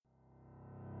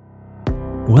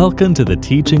Welcome to the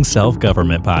Teaching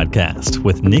Self-Government Podcast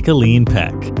with Nicolene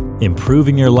Peck.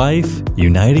 Improving your life,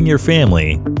 uniting your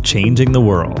family, changing the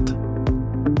world.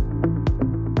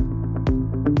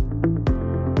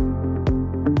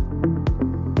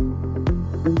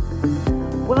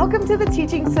 Welcome to the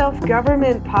Teaching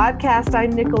Self-Government Podcast.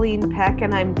 I'm Nicolene Peck,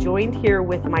 and I'm joined here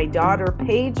with my daughter,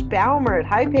 Paige Baumert.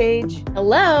 Hi, Paige.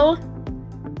 Hello.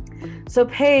 So,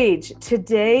 Paige,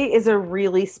 today is a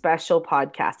really special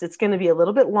podcast. It's going to be a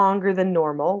little bit longer than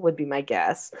normal, would be my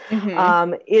guess.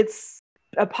 It's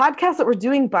a podcast that we're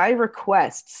doing by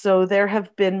request. So there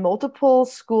have been multiple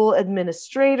school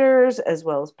administrators as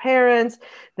well as parents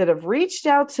that have reached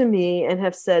out to me and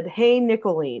have said, hey,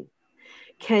 Nicolene,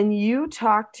 can you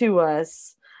talk to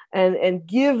us and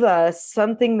give us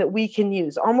something that we can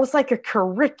use, almost like a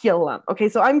curriculum? Okay,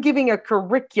 so I'm giving a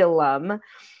curriculum.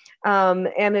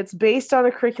 And it's based on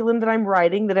a curriculum that I'm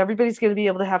writing that everybody's going to be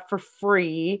able to have for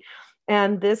free.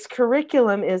 And this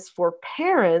curriculum is for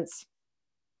parents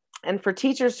and for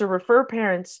teachers to refer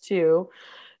parents to,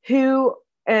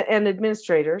 and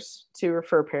administrators to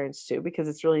refer parents to, because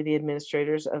it's really the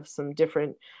administrators of some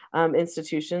different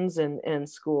institutions and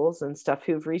schools and stuff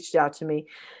who've reached out to me,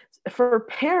 for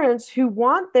parents who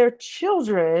want their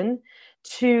children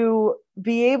to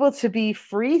be able to be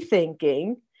free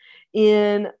thinking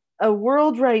in a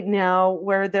world right now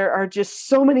where there are just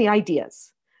so many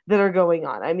ideas that are going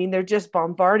on. I mean, they're just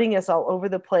bombarding us all over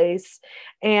the place.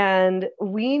 And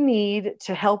we need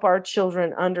to help our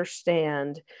children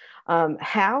understand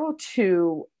how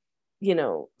to,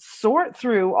 sort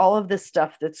through all of this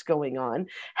stuff that's going on,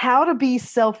 how to be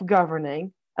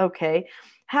self-governing, okay,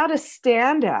 how to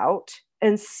stand out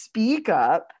and speak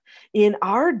up in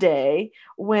our day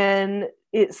when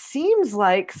it seems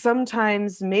like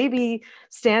sometimes maybe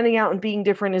standing out and being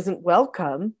different isn't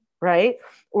welcome, right?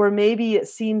 Or maybe it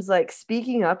seems like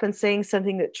speaking up and saying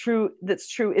something that's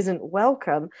true isn't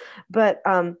welcome. But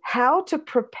how to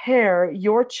prepare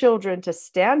your children to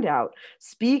stand out,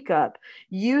 speak up,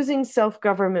 using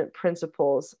self-government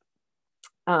principles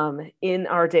in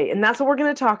our day. And that's what we're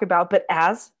going to talk about. But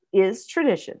as is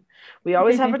tradition, we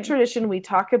always have a tradition. We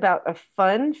talk about a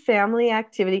fun family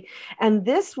activity. And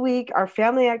this week, our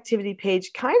family activity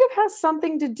page kind of has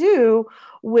something to do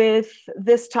with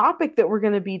this topic that we're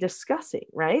going to be discussing,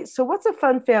 right? So what's a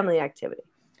fun family activity?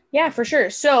 Yeah, for sure.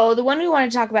 So the one we want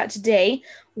to talk about today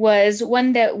was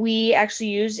one that we actually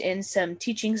use in some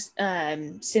teaching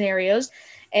scenarios.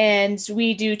 And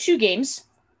we do two games.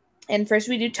 And first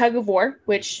we do tug of war,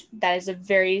 which that is a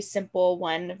very simple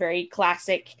one, a very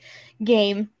classic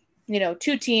game.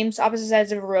 Two teams, opposite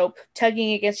sides of a rope,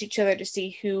 tugging against each other to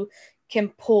see who can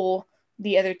pull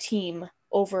the other team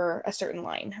over a certain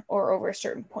line or over a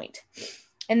certain point.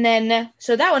 And then,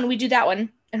 so that one, we do that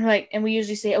one. And we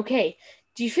usually say, okay,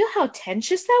 do you feel how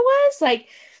tensious that was? Like,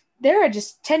 there are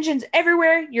just tensions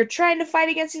everywhere. You're trying to fight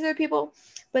against these other people.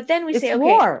 But then we say, okay.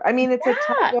 War. I mean, it's a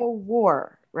tug of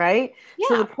war, right? Yeah.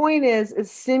 So the point is, it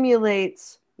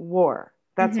simulates war.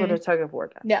 That's what a tug of war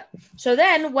does. Yeah. So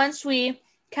then once we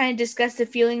kind of discuss the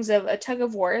feelings of a tug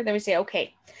of war, then we say,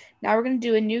 okay, now we're going to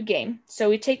do a new game. So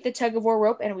we take the tug of war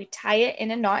rope and we tie it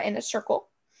in a knot in a circle.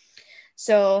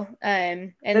 So,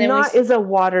 and the then knot is a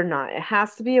water knot. It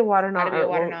has to be a water knot, or it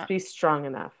won't be strong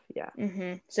enough. Yeah.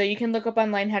 So you can look up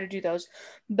online how to do those.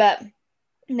 But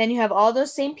then you have all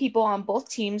those same people on both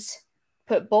teams,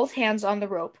 put both hands on the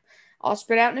rope, all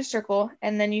spread out in a circle,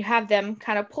 and then you have them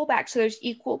kind of pull back. So there's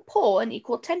equal pull and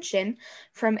equal tension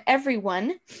from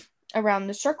everyone around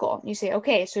the circle. You say,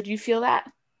 okay, so do you feel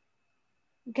that?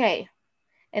 Okay.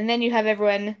 And then you have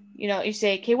everyone, you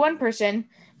say, okay, one person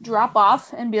drop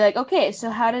off and be like, okay, so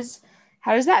how does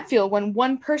that feel when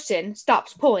one person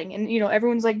stops pulling and,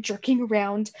 everyone's like jerking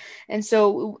around. And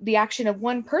so the action of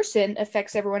one person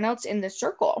affects everyone else in the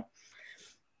circle.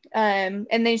 And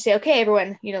then you say, okay,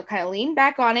 everyone, kind of lean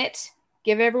back on it,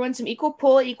 give everyone some equal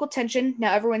pull, equal tension.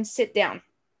 Now everyone sit down.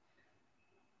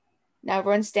 Now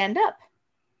everyone stand up.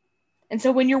 And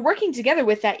so when you're working together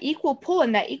with that equal pull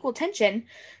and that equal tension,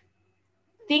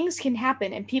 things can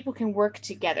happen and people can work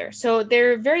together. So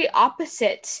they're very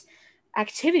opposite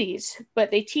activities, but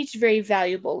they teach very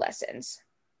valuable lessons.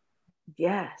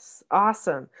 Yes.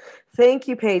 Awesome. Thank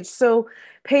you, Paige. So,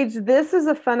 Paige, this is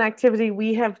a fun activity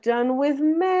we have done with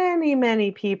many,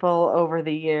 many people over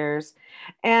the years.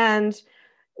 And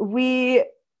we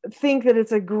think that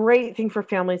it's a great thing for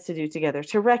families to do together,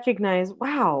 to recognize,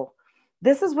 wow,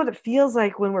 this is what it feels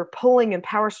like when we're pulling and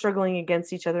power struggling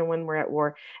against each other when we're at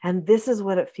war. And this is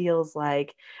what it feels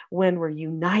like when we're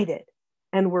united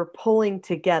and we're pulling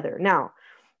together. Now,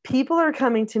 People are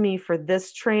coming to me for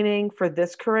this training, for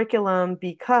this curriculum,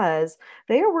 because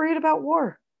they are worried about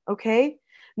war. Okay.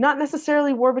 Not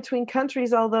necessarily war between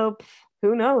countries, although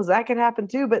who knows, that could happen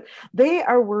too. But they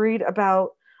are worried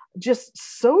about just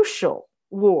social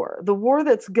war, the war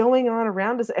that's going on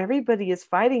around us. Everybody is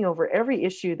fighting over every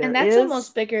issue there is. And that's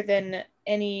almost bigger than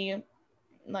any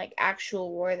like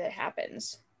actual war that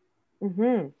happens.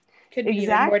 Mm-hmm. Could be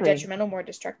even more detrimental, more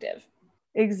destructive.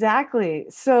 Exactly.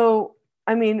 So,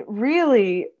 I mean,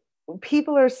 really,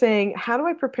 people are saying, how do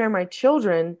I prepare my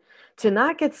children to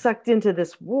not get sucked into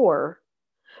this war,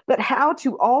 but how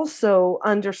to also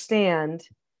understand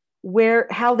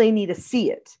how they need to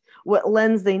see it, what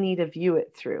lens they need to view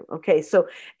it through. Okay, so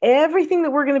everything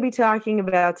that we're going to be talking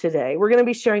about today, we're going to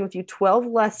be sharing with you 12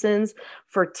 lessons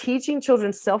for teaching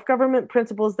children self-government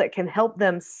principles that can help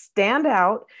them stand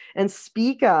out and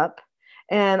speak up.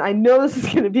 And I know this is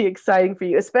going to be exciting for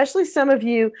you, especially some of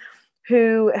you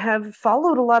who have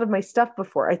followed a lot of my stuff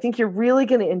before. I think you're really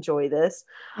going to enjoy this.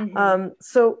 Mm-hmm.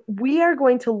 So we are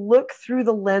going to look through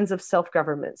the lens of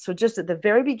self-government. So just at the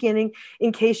very beginning,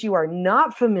 in case you are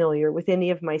not familiar with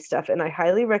any of my stuff, and I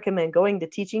highly recommend going to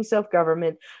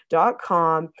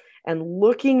teachingselfgovernment.com and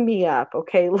looking me up.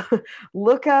 Okay.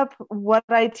 Look up what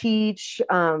I teach,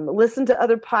 listen to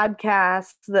other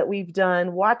podcasts that we've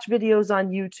done, watch videos on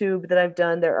YouTube that I've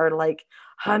done. There are like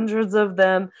hundreds of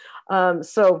them.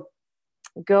 So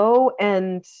go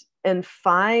and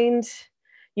find,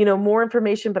 more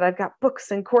information, but I've got books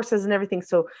and courses and everything.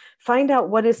 So find out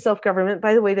what is self-government.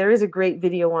 By the way, there is a great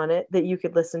video on it that you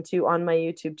could listen to on my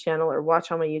YouTube channel or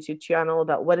watch on my YouTube channel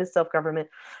about what is self-government.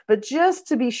 But just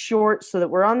to be short so that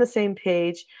we're on the same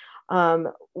page,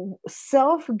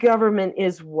 self-government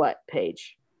is what,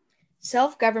 Paige?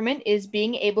 Self-government is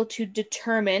being able to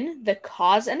determine the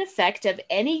cause and effect of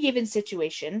any given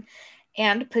situation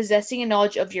and possessing a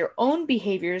knowledge of your own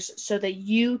behaviors so that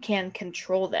you can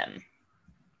control them.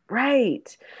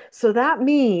 Right. So that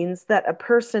means that a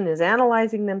person is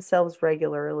analyzing themselves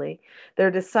regularly.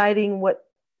 They're deciding what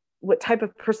type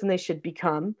of person they should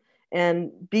become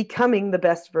and becoming the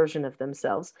best version of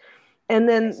themselves. And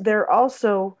then they're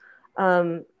also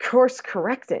course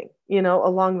correcting,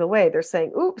 along the way. They're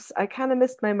saying, oops, I kind of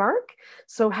missed my mark.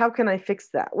 So how can I fix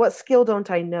that? What skill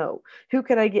don't I know? Who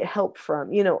could I get help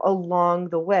from, along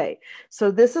the way?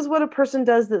 So this is what a person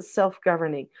does that's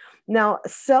self-governing. Now,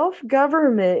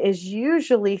 self-government is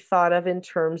usually thought of in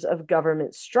terms of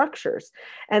government structures.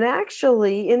 And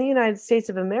actually, in the United States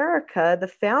of America, the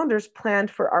founders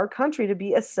planned for our country to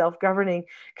be a self-governing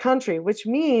country, which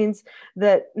means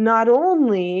that not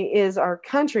only is our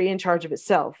country in charge of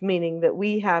itself, meaning that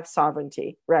we have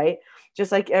sovereignty, right?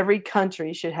 Just like every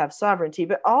country should have sovereignty,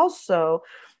 but also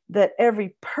that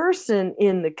every person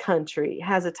in the country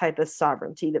has a type of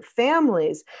sovereignty, that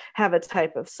families have a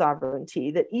type of sovereignty,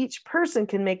 that each person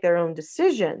can make their own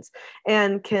decisions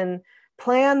and can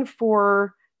plan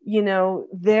for,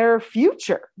 their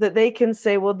future, that they can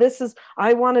say, well,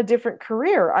 I want a different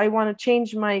career. I want to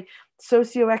change my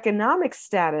socioeconomic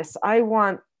status. I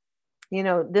want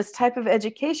this type of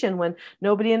education when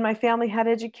nobody in my family had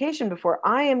education before.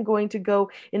 I am going to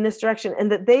go in this direction, and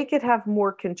that they could have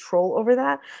more control over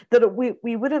that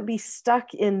we wouldn't be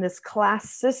stuck in this class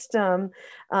system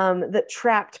that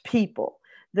trapped people,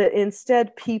 that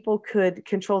instead people could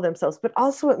control themselves. But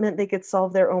also it meant they could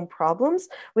solve their own problems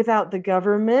without the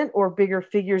government or bigger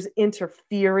figures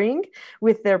interfering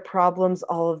with their problems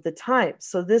all of the time.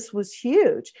 So this was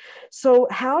huge. So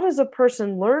how does a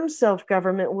person learn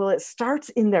self-government? Well, it starts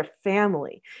in their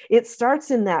family. It starts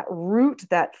in that root,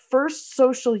 that first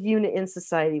social unit in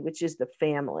society, which is the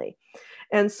family.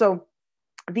 And so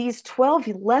these 12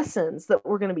 lessons that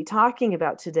we're going to be talking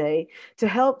about today to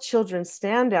help children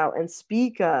stand out and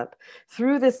speak up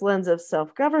through this lens of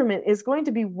self-government is going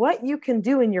to be what you can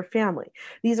do in your family.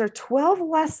 These are 12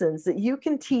 lessons that you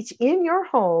can teach in your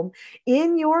home,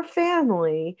 in your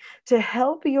family, to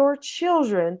help your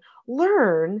children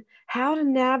learn how to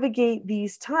navigate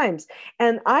these times.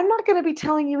 And I'm not going to be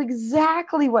telling you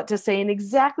exactly what to say and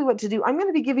exactly what to do. I'm going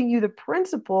to be giving you the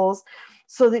principles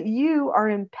so that you are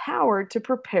empowered to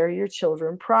prepare your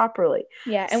children properly.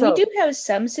 Yeah, and we do have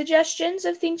some suggestions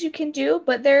of things you can do,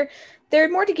 but they're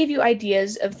more to give you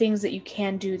ideas of things that you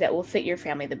can do that will fit your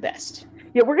family the best.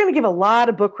 Yeah, we're going to give a lot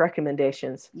of book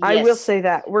recommendations. Yes. I will say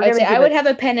that. I would have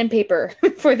a pen and paper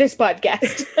for this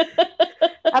podcast.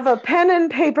 Have a pen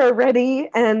and paper ready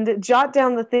and jot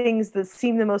down the things that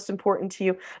seem the most important to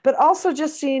you. But also,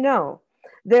 just so you know,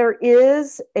 there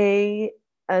is an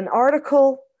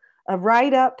article, a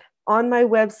write-up on my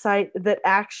website that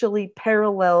actually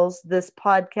parallels this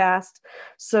podcast.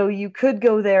 So you could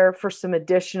go there for some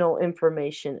additional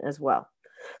information as well.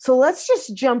 So let's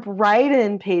just jump right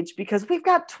in, Paige, because we've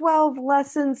got 12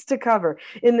 lessons to cover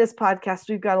in this podcast.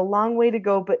 We've got a long way to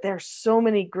go, but there's so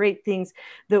many great things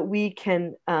that we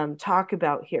can talk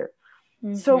about here.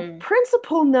 Mm-hmm. So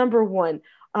principle number one,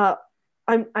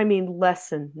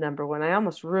 lesson number one. I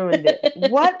almost ruined it.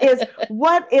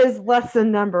 What is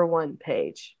lesson number one,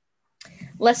 Paige?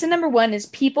 Lesson number one is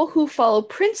people who follow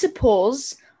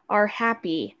principles are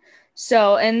happy.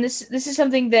 So, and this is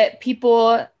something that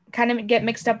people kind of get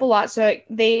mixed up a lot. So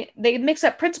they mix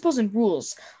up principles and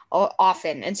rules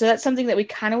often. And so that's something that we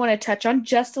kind of want to touch on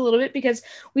just a little bit, because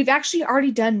we've actually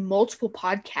already done multiple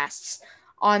podcasts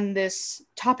on this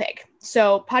topic.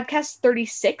 So podcast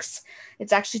 36,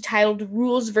 it's actually titled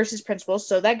Rules versus Principles.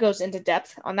 So that goes into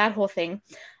depth on that whole thing.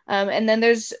 And then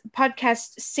there's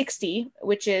podcast 60,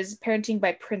 which is Parenting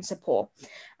by Principle.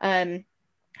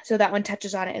 So that one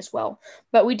touches on it as well.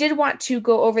 But we did want to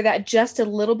go over that just a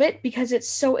little bit because it's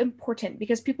so important,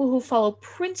 because people who follow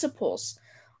principles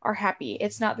are happy.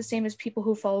 It's not the same as people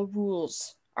who follow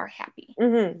rules are happy.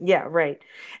 Mm-hmm. Yeah, right.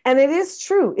 And it is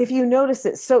true if you notice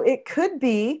it. So it could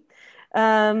be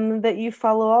that you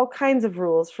follow all kinds of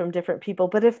rules from different people,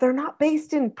 but if they're not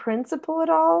based in principle at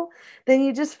all, then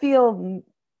you just feel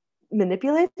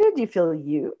manipulated. You feel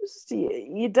used.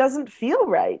 It doesn't feel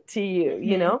right to you,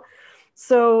 you know?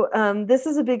 So this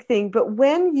is a big thing. But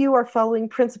when you are following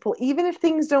principle, even if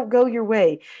things don't go your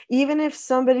way, even if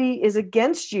somebody is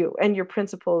against you and your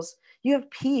principles, you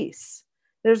have peace.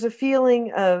 There's a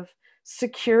feeling of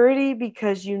security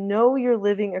because you know you're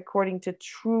living according to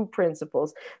true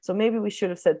principles. So maybe we should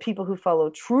have said people who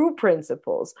follow true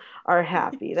principles are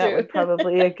happy. That would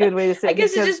probably be a good way to say it. I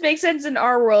guess it just makes sense in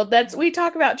our world. We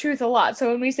talk about truth a lot.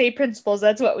 So when we say principles,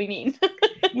 that's what we mean.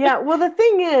 Yeah, well, the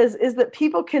thing is that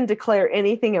people can declare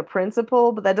anything a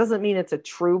principle, but that doesn't mean it's a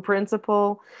true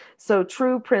principle. So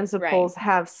true principles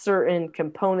have certain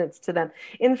components to them.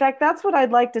 In fact, that's what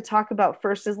I'd like to talk about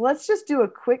first is let's just do a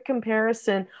quick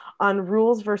comparison on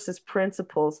rules versus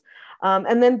principles.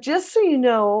 And then just so you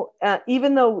know,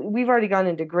 even though we've already gone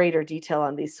into greater detail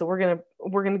on these, so we're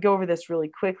gonna go over this really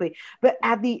quickly. But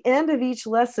at the end of each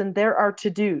lesson, there are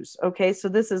to-dos. Okay, so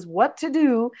this is what to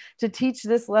do to teach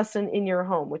this lesson in your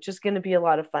home, which is going to be a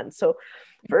lot of fun. So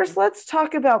first, let's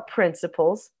talk about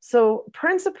principles. So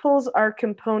principles are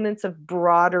components of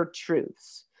broader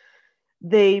truths.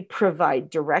 They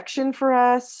provide direction for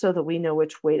us so that we know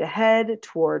which way to head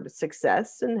toward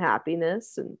success and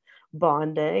happiness and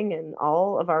bonding and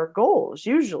all of our goals,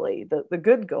 usually the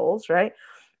good goals, right?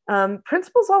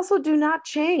 Principles also do not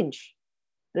change.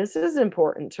 This is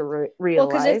important to realize. Well,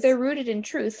 because if they're rooted in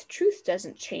truth, truth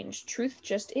doesn't change. Truth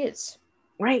just is.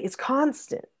 Right. It's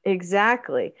constant.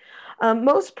 Exactly.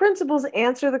 Most principles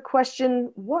answer the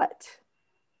question, what?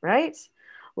 Right?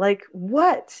 Like,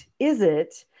 what is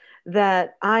it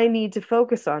that I need to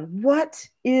focus on? What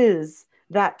is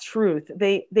that truth?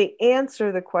 They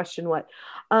answer the question, what?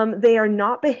 They are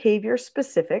not behavior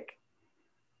specific.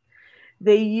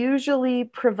 They usually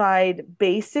provide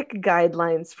basic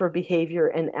guidelines for behavior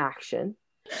and action.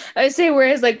 I would say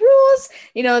whereas like rules,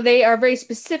 they are very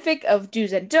specific of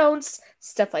do's and don'ts,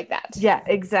 stuff like that. Yeah,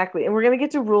 exactly. And we're going to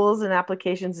get to rules and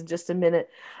applications in just a minute.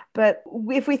 But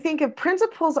if we think of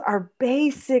principles are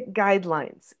basic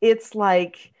guidelines, it's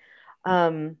like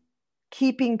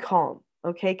keeping calm,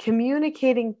 okay?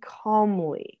 Communicating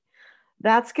calmly.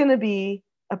 That's going to be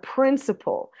a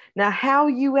principle. Now, how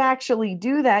you actually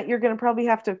do that, you're going to probably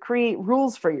have to create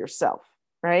rules for yourself,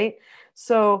 right?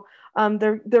 So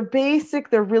they're basic,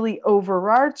 they're really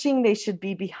overarching. They should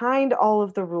be behind all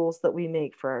of the rules that we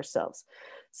make for ourselves.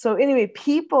 So anyway,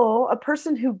 a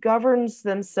person who governs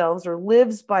themselves or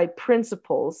lives by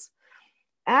principles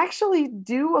actually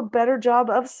do a better job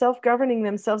of self-governing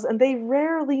themselves, and they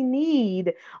rarely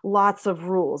need lots of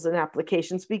rules and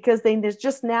applications because they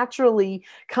just naturally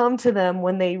come to them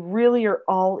when they really are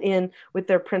all in with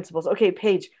their principles. Okay,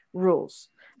 Paige, rules.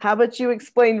 How about you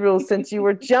explain rules since you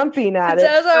were jumping at it?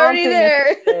 I was already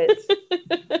there.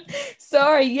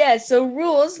 Sorry, yes. So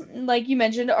rules, like you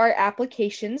mentioned, are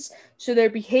applications. So they're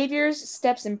behaviors,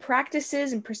 steps, and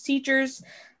practices and procedures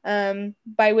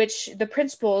by which the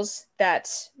principles that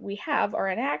we have are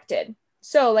enacted.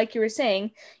 So like you were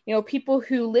saying, people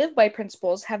who live by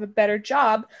principles have a better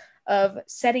job of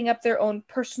setting up their own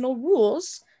personal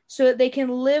rules so that they can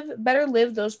better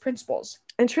live those principles.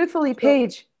 And truthfully,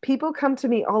 Paige, people come to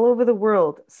me all over the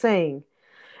world saying,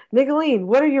 Nicolene,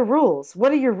 what are your rules?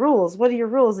 What are your rules? What are your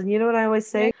rules? And you know what I always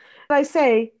say? I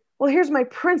say, well, here's my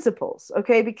principles,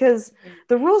 okay? Because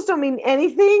the rules don't mean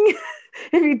anything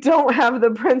if you don't have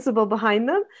the principle behind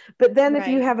them. But then if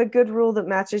you Right. have a good rule that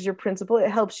matches your principle,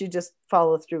 it helps you just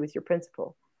follow through with your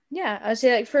principle. Yeah, I would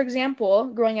say, like, for example,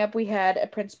 growing up, we had a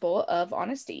principle of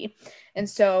honesty. And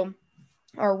so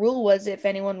our rule was if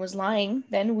anyone was lying,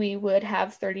 then we would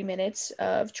have 30 minutes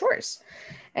of chores.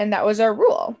 And that was our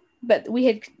rule. But we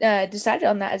had decided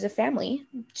on that as a family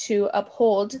to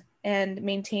uphold and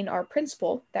maintain our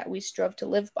principle that we strove to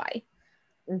live by.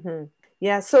 Mm-hmm.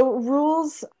 Yeah. So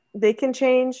rules, they can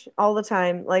change all the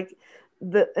time. Like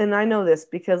and I know this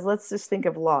because let's just think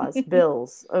of laws,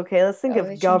 bills. Okay. Let's think Oh, they of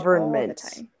change all the government.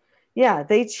 time. Yeah.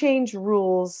 They change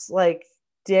rules like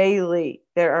daily.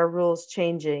 There are rules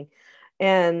changing.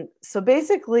 And so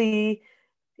basically,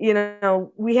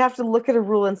 we have to look at a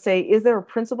rule and say, is there a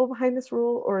principle behind this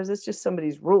rule or is this just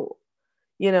somebody's rule?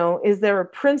 Is there a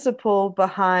principle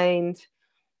behind,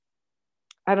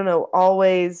 I don't know,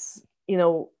 always,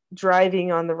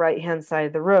 driving on the right-hand side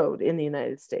of the road in the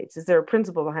United States? Is there a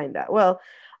principle behind that? Well,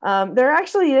 there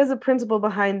actually is a principle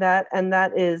behind that, and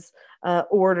that is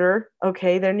order.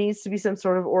 Okay, there needs to be some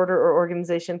sort of order or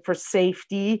organization for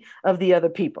safety of the other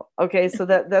people. Okay, so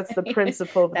that's the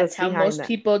principle That's how behind most that.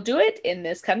 people do it in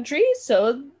this country.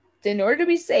 So in order to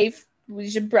be safe, we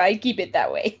should probably keep it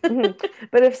that way.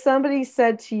 But if somebody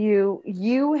said to you,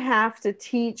 you have to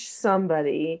teach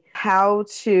somebody how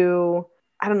to,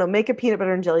 I don't know, make a peanut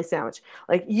butter and jelly sandwich.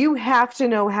 Like, you have to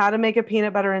know how to make a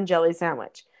peanut butter and jelly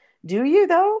sandwich. Do you,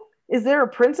 though? Is there a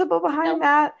principle behind No.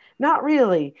 that? Not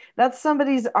really. That's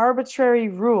somebody's arbitrary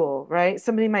rule, right?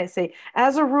 Somebody might say,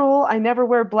 as a rule, I never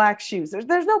wear black shoes.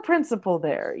 There's no principle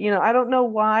there. I don't know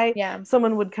why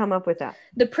someone would come up with that.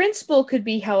 The principle could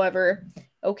be, however,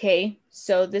 okay,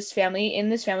 so in this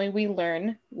family, we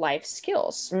learn life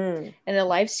skills. And the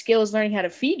life skill is learning how to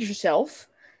feed yourself.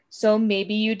 So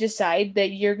maybe you decide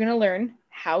that you're going to learn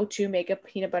how to make a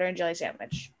peanut butter and jelly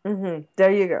sandwich.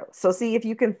 There you go. So see, if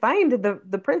you can find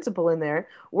the principle in there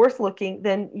worth looking,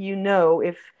 then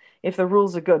if the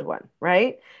rule's a good one,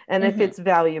 right? And if it's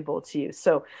valuable to you.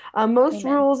 So most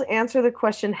rules answer the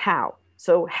question how.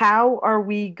 So how are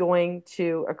we going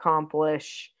to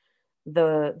accomplish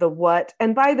the what?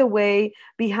 And by the way,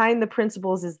 behind the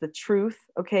principles is the truth,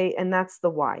 okay? And that's the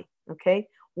why, okay?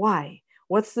 Why?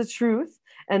 What's the truth?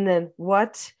 And then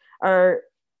what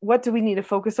do we need to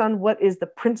focus on? What is the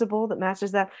principle that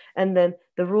matches that? And then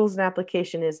the rules and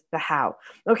application is the how.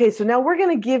 Okay, so now we're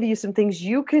going to give you some things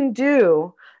you can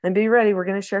do, and be ready. We're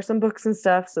going to share some books and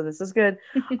stuff, so this is good.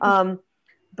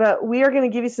 But we are going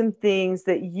to give you some things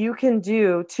that you can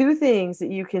do, 2 things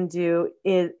that you can do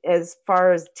as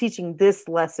far as teaching this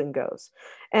lesson goes.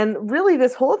 And really,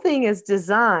 this whole thing is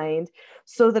designed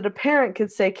so that a parent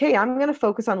could say, okay, I'm going to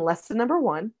focus on lesson number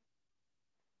 1.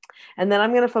 And then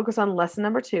I'm going to focus on lesson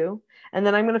number 2. And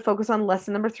then I'm going to focus on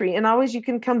lesson number 3. And always you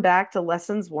can come back to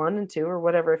lessons 1 and 2 or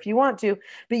whatever if you want to.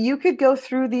 But you could go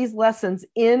through these lessons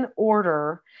in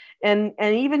order and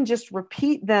even just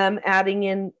repeat them, adding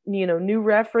in, new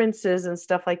references and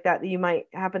stuff like that you might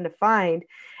happen to find,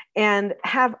 and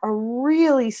have a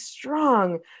really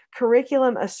strong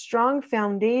curriculum, a strong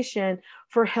foundation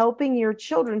for helping your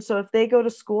children. So if they go to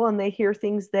school and they hear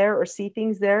things there or see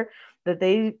things there that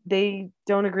they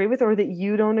don't agree with, or that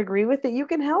you don't agree with, that you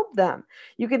can help them.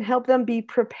 You can help them be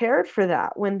prepared for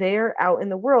that when they're out in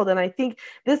the world. And I think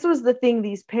this was the thing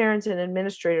these parents and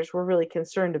administrators were really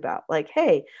concerned about. Like,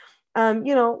 hey,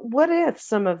 what if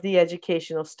some of the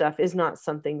educational stuff is not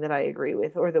something that I agree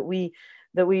with, or that we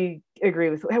agree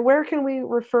with? Where can we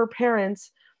refer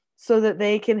parents so that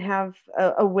they can have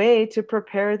a way to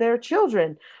prepare their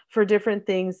children for different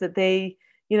things that they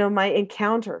might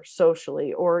encounter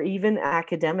socially or even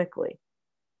academically?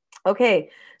 Okay,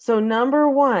 so number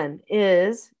 1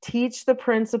 is teach the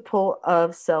principle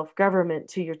of self-government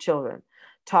to your children.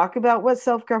 Talk about what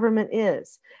self-government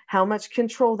is, how much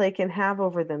control they can have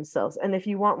over themselves. And if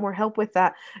you want more help with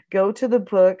that, go to the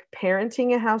book,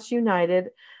 Parenting a House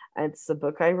United. It's a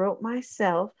book I wrote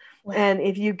myself. Wow. And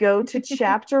if you go to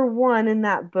chapter 1 in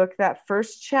that book, that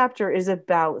first chapter is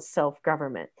about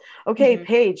self-government. Okay,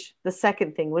 Paige, the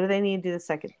second thing. What do they need to do the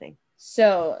second thing?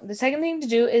 So the second thing to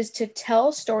do is to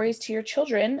tell stories to your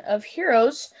children of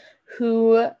heroes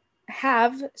who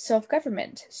have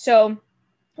self-government. So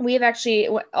we have actually,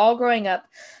 all growing up,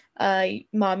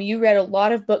 Mom, you read a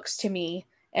lot of books to me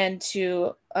and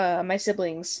to my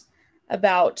siblings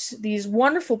about these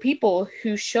wonderful people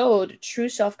who showed true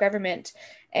self-government,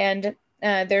 and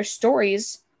their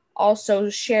stories also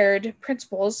shared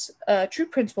principles, true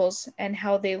principles, and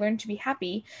how they learned to be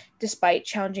happy despite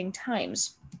challenging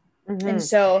times. And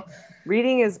so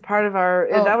reading is part of our,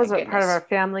 that was part of our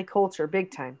family culture,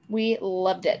 big time. We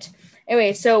loved it.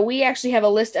 Anyway, so we actually have a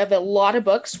list of a lot of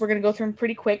books. We're going to go through them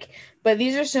pretty quick, but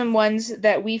these are some ones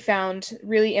that we found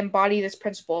really embody this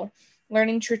principle,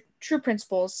 learning true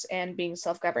principles and being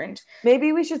self-governed.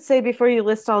 Maybe we should say, before you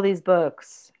list all these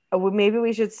books, maybe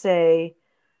we should say,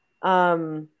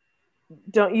 you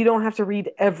don't have to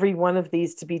read every one of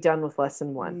these to be done with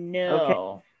lesson 1. No.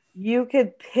 Okay? You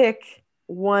could pick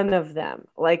one of them.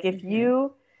 Like if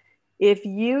you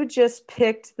just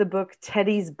picked the book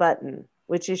Teddy's Button,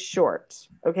 which is short.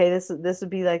 Okay, this would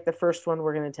be like the first one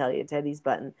we're going to tell you, Teddy's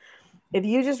Button. If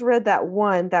you just read that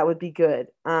one, that would be good.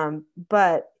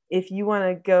 But if you want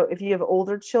to go, if you have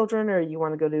older children or you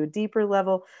want to go to a deeper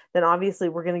level, then obviously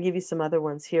we're going to give you some other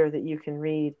ones here that you can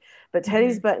read. But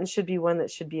Teddy's Button should be one that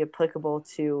should be applicable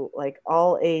to like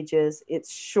all ages.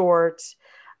 It's short.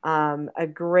 A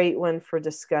great one for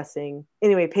discussing.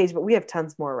 Anyway, Paige, but we have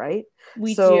tons more, right?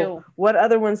 We do. What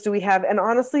other ones do we have? And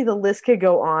honestly, the list could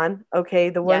go on.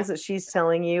 Okay, the ones that she's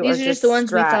telling you these are just the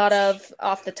ones we thought of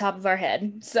off the top of our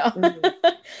head. So,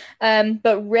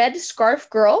 but Red Scarf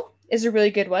Girl is a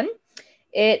really good one.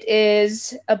 It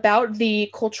is about the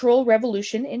Cultural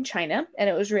Revolution in China, and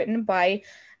it was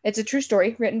it's a true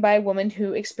story written by a woman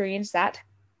who experienced that.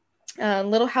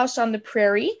 Little House on the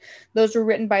Prairie. Those were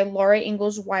written by Laura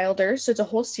Ingalls Wilder. So it's a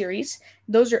whole series.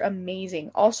 Those are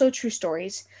amazing. Also true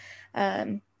stories.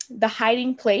 The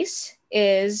Hiding Place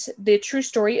is the true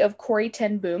story of Corrie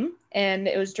ten Boom, and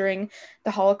it was during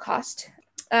the Holocaust.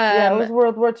 It was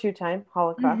World War II time,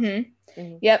 Holocaust.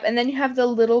 Yep. And then you have the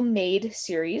Little Maid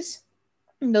series.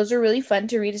 And those are really fun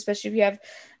to read, especially if you have,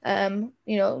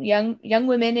 young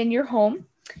women in your home.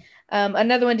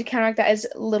 Another one to counteract that is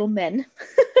Little Men.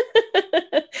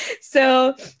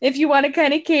 So if you want to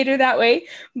kind of cater that way.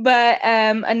 But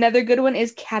another good one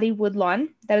is Caddy Woodlawn.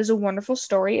 That is a wonderful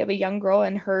story of a young girl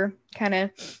and her kind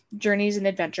of journeys and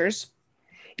adventures.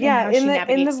 Yeah, in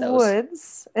the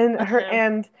woods and her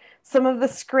and some of the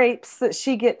scrapes that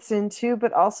she gets into,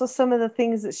 but also some of the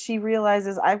things that she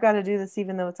realizes, I've got to do this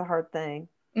even though it's a hard thing.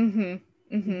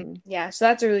 Yeah, so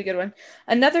that's a really good one.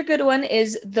 Another good one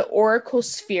is The Oracle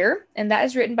Sphere, and that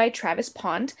is written by Travis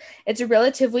Pond. It's a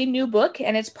relatively new book,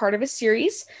 and it's part of a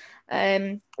series.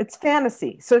 It's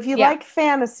fantasy. So if you like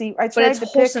fantasy, but it's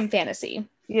wholesome fantasy.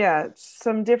 Yeah,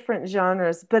 some different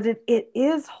genres, but it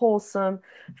is wholesome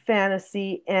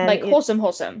fantasy and like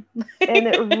wholesome. And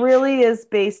it really is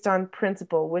based on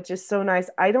principle, which is so nice.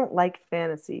 I don't like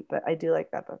fantasy, but I do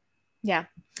like that book. Yeah.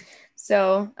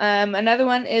 So another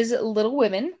one is Little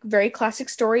Women, very classic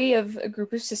story of a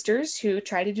group of sisters who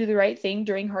try to do the right thing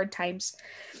during hard times.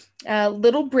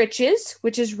 Little Britches,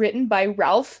 which is written by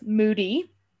Ralph Moody.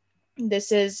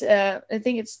 This is, I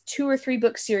think it's 2 or 3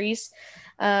 book series.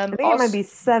 I think it might be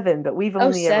 7, but we've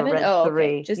only ever read 3.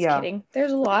 Okay. Just kidding.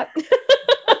 There's a lot.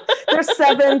 There's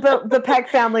 7, but the Peck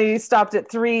family stopped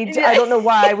at 3. I don't know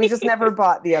why. We just never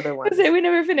bought the other one. We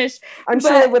never finished. I'm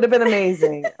sure it would have been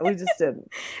amazing. We just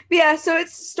didn't. Yeah, so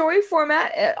it's story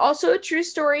format. Also a true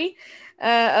story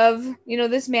of,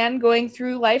 this man going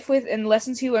through life and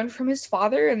lessons he learned from his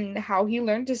father and how he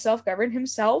learned to self-govern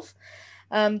himself.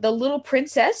 The Little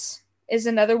Princess is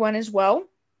another one as well.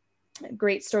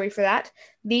 Great story for that.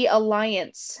 The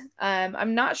Alliance.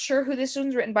 I'm not sure who this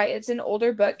one's written by. It's an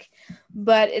older book,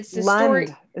 but it's the story.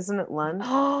 Isn't it Lund?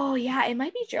 Oh yeah, it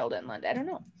might be Geraldine Lund. I don't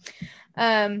know.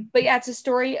 But yeah, it's a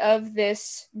story of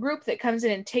this group that comes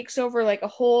in and takes over like a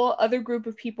whole other group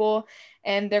of people,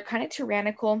 and they're kind of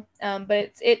tyrannical.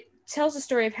 But it tells the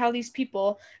story of how these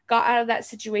people got out of that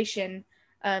situation,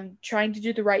 trying to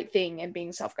do the right thing and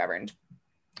being self-governed.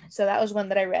 So that was one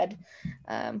that I read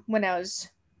when I was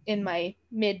in my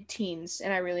mid-teens,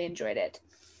 and I really enjoyed it.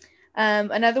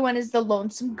 Another one is The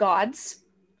Lonesome Gods.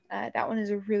 That one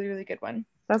is a really, really good one.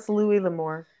 That's Louis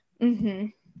L'Amour.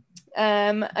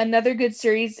 Another good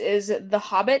series is The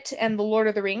Hobbit and The Lord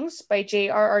of the Rings by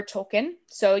J.R.R. Tolkien.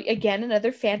 So again,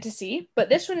 another fantasy, but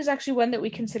this one is actually one that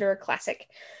we consider a classic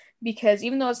because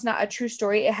even though it's not a true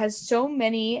story, it has so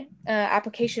many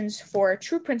applications for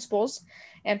true principles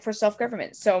and for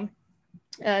self-government. So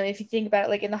if you think about it,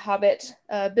 like in The Hobbit,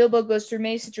 Bilbo goes through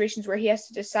many situations where he has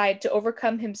to decide to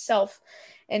overcome himself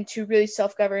and to really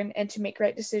self-govern and to make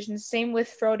right decisions. Same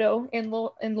with Frodo in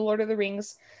The Lord of the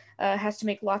Rings, has to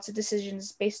make lots of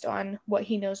decisions based on what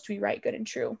he knows to be right, good, and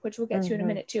true, which we'll get to in a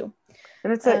minute too.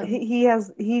 And it's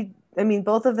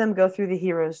both of them go through the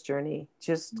hero's journey,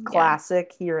 just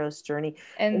classic hero's journey.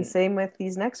 And same with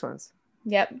these next ones.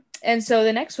 Yep. And so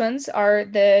the next ones are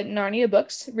the Narnia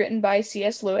books written by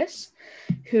C.S. Lewis,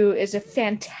 who is a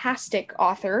fantastic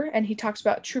author, and he talks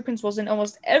about true principles in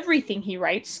almost everything he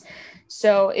writes.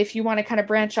 So if you want to kind of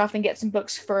branch off and get some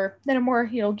books that are more,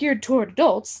 geared toward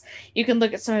adults, you can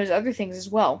look at some of his other things as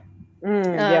well.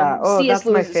 Yeah. Oh, C.S. that's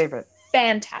my Lewis is favorite.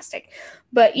 fantastic.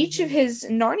 But each of his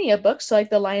Narnia books, so like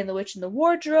The Lion, the Witch, and the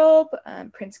Wardrobe,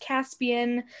 Prince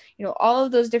Caspian, all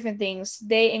of those different things,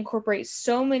 they incorporate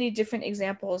so many different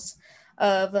examples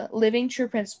of living true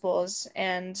principles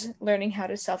and learning how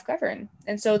to self-govern.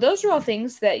 And so those are all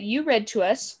things that you read to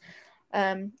us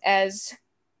as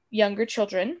younger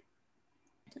children,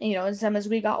 and some as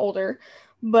we got older.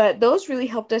 But those really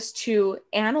helped us to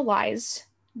analyze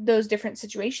those different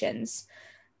situations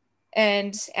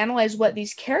and analyze what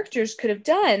these characters could have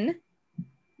done,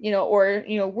 or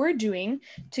were doing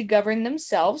to govern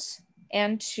themselves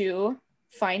and to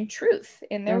find truth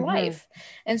in their life.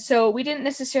 And so we didn't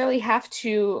necessarily have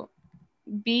to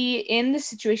be in the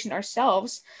situation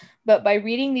ourselves, but by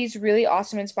reading these really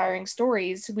awesome, inspiring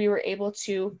stories, we were able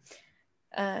to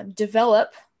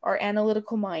develop our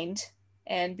analytical mind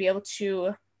and be able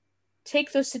to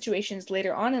take those situations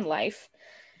later on in life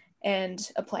and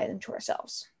apply them to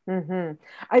ourselves.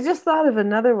 I just thought of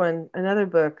another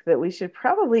book that we should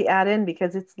probably add in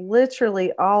because it's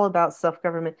literally all about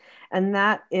self-government, and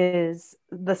that is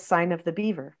The Sign of the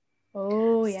Beaver.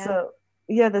 Oh, yeah. So,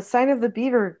 yeah, The Sign of the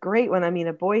Beaver, great one. I mean,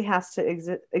 a boy has to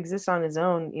exist on his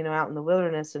own, out in the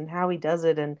wilderness, and how he does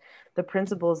it and the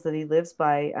principles that he lives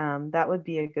by. That would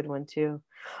be a good one too.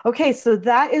 Okay, so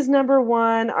that is number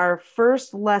one. Our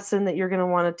first lesson that you're going to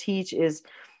want to teach is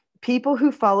people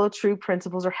who follow true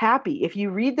principles are happy. If you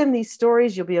read them these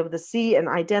stories, you'll be able to see and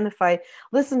identify,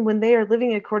 listen, when they are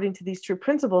living according to these true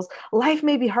principles, life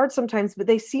may be hard sometimes, but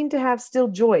they seem to have still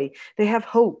joy. They have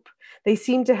hope. They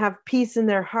seem to have peace in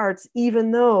their hearts, even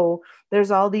though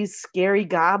there's all these scary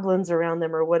goblins around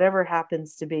them or whatever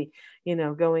happens to be,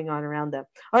 going on around them.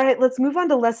 All right, let's move on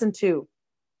to lesson 2.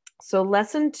 So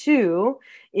lesson 2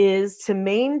 is to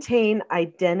maintain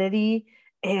identity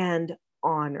and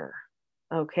honor.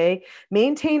 Okay,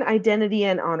 maintain identity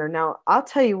and honor. Now, I'll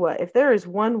tell you what, if there is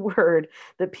one word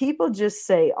that people just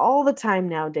say all the time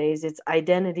nowadays, it's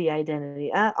identity.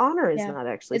 Honor is not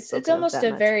actually. It's almost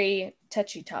a very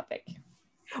touchy topic.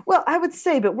 Well, I would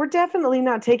say, but we're definitely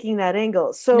not taking that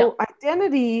angle. So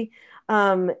identity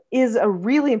is a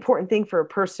really important thing for a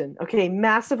person. Okay,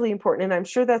 massively important. And I'm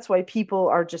sure that's why people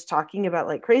are just talking about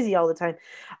like crazy all the time.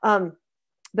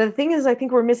 But the thing is, I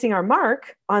think we're missing our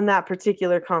mark on that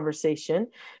particular conversation,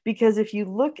 because if you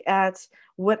look at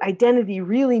what identity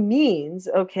really means,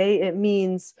 okay, it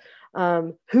means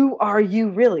who are you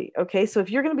really? Okay, so if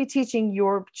you're going to be teaching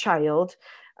your child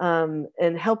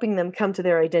and helping them come to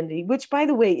their identity, which, by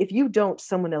the way, if you don't,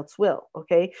 someone else will.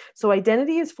 Okay, so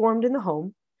identity is formed in the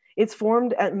home. It's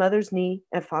formed at mother's knee,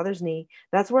 at father's knee.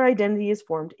 That's where identity is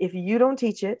formed. If you don't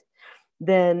teach it,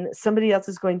 then somebody else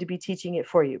is going to be teaching it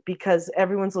for you, because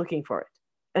everyone's looking for it.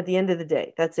 At the end of the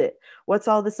day, that's it. What's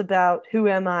all this about? Who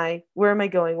am I? Where am I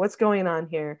going? What's going on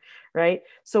here? Right?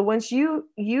 So once you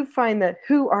find that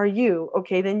who are you,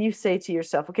 okay, then you say to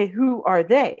yourself, okay, who are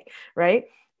they? Right?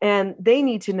 And they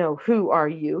need to know, who are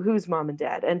you? Who's mom and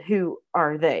dad? And who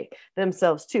are they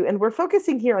themselves too? And we're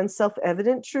focusing here on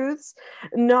self-evident truths,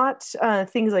 not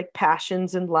things like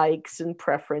passions and likes and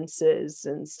preferences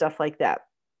and stuff like that.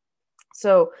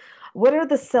 So what are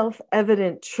the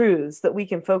self-evident truths that we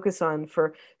can focus on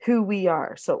for who we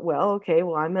are? So,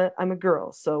 I'm a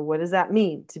girl. So what does that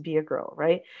mean to be a girl,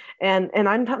 right? And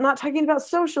I'm not talking about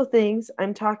social things.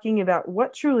 I'm talking about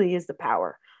what truly is the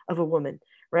power of a woman,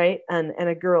 right? And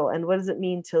a girl, and what does it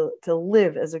mean to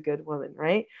live as a good woman,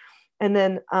 right? And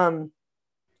then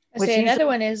another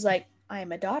one is like, I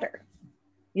am a daughter.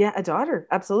 Yeah, a daughter,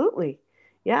 absolutely.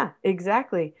 Yeah,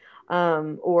 exactly.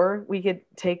 Or we could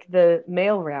take the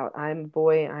male route. I'm a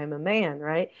boy, I'm a man,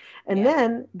 right? And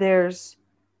then there's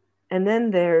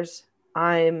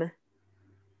I'm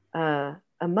a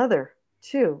mother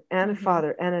too, and a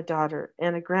father, and a daughter,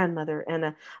 and a grandmother,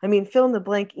 and fill in the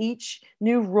blank, each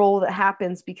new role that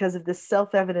happens because of this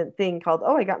self-evident thing called,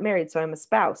 I got married, so I'm a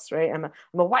spouse, right? I'm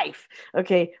a wife.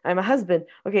 Okay, I'm a husband.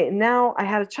 Okay, now I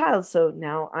had a child, so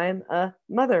now I'm a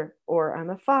mother, or I'm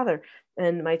a father.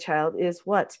 And my child is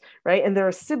what, right? And they're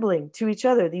a sibling to each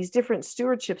other, these different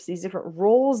stewardships, these different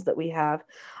roles that we have.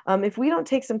 If we don't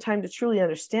take some time to truly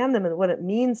understand them and what it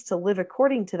means to live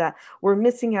according to that, we're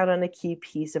missing out on a key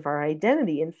piece of our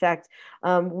identity. In fact,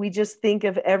 we just think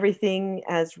of everything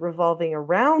as revolving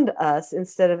around us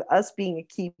instead of us being a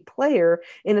key player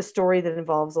in a story that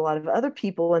involves a lot of other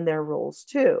people and their roles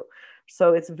too.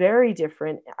 So it's very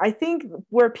different. I think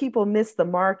where people miss the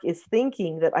mark is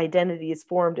thinking that identity is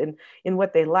formed in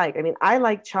what they like. I mean, I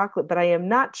like chocolate, but I am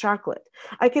not chocolate.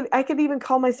 I could even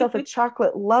call myself a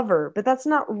chocolate lover, but that's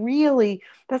not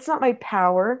my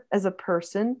power as a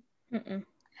person. Mm-mm.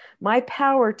 My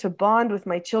power to bond with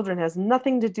my children has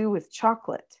nothing to do with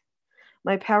chocolate.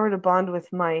 My power to bond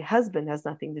with my husband has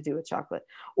nothing to do with chocolate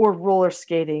or roller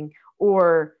skating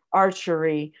or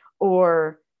archery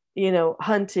or,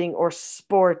 hunting or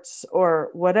sports or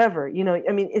whatever. I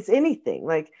mean, it's anything.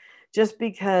 Like, just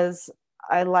because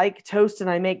I like toast and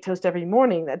I make toast every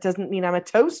morning, that doesn't mean I'm a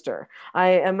toaster. I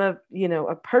am a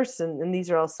person, and these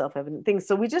are all self-evident things.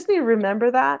 So we just need to remember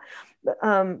that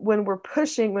when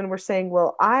we're saying,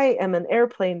 well, I am an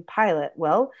airplane pilot.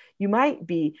 Well, you might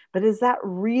be, but is that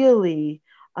really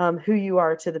who you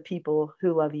are to the people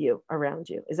who love you around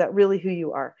you? Is that really who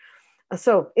you are?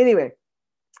 So anyway,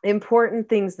 important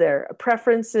things there.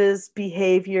 Preferences,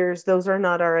 behaviors, those are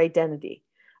not our identity.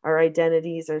 Our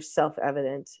identities are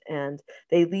self-evident, and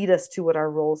they lead us to what our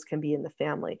roles can be in the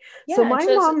family. Yeah, so my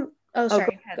mom... Oh,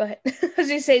 sorry. Go ahead. I was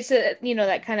going to say, so,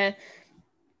 that kind of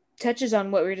touches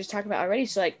on what we were just talking about already.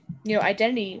 So, like,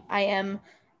 identity, I am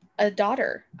a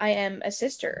daughter, I am a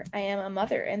sister, I am a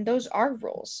mother, and those are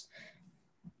roles.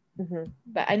 Mm-hmm.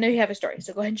 But I know you have a story,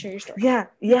 so go ahead and share your story.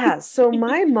 Yeah. So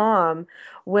my mom,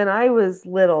 when I was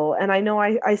little, and I know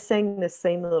I sang this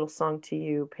same little song to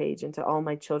you, Paige, and to all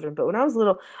my children, but when I was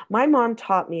little, my mom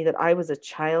taught me that I was a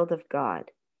child of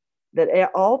God, that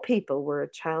all people were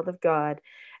a child of God.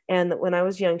 And that when I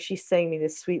was young, she sang me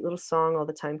this sweet little song all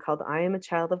the time called I Am a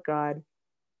Child of God.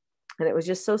 And it was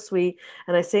just so sweet.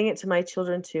 And I sang it to my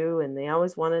children too. And they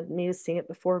always wanted me to sing it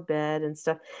before bed and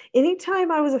stuff.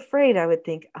 Anytime I was afraid, I would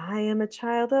think, I am a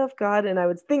child of God. And I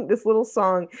would think this little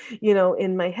song,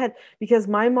 in my head, because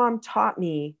my mom taught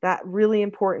me that really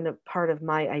important part of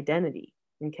my identity.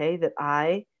 Okay. That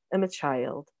I am a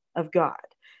child of God.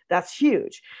 That's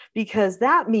huge, because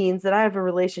that means that I have a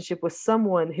relationship with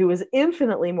someone who is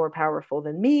infinitely more powerful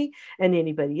than me and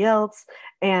anybody else.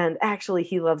 And actually,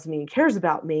 he loves me and cares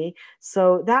about me.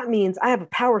 So that means I have a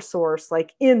power source,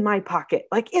 like in my pocket,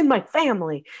 like in my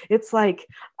family. It's like,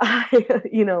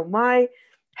 my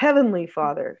heavenly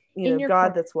Father, God,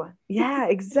 corner. That's what. Yeah,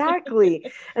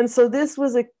 exactly. And so this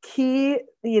was a key,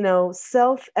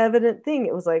 self-evident thing.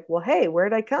 It was like, well, hey, where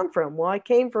did I come from? Well, I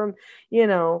came from,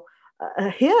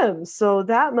 him. So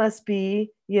that must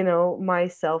be, my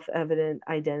self-evident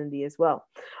identity as well.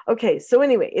 Okay. So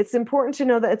anyway, it's important to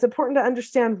know that it's important to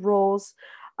understand roles.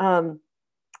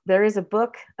 There is a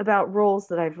book about roles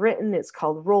that I've written. It's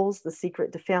called Roles, The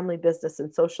Secret to Family, Business,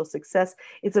 and Social Success.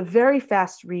 It's a very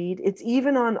fast read. It's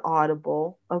even on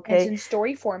Audible. Okay. It's in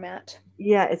story format.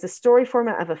 Yeah. It's a story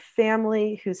format of a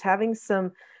family who's having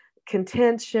some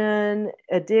contention,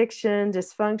 addiction,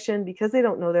 dysfunction because they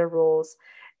don't know their roles.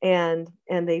 And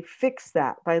they fix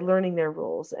that by learning their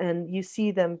roles. And you see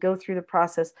them go through the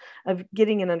process of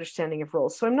getting an understanding of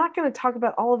roles. So I'm not going to talk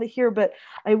about all of it here, but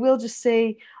I will just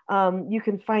say you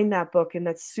can find that book, and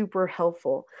that's super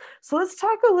helpful. So let's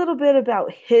talk a little bit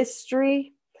about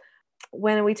history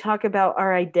when we talk about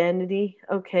our identity.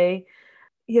 Okay.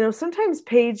 Sometimes,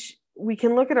 Paige, we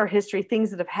can look at our history,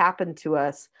 things that have happened to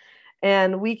us,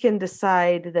 and we can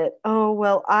decide that, oh,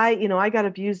 well, I got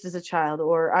abused as a child,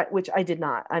 which I did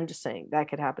not. I'm just saying that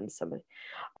could happen to somebody.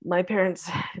 My parents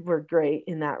were great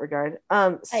in that regard.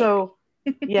 So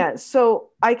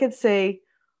I could say,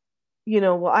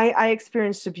 well, I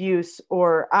experienced abuse,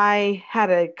 or I had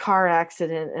a car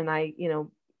accident and I,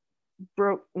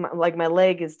 broke my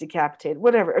leg is decapitated,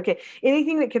 whatever. Okay.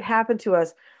 Anything that could happen to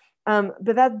us.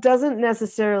 But that doesn't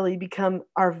necessarily become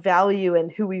our value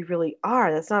and who we really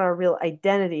are. That's not our real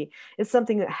identity. It's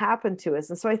something that happened to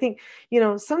us. And so I think,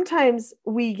 sometimes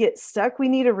we get stuck. We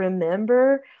need to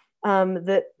remember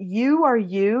that you are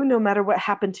you, no matter what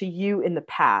happened to you in the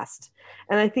past.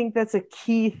 And I think that's a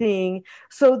key thing.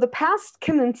 So the past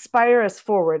can inspire us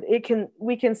forward.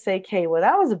 We can say, okay, well,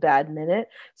 that was a bad minute.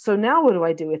 So now what do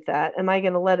I do with that? Am I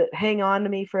going to let it hang on to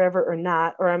me forever or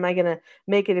not? Or am I going to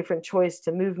make a different choice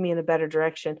to move me in a better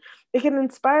direction? It can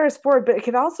inspire us forward, but it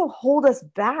can also hold us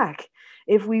back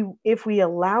if we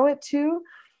allow it to.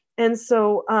 And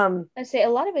so I'd say a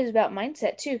lot of it is about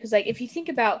mindset too, because like if you think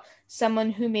about someone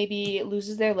who maybe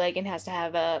loses their leg and has to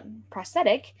have a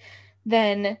prosthetic,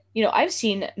 then I've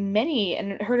seen many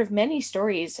and heard of many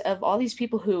stories of all these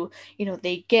people who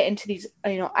they get into these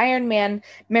Ironman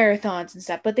marathons and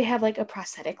stuff, but they have like a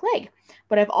prosthetic leg.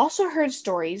 But I've also heard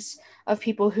stories of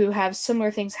people who have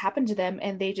similar things happen to them,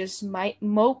 and they just might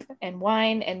mope and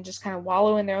whine and just kind of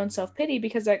wallow in their own self-pity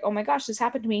because like, oh my gosh, this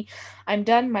happened to me, I'm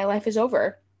done, my life is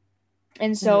over.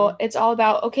 And so it's all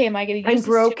about, okay, am I going to use I'm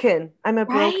broken. I'm a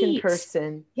broken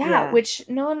person. Yeah, which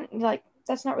no one, like,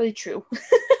 that's not really true.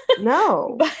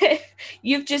 No. But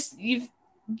you've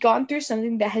gone through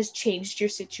something that has changed your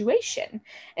situation.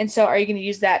 And so are you going to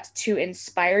use that to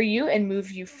inspire you and move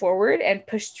you forward and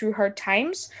push through hard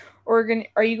times? Or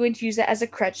are you going to use that as a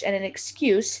crutch and an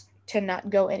excuse to not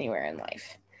go anywhere in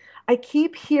life? I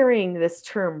keep hearing this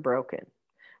term broken,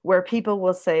 where people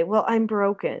will say, well, I'm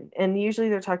broken. And usually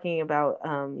they're talking about,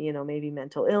 maybe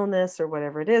mental illness or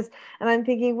whatever it is. And I'm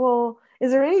thinking, well,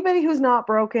 is there anybody who's not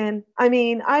broken? I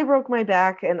mean, I broke my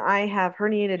back and I have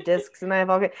herniated discs and I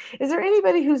have all. Is there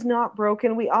anybody who's not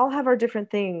broken? We all have our different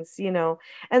things,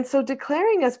 And so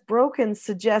declaring us broken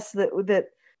suggests that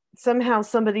somehow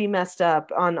somebody messed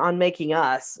up on making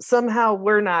us. Somehow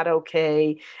we're not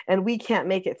okay and we can't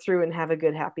make it through and have a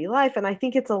good, happy life. And I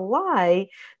think it's a lie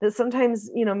that sometimes,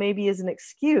 maybe is an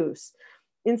excuse.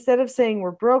 Instead of saying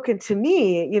we're broken, to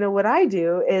me, what I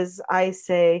do is I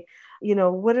say,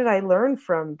 what did I learn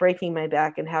from breaking my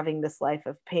back and having this life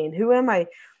of pain? Who am I?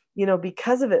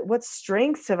 Because of it, what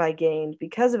strengths have I gained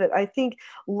because of it? I think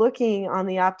looking on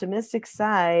the optimistic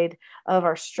side of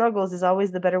our struggles is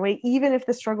always the better way, even if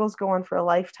the struggles go on for a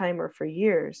lifetime or for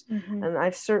years. Mm-hmm. And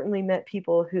I've certainly met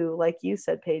people who, like you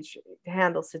said, Paige,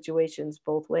 handle situations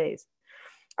both ways.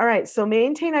 All right, so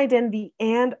maintain identity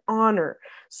and honor.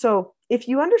 So if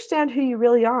you understand who you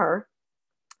really are,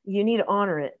 you need to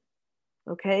honor it,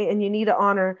 okay? And you need to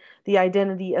honor the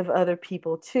identity of other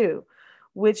people too,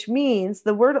 which means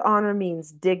the word honor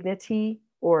means dignity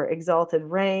or exalted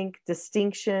rank,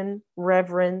 distinction,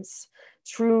 reverence,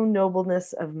 true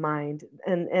nobleness of mind,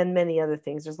 and many other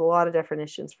things. There's a lot of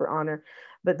definitions for honor,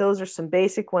 but those are some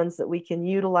basic ones that we can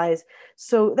utilize.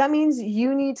 So that means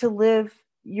you need to live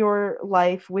your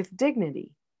life with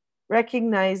dignity,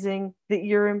 recognizing that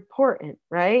you're important,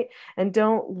 right? And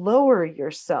don't lower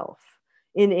yourself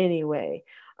in any way.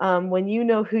 When you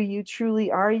know who you truly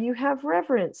are, you have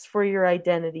reverence for your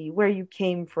identity, where you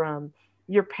came from,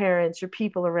 your parents, your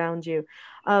people around you.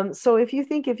 So if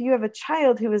you have a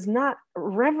child who is not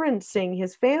reverencing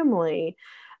his family,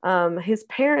 his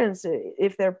parents,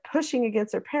 if they're pushing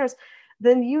against their parents,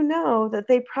 then you know that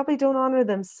they probably don't honor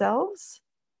themselves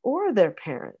or their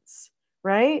parents,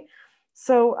 right?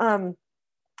 So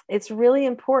it's really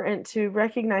important to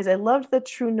recognize. I loved the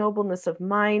true nobleness of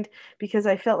mind because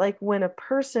I felt like when a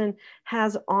person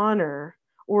has honor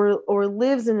or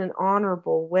lives in an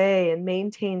honorable way and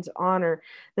maintains honor,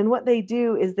 then what they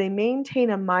do is they maintain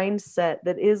a mindset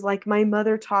that is like my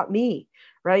mother taught me,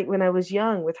 right? When I was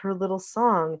young with her little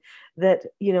song that,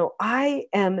 I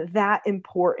am that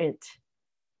important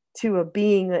to a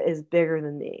being that is bigger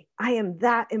than me. I am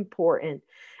that important.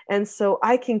 And so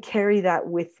I can carry that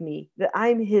with me, that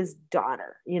I'm his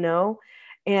daughter,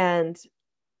 and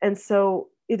so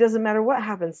it doesn't matter what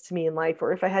happens to me in life,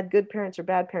 or if I had good parents or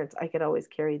bad parents, I could always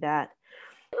carry that.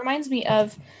 It reminds me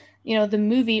of, the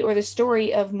movie or the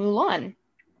story of Mulan,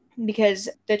 because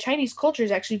the Chinese culture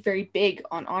is actually very big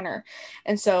on honor.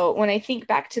 And so when I think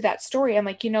back to that story, I'm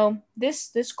like,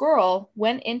 this girl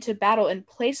went into battle in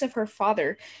place of her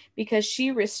father because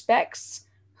she respects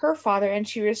her father and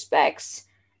she respects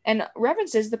and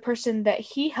reverences the person that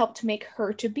he helped make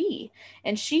her to be.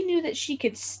 And she knew that she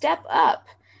could step up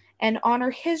and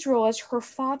honor his role as her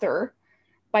father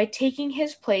by taking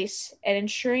his place and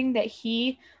ensuring that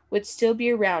he would still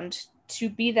be around to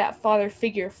be that father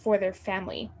figure for their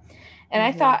family. And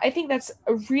I think that's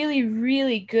a really,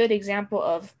 really good example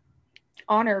of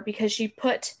honor because she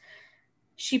put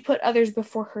others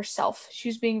before herself. She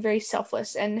was being very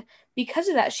selfless. And because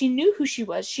of that, she knew who she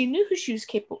was. She knew who she was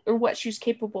capable or what she was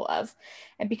capable of.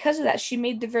 And because of that, she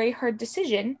made the very hard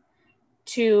decision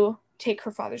to take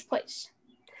her father's place.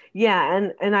 Yeah,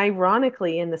 and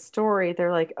ironically in the story,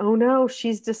 they're like, oh no,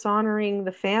 she's dishonoring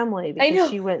the family because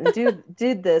she went and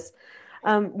did this.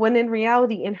 When in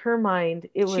reality, in her mind,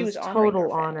 it was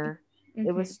total honor. Mm-hmm.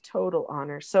 It was total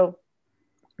honor. So,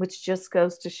 which just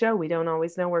goes to show we don't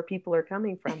always know where people are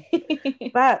coming from.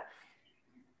 But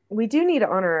we do need to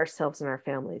honor ourselves and our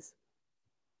families.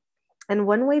 And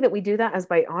one way that we do that is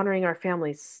by honoring our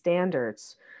family's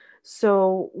standards.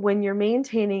 So when you're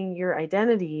maintaining your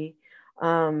identity,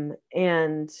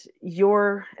 and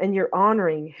you're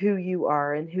honoring who you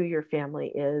are and who your family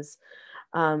is,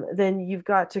 then you've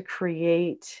got to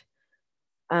create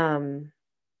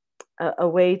a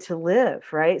way to live,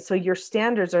 right? So your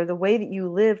standards are the way that you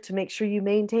live to make sure you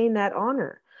maintain that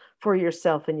honor for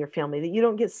yourself and your family, that you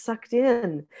don't get sucked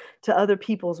in to other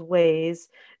people's ways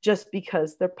just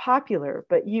because they're popular,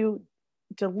 but you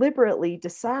deliberately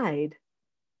decide,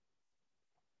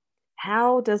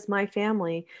 How does my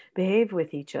family behave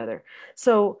with each other?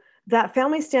 So that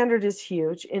family standard is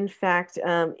huge. In fact,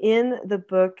 in the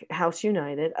book House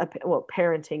United,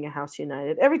 Parenting a House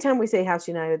United. Every time we say House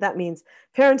United, that means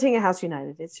Parenting a House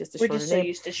United. It's just a We're shorter just so name.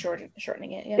 used to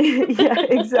shortening it. Yeah. Yeah,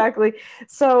 exactly.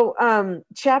 So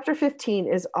chapter 15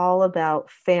 is all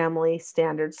about family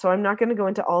standards. So I'm not going to go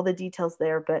into all the details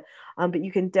there, but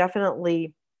you can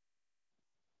definitely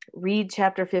read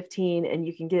chapter 15 and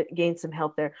you can gain some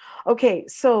help there. Okay,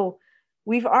 so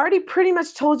we've already pretty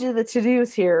much told you the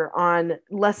to-dos here on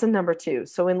lesson number 2.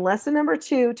 So in lesson number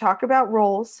 2, talk about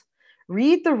roles,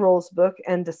 read the roles book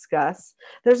and discuss.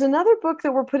 There's another book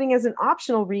that we're putting as an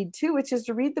optional read too, which is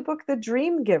to read the book The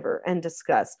Dream Giver and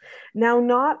discuss. Now,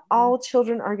 not all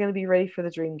children are going to be ready for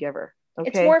The Dream Giver. Okay?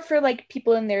 It's more for like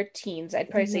people in their teens. I'd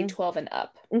probably say 12 and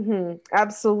up.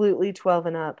 Absolutely 12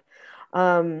 and up.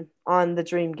 On The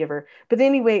Dream Giver. But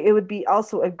anyway, it would be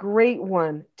also a great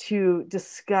one to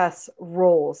discuss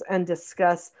roles and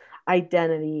discuss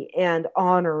identity and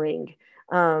honoring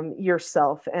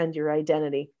yourself and your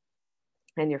identity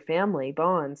and your family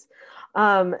bonds.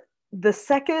 The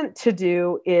second to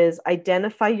do is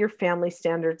identify your family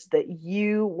standards that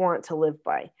you want to live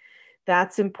by.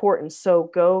 That's important.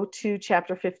 So go to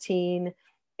chapter 15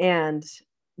 and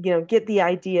get the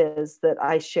ideas that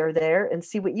I share there and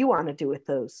see what you want to do with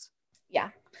those. Yeah,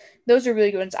 those are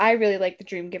really good ones. I really like The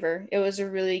Dream Giver. It was a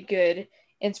really good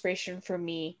inspiration for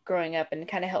me growing up and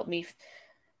kind of helped me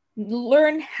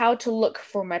learn how to look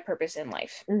for my purpose in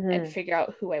life and figure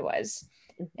out who I was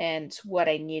and what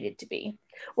I needed to be.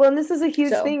 Well, and this is a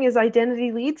huge thing, is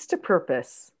identity leads to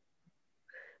purpose.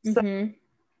 So,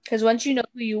 because once you know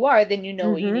who you are, then you know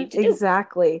what you need to do.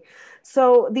 Exactly.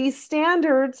 So these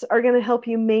standards are going to help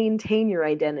you maintain your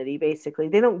identity, basically.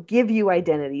 They don't give you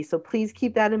identity. So please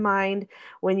keep that in mind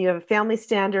when you have a family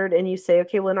standard and you say,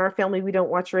 okay, well, in our family, we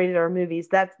don't watch rated R movies.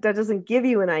 That doesn't give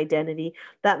you an identity.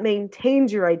 That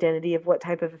maintains your identity of what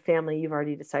type of a family you've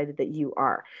already decided that you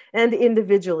are. And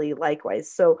individually,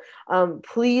 likewise. So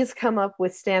please come up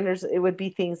with standards. It would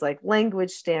be things like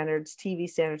language standards, TV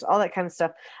standards, all that kind of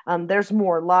stuff. There's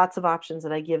lots of options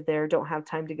that I give there. Don't have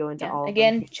time to go into all of them.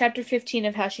 Again, chapter 15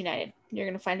 of House United. You're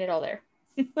going to find it all there.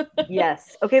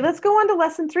 Yes. Okay, let's go on to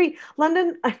lesson 3.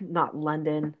 Not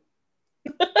London.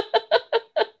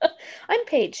 I'm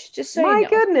Paige, just so you know. My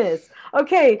goodness.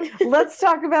 Okay, let's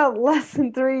talk about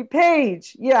lesson 3.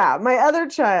 Paige. Yeah, my other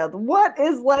child. What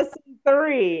is lesson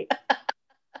 3?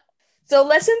 So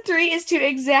lesson 3 is to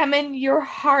examine your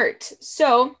heart.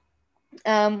 So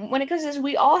when it comes to this,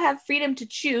 we all have freedom to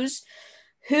choose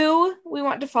who we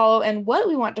want to follow and what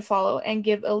we want to follow and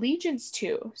give allegiance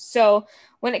to. So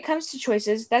when it comes to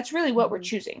choices, that's really what we're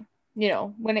choosing.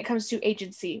 When it comes to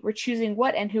agency, we're choosing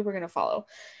what and who we're going to follow.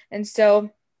 And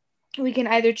so we can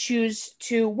either choose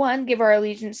to, 1, give our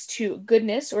allegiance to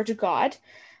goodness or to God,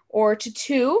 or to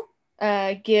 2,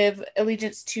 give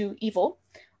allegiance to evil,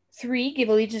 3, give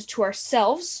allegiance to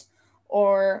ourselves,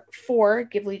 or 4,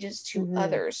 give allegiance to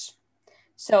others.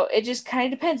 So it just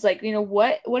kind of depends, like,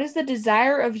 what is the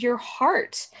desire of your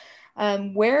heart?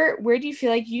 Where do you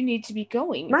feel like you need to be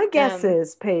going? My guess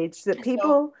is, Paige, that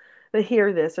people that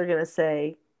hear this are going to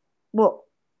say, well,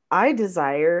 I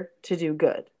desire to do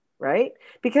good, right?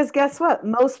 Because guess what?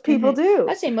 Most people do.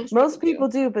 I'd say most people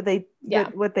do, but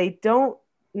but what they don't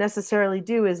necessarily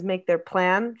do is make their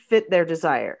plan fit their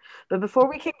desire. But before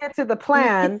we can get to the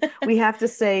plan, we have to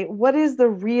say, what is the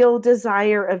real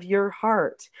desire of your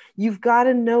heart? You've got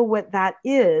to know what that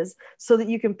is so that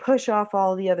you can push off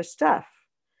all the other stuff.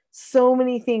 So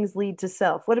many things lead to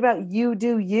self. What about you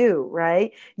do you,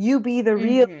 right? You be the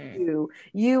real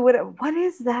you. What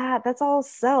is that? That's all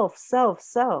self.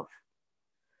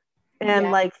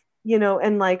 And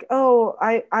oh,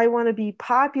 I want to be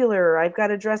popular. I've got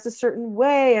to dress a certain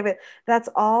way. That's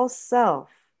all self.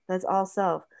 Well,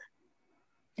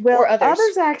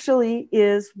 others actually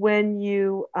is when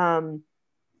you,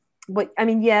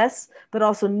 yes, but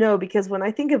also no, because when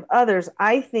I think of others,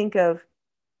 I think of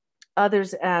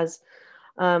others as,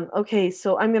 okay,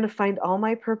 so I'm going to find all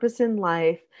my purpose in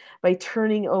life by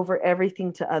turning over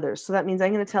everything to others. So that means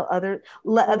I'm going to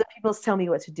let other people tell me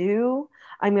what to do.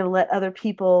 I'm going to let other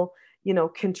people,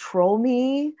 control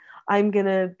me. I'm going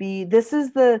to be, this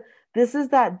is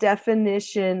that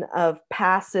definition of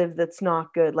passive that's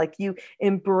not good. Like, you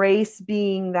embrace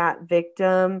being that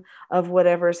victim of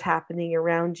whatever's happening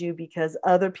around you because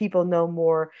other people know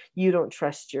more. You don't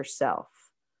trust yourself,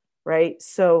 right?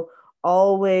 So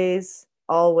always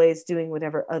doing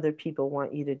whatever other people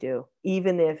want you to do,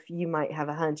 even if you might have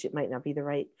a hunch it might not be the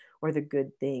right or the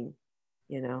good thing,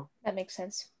 That makes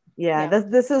sense. Yeah, Yeah.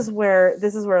 this is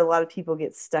where a lot of people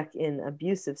get stuck in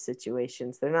abusive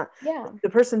situations. They're not, Yeah. the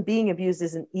person being abused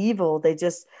isn't evil. They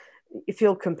just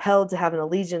feel compelled to have an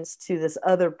allegiance to this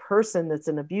other person that's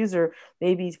an abuser,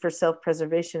 maybe for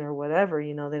self-preservation or whatever,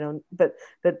 they don't, but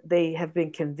they have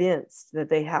been convinced that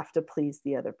they have to please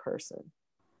the other person.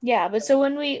 Yeah, but so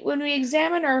when we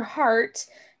examine our heart,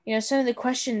 some of the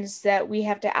questions that we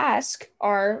have to ask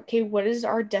are, okay, what is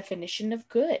our definition of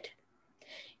good?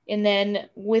 And then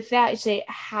with that, you say,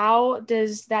 how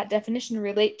does that definition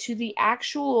relate to the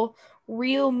actual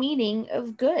real meaning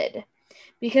of good?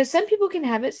 Because some people can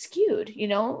have it skewed,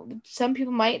 Some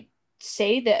people might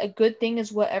say that a good thing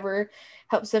is whatever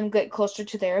helps them get closer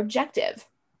to their objective.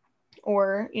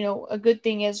 Or, a good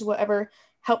thing is whatever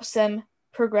helps them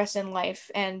progress in life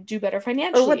and do better Or what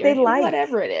financially they or like.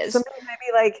 whatever it is. Somebody might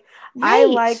be like, I Right.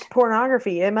 like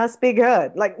pornography, it must be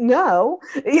good. Like, no.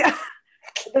 Yeah.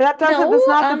 That's No,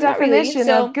 not the not really. definition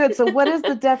So, of good. So what is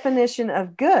the definition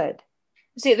of good?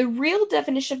 see, the real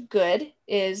definition of good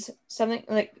is something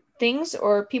like things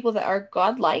or people that are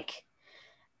godlike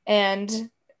and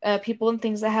people and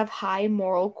things that have high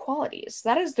moral qualities.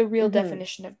 That is the real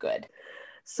definition of good.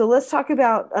 So let's talk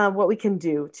about what we can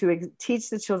do to teach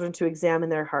the children to examine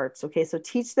their hearts. Okay, so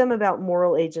teach them about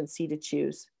moral agency to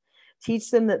choose.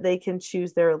 Teach them that they can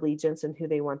choose their allegiance and who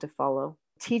they want to follow.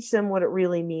 Teach them what it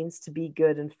really means to be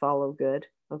good and follow good.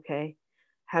 Okay,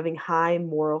 having high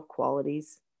moral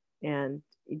qualities and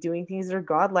doing things that are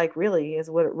godlike really is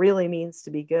what it really means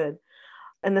to be good.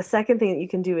 And the second thing that you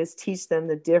can do is teach them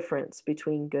the difference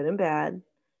between good and bad,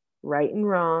 right and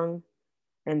wrong,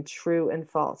 and true and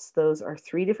false. Those are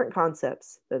three different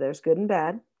concepts. So there's good and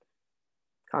bad.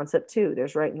 Concept 2,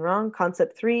 there's right and wrong.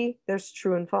 Concept 3, there's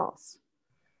true and false.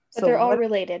 But they're all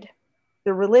related.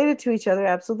 They're related to each other,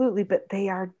 absolutely, but they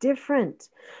are different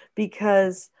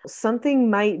because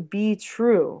something might be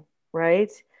true,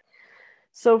 right?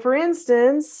 So, for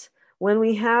instance, when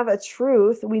we have a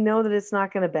truth, we know that it's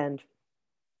not going to bend.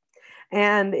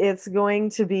 And it's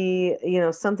going to be,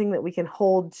 something that we can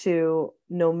hold to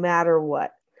no matter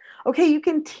what. Okay, you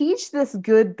can teach this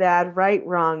good, bad, right,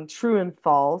 wrong, true, and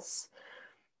false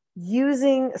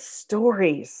using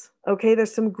stories. Okay,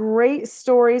 there's some great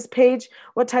stories. Paige,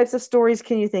 what types of stories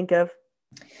can you think of?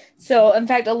 So, in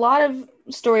fact, a lot of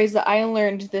stories that I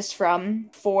learned this from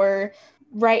for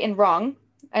right and wrong,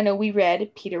 I know we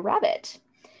read Peter Rabbit.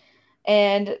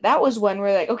 And that was one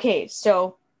where, like, okay,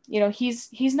 so,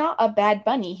 he's not a bad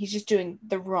bunny. He's just doing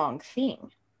the wrong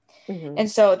thing. Mm-hmm. And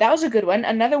so that was a good one.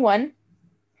 Another one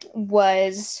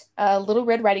was Little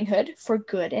Red Riding Hood for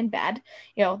good and bad.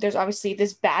 There's obviously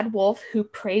this bad wolf who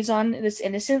preys on this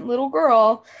innocent little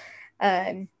girl.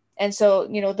 And so,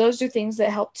 those are things that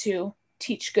help to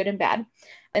teach good and bad.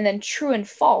 And then true and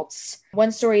false.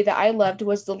 One story that I loved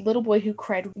was The Little Boy Who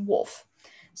Cried Wolf.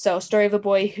 So, a story of a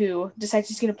boy who decides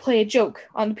he's going to play a joke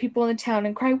on the people in the town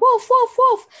and cry, wolf, wolf,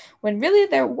 wolf, when really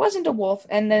there wasn't a wolf.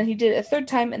 And then he did it a third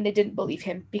time and they didn't believe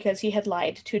him because he had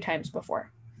lied 2 times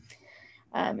before.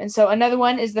 And so another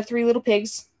one is The Three Little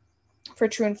Pigs for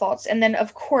true and false. And then,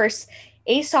 of course,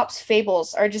 Aesop's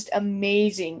fables are just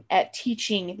amazing at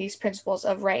teaching these principles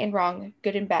of right and wrong,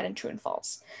 good and bad, and true and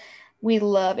false. We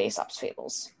love Aesop's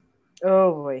fables.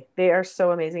 Oh boy, they are so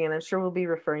amazing. And I'm sure we'll be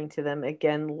referring to them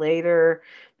again later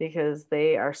because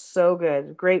they are so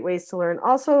good. Great ways to learn.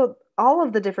 Also, all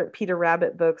of the different Peter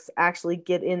Rabbit books actually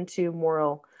get into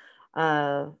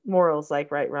morals like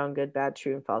right, wrong, good, bad,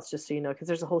 true, and false, just so you know, because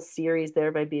there's a whole series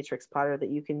there by Beatrix Potter that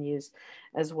you can use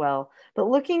as well. But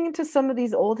looking into some of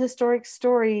these old historic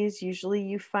stories, usually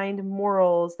you find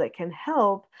morals that can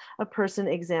help a person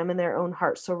examine their own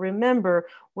heart. So remember,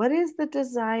 what is the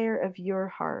desire of your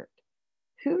heart?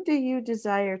 Who do you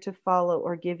desire to follow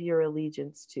or give your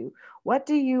allegiance to? What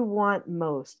do you want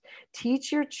most?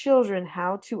 Teach your children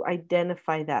how to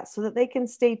identify that so that they can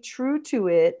stay true to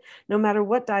it no matter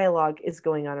what dialogue is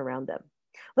going on around them.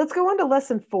 Let's go on to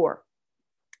lesson 4.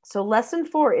 So lesson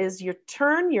 4 is you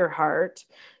turn your heart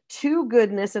to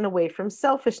goodness and away from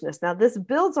selfishness. Now, this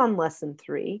builds on lesson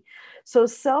 3. So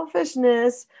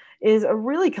selfishness is a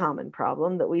really common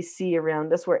problem that we see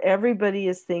around us where everybody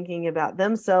is thinking about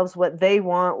themselves, what they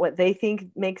want, what they think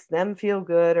makes them feel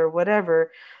good or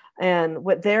whatever, and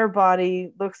what their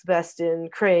body looks best in,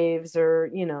 craves, or,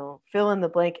 fill in the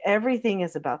blank. Everything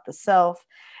is about the self.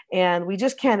 And we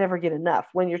just can't ever get enough.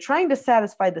 When you're trying to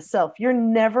satisfy the self, you're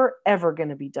never, ever going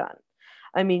to be done.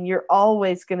 I mean, you're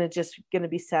always going to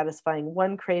be satisfying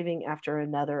one craving after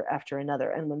another.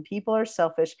 And when people are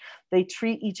selfish, they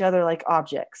treat each other like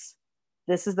objects.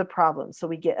 This is the problem. So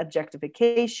we get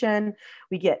objectification,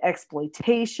 we get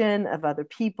exploitation of other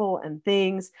people and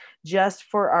things just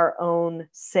for our own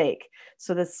sake.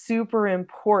 So that's super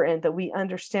important that we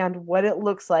understand what it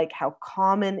looks like, how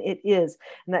common it is,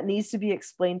 and that needs to be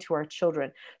explained to our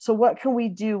children. So what can we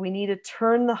do? We need to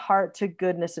turn the heart to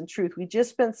goodness and truth. We just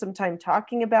spent some time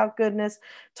talking about goodness,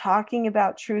 talking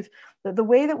about truth. The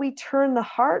way that we turn the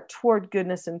heart toward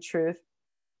goodness and truth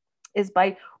is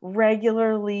by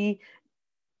regularly,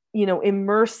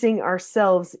 immersing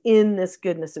ourselves in this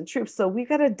goodness and truth. So we've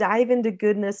got to dive into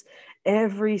goodness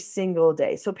every single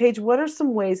day. So Paige, what are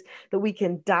some ways that we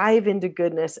can dive into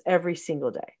goodness every single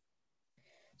day?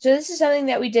 So this is something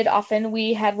that we did often.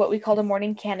 We had what we called a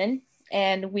morning canon,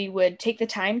 and we would take the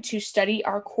time to study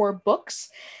our core books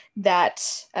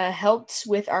that helped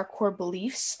with our core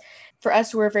beliefs. For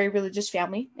us, we're a very religious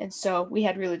family, and so we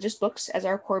had religious books as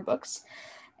our core books.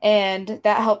 And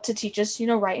that helped to teach us,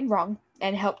 right and wrong,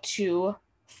 and help to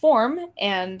form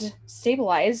and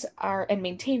stabilize and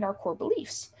maintain our core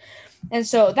beliefs. And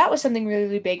so that was something really,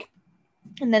 really big.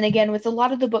 And then again, with a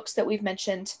lot of the books that we've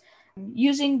mentioned,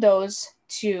 using those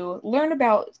to learn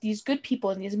about these good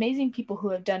people and these amazing people who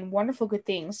have done wonderful, good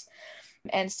things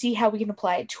and see how we can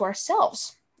apply it to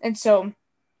ourselves. And so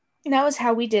that was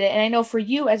how we did it. And I know for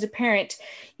you as a parent,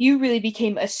 you really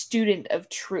became a student of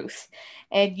truth,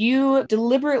 and you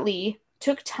deliberately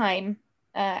took time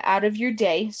out of your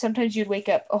day. Sometimes you'd wake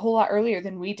up a whole lot earlier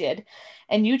than we did,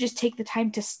 and you just take the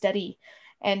time to study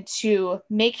and to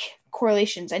make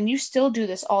correlations. And you still do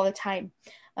this all the time.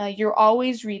 You're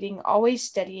always reading, always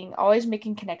studying, always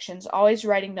making connections, always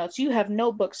writing notes. You have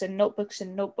notebooks and notebooks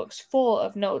and notebooks full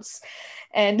of notes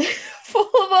and full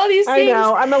of all these things. I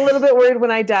know. I'm a little bit worried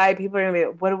when I die. People are going to be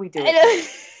like, what do we do?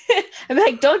 I'm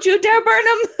like, don't you dare burn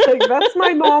them. Like, that's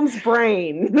my mom's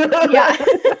brain. Yeah.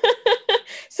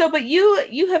 So, but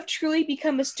you have truly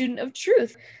become a student of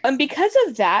truth. And because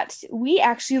of that, we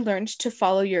actually learned to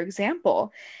follow your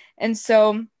example. And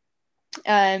so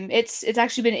it's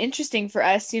actually been interesting for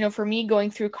us, for me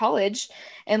going through college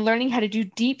and learning how to do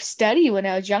deep study when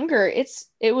I was younger.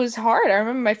 It was hard. I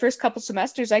remember my first couple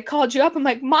semesters, I called you up. I'm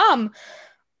like, Mom,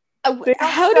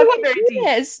 how do I do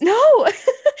this? No,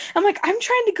 I'm like, I'm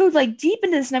trying to go deep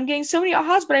into this and I'm getting so many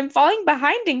ahas, but I'm falling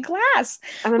behind in class.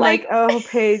 And I'm like, oh,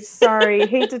 Paige, sorry.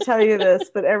 Hate to tell you this,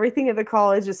 but everything at the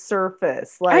college is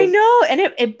surface. I know. And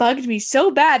it bugged me so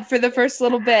bad for the first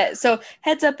little bit. So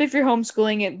heads up if you're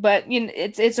homeschooling it, but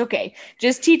it's okay.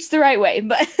 Just teach the right way.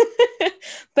 But,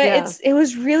 yeah. It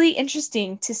was really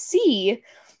interesting to see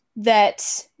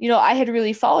that, I had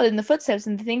really followed in the footsteps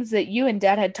and the things that you and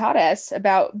Dad had taught us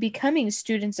about becoming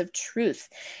students of truth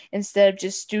instead of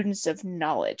just students of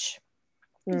knowledge.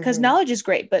 Because knowledge is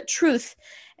great, but truth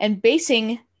and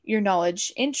basing your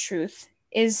knowledge in truth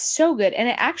is so good. And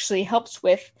it actually helps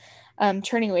with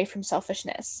turning away from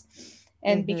selfishness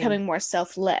and becoming more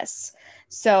selfless.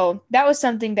 So that was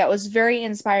something that was very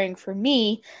inspiring for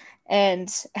me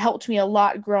and helped me a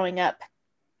lot growing up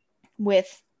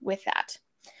with that.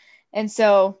 And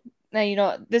so,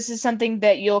 this is something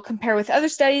that you'll compare with other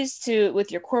studies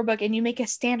with your core book, and you make a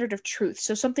standard of truth.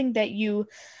 So something that you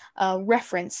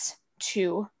reference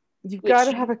to. You've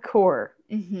got to have a core.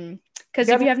 Because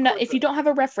if you don't have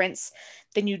a reference,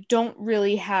 then you don't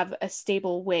really have a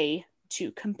stable way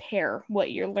to compare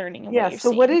what you're learning and what you're seeing.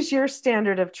 So what is your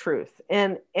standard of truth?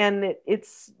 And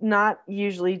it's not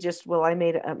usually just, well, I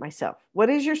made it up myself. What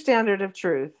is your standard of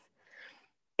truth?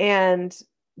 And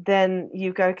then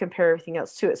you've got to compare everything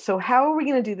else to it. So how are we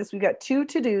going to do this? We've got 2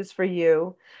 to-dos for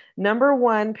you. Number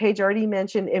 1, Paige already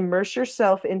mentioned, immerse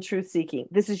yourself in truth seeking.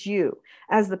 This is you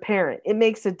as the parent. It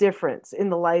makes a difference in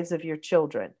the lives of your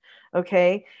children.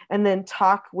 Okay. And then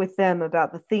talk with them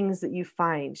about the things that you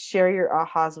find, share your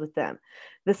ahas with them.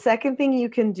 The second thing you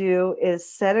can do is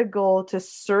set a goal to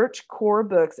search core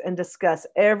books and discuss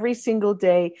every single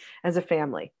day as a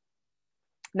family.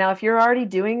 Now, if you're already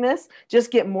doing this, just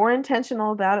get more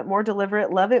intentional about it, more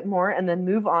deliberate, love it more, and then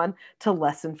move on to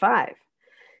lesson 5.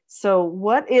 So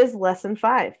what is lesson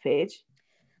 5, Paige?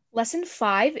 Lesson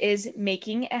 5 is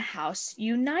making a house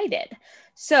united.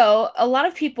 So a lot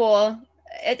of people,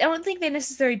 I don't think they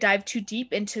necessarily dive too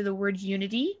deep into the word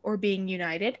unity or being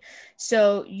united.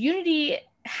 So unity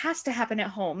has to happen at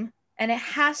home, and it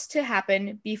has to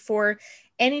happen before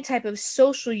any type of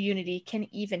social unity can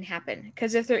even happen.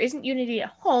 Because if there isn't unity at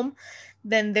home,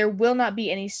 then there will not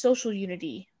be any social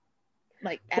unity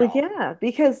at all. Yeah,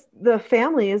 because the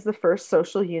family is the first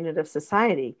social unit of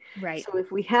society. Right. So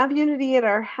if we have unity at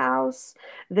our house,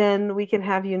 then we can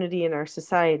have unity in our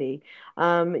society.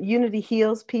 Unity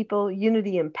heals people.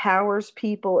 Unity empowers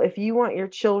people. If you want your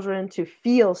children to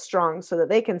feel strong so that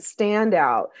they can stand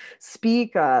out,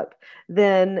 speak up,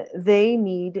 then they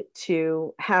need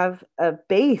to have a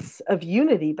base of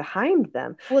unity behind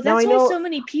them. Well, Now, that's I why know so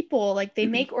many people, like, they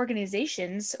make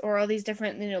organizations or all these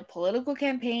different, political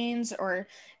campaigns or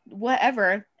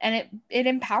whatever, and it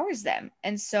empowers them.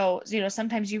 And so,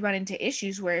 sometimes you run into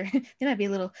issues where they might be a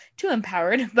little too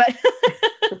empowered, but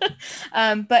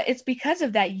but it's because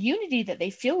of that unity that they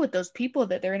feel with those people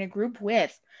that they're in a group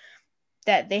with,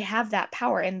 that they have that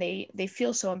power and they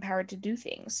feel so empowered to do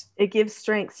things. it gives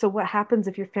strength. So what happens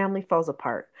if your family falls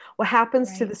apart? What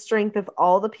happens to Right. the strength of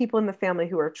all the people in the family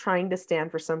who are trying to stand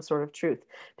for some sort of truth?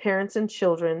 Parents and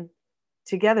children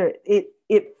together,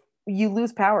 you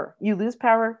lose power. You lose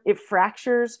power. It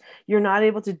fractures. You're not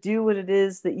able to do what it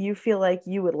is that you feel like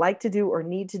you would like to do or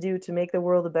need to do to make the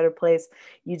world a better place.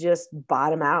 You just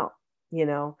bottom out, you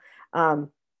know.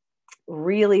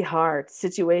 Really hard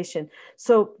situation.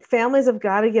 So families have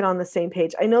got to get on the same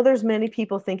page. I know there's many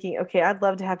people thinking, okay, I'd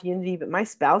love to have unity, but my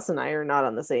spouse and I are not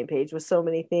on the same page with so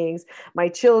many things. My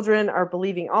children are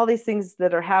believing all these things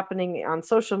that are happening on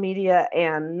social media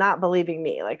and not believing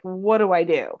me. Like, what do I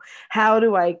do? How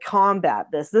do I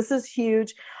combat this? This is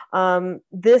huge.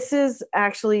 This is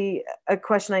actually a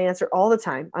question I answer all the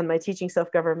time on my Teaching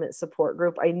Self-Government support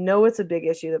group. I know it's a big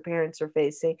issue that parents are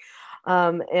facing.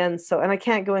 And I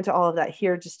can't go into all of that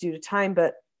here just due to time,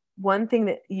 but one thing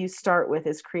that you start with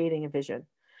is creating a vision.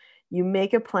 You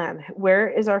make a plan. Where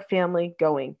is our family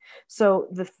going? So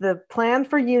the plan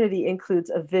for unity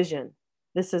includes a vision.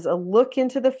 This is a look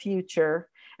into the future.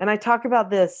 And I talk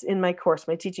about this in my course,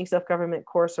 my Teaching Self-Government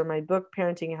course, or my book,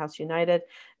 Parenting a House United.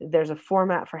 There's a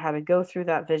format for how to go through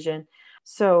that vision.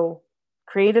 So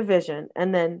create a vision,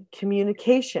 and then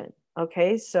communication.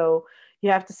 Okay, so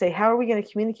you have to say, how are we going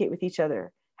to communicate with each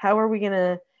other? How are we going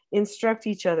to instruct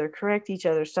each other, correct each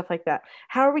other, stuff like that?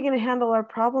 How are we going to handle our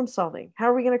problem solving? How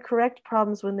are we going to correct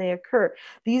problems when they occur?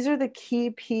 These are the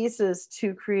key pieces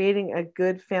to creating a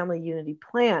good family unity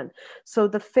plan. So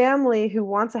the family who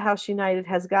wants a house united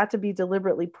has got to be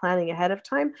deliberately planning ahead of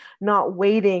time, not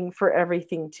waiting for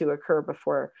everything to occur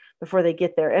before they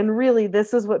get there. And really,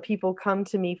 this is what people come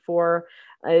to me for,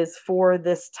 is for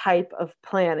this type of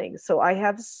planning. So I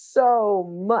have so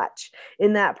much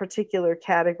in that particular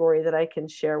category that I can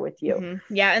share with you.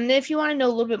 Mm-hmm. Yeah, and if you want to know a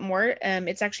little bit more,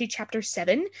 it's actually chapter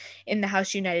 7 in the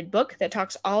House United book that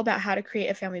talks all about how to create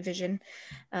a family vision,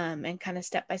 and kind of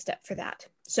step by step for that.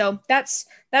 So that's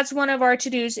one of our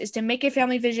to-dos, is to make a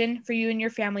family vision for you and your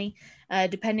family,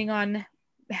 depending on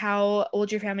how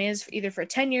old your family is, either for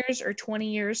 10 years or 20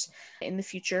 years in the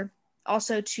future.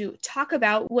 Also, to talk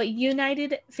about what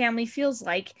united family feels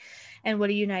like and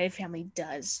what a united family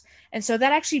does. And so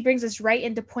that actually brings us right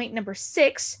into point number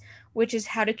 6, which is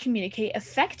how to communicate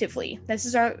effectively. This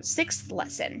is our 6th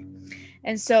lesson.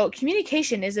 And so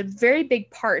communication is a very big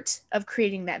part of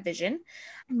creating that vision,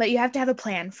 but you have to have a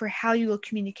plan for how you will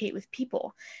communicate with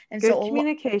people. And Good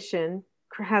communication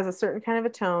has a certain kind of a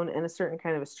tone and a certain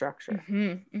kind of a structure.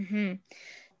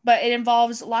 But it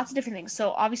involves lots of different things.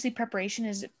 So obviously preparation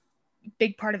is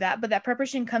big part of that, but that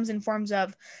preparation comes in forms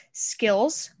of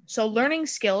skills. So learning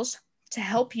skills to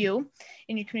help you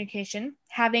in your communication,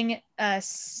 having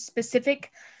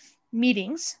specific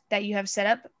meetings that you have set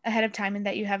up ahead of time and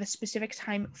that you have a specific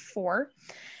time for,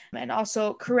 and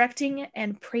also correcting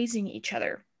and praising each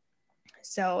other.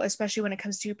 So especially when it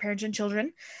comes to parents and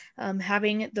children,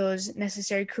 having those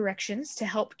necessary corrections to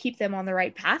help keep them on the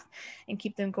right path and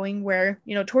keep them going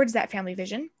towards that family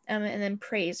vision, and then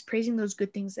praising those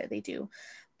good things that they do.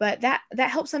 But that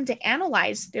helps them to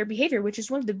analyze their behavior, which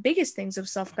is one of the biggest things of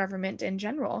self-government in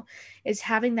general, is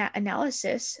having that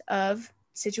analysis of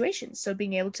situations. So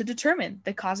being able to determine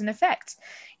the cause and effect,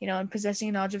 and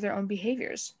possessing knowledge of their own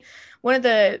behaviors. One of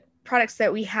the products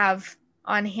that we have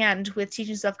on hand with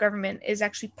Teaching Self-Government is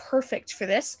actually perfect for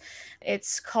this.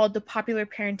 It's called the Popular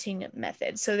Parenting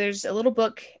Method. So there's a little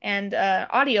book and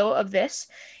audio of this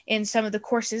in some of the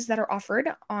courses that are offered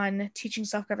on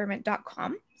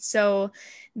teachingselfgovernment.com. So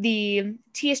the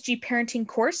TSG parenting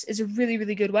course is a really,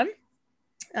 really good one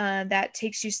that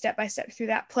takes you step by step through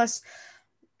that, plus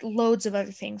loads of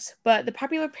other things. But the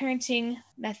Popular Parenting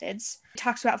Methods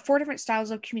talks about 4 different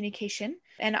styles of communication.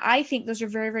 And I think those are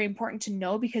very, very important to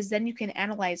know, because then you can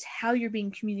analyze how you're being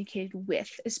communicated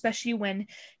with, especially when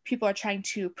people are trying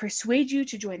to persuade you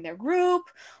to join their group,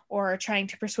 or trying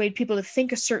to persuade people to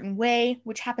think a certain way,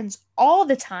 which happens all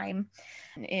the time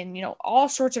in all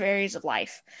sorts of areas of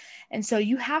life. And so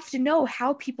you have to know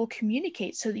how people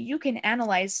communicate so that you can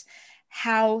analyze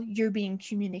how you're being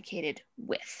communicated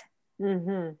with.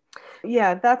 Mm-hmm.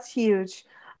 Yeah, that's huge.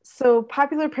 So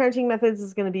popular parenting methods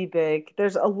is going to be big.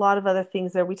 There's a lot of other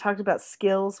things there. We talked about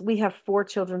skills. We have 4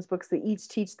 children's books that each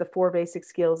teach the 4 basic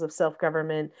skills of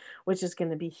self-government, which is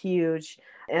going to be huge.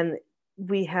 And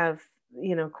we have,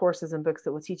 courses and books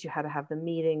that will teach you how to have the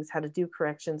meetings, how to do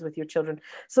corrections with your children.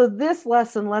 So this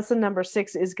lesson number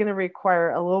 6, is going to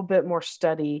require a little bit more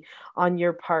study on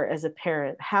your part as a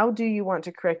parent. How do you want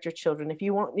to correct your children? If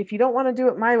you don't want to do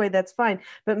it my way, that's fine,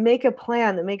 but make a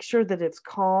plan that makes sure that it's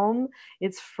calm,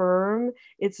 it's firm,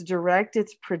 it's direct,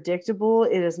 it's predictable,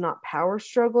 it is not power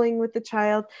struggling with the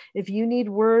child. If you need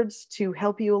words to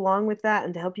help you along with that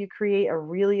and to help you create a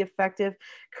really effective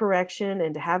correction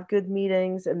and to have good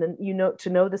meetings, and then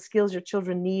to know the skills your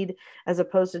children need, as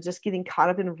opposed to just getting caught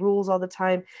up in rules all the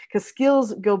time, because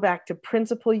skills go back to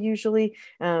principle usually,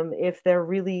 if they're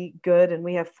really good. And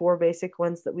we have 4 basic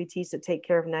ones that we teach that take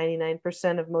care of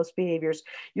 99% of most behaviors.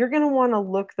 You're going to want to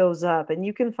look those up, and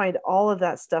you can find all of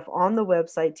that stuff on the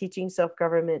website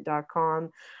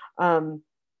teachingselfgovernment.com.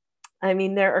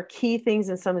 There are key things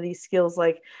in some of these skills,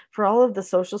 like for all of the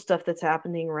social stuff that's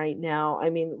happening right now.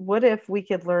 What if we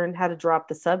could learn how to drop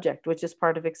the subject, which is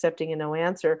part of accepting a no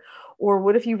answer? Or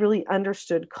what if you really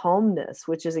understood calmness,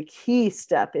 which is a key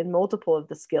step in multiple of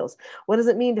the skills? What does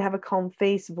it mean to have a calm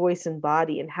face, voice, and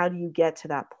body? And how do you get to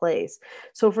that place?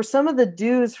 So for some of the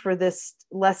do's for this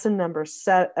lesson number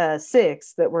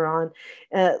 6 that we're on,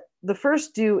 the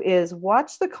first do is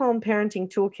watch the Calm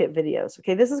Parenting Toolkit videos.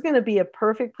 Okay, this is going to be a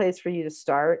perfect place for you to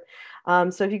start.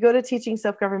 So if you go to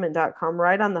teachingselfgovernment.com,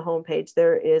 right on the homepage,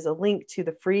 there is a link to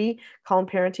the free Calm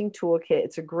Parenting Toolkit.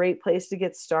 It's a great place to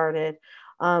get started.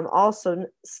 Also,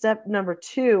 step number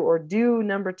 2, or do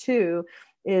number 2,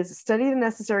 is study the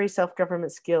necessary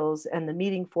self-government skills and the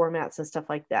meeting formats and stuff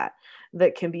like that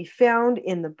can be found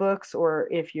in the books, or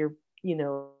if you're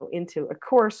into a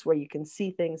course where you can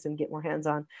see things and get more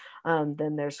hands-on,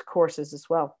 then there's courses as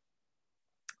well.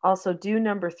 Also, do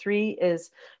number 3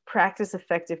 is practice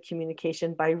effective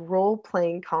communication by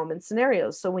role-playing common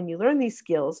scenarios. So when you learn these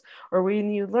skills, or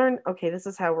when you learn, okay, this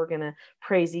is how we're going to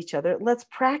praise each other, let's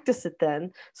practice it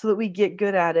then so that we get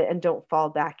good at it and don't fall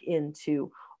back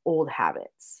into old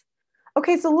habits.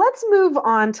 Okay, so let's move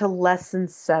on to lesson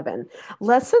 7.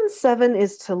 Lesson 7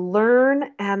 is to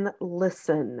learn and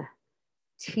listen.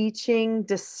 Teaching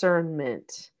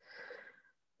discernment.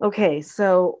 Okay,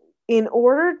 so in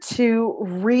order to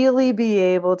really be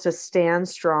able to stand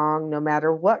strong, no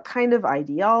matter what kind of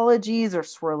ideologies are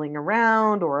swirling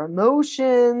around or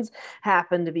emotions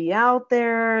happen to be out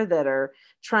there that are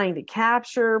trying to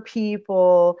capture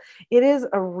people, it is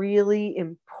a really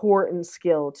important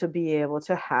skill to be able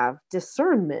to have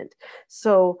discernment.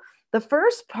 So the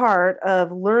first part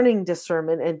of learning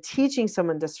discernment and teaching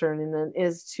someone discernment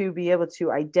is to be able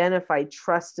to identify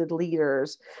trusted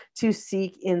leaders to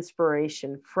seek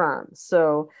inspiration from.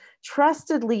 So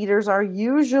trusted leaders are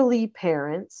usually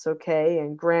parents, okay,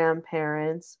 and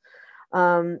grandparents,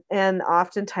 and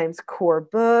oftentimes core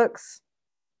books.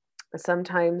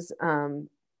 Sometimes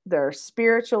there are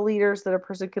spiritual leaders that a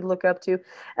person could look up to.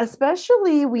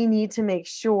 Especially, we need to make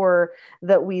sure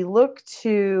that we look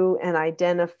to and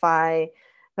identify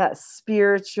that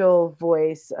spiritual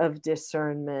voice of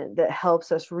discernment that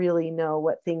helps us really know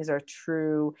what things are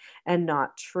true and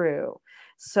not true.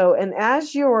 So, and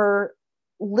as you're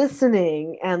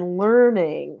listening and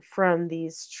learning from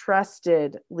these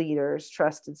trusted leaders,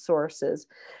 trusted sources,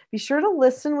 be sure to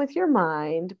listen with your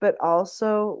mind, but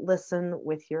also listen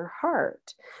with your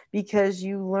heart, because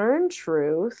you learn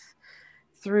truth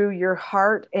through your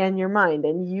heart and your mind,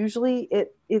 and usually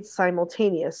it's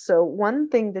simultaneous. So one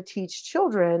thing to teach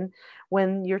children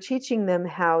when you're teaching them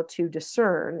how to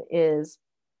discern is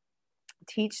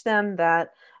teach them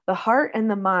that the heart and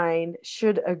the mind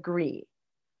should agree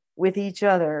with each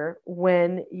other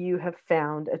when you have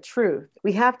found a truth.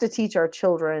 We have to teach our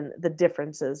children the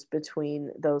differences between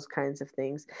those kinds of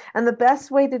things. And the best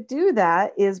way to do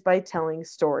that is by telling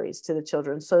stories to the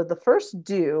children. So the first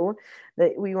do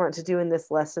that we want to do in this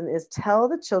lesson is tell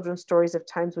the children stories of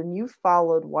times when you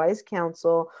followed wise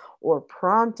counsel or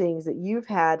promptings that you've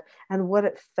had and what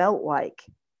it felt like.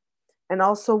 And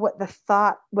also what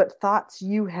thoughts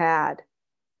you had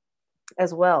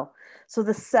as well. So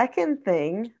the second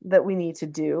thing that we need to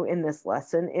do in this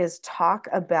lesson is talk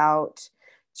about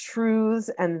truths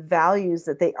and values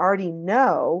that they already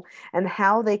know and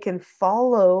how they can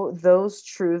follow those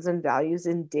truths and values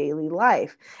in daily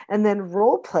life, and then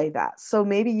role play that. So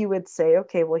maybe you would say,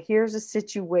 okay, well, here's a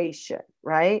situation,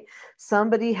 right?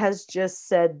 Somebody has just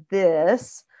said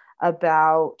this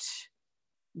about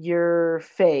your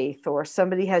faith, or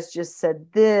somebody has just said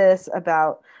this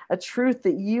about a truth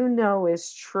that you know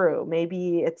is true.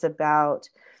 Maybe it's about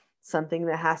something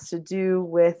that has to do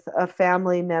with a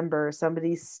family member,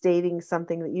 somebody's stating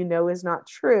something that you know is not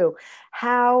true.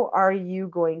 How are you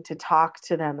going to talk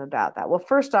to them about that? Well,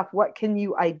 first off, what can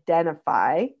you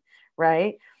identify,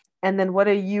 right? And then what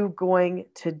are you going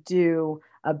to do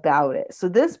about it? So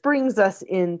this brings us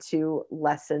into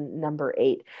lesson number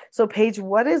 8. So Paige,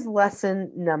 what is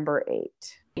lesson number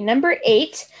 8? Number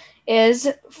 8 is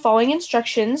following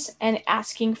instructions and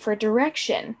asking for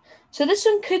direction. So this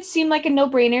one could seem like a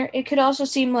no-brainer. It could also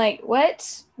seem like,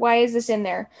 what? Why is this in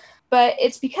there? But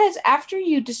it's because after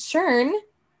you discern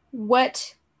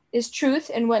what is truth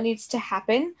and what needs to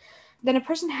happen, then a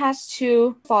person has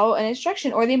to follow an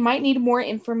instruction, or they might need more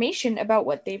information about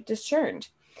what they've discerned.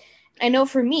 I know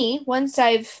for me, once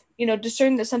I've,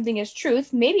 discerned that something is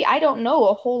truth, maybe I don't know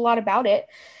a whole lot about it.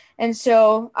 And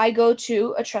so I go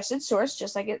to a trusted source,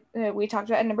 just like we talked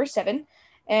about in number 7,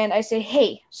 and I say,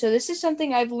 hey, so this is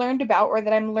something I've learned about, or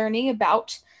that I'm learning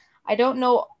about. I don't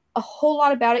know a whole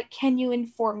lot about it. Can you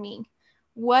inform me?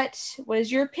 What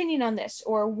is your opinion on this?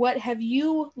 Or what have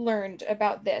you learned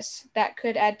about this that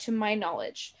could add to my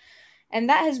knowledge? And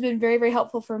that has been very, very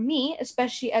helpful for me,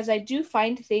 especially as I do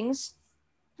find things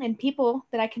and people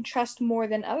that I can trust more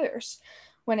than others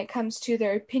when it comes to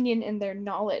their opinion and their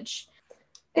knowledge.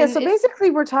 Yeah, so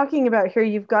basically we're talking about here,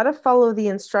 you've got to follow the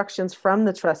instructions from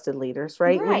the trusted leaders,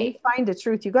 right? Right. When you find a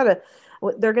truth,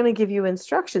 they're going to give you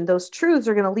instruction. Those truths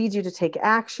are going to lead you to take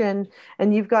action,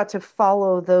 and you've got to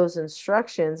follow those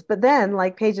instructions. But then,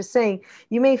 like Paige is saying,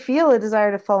 you may feel a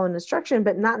desire to follow an instruction,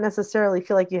 but not necessarily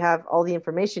feel like you have all the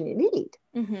information you need.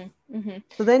 Mm-hmm, mm-hmm.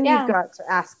 So then you've got to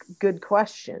ask good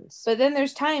questions. But then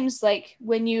there's times like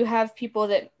when you have people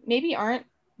that maybe aren't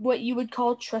what you would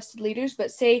call trusted leaders, but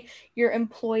say your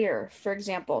employer, for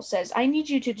example, says, I need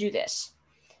you to do this.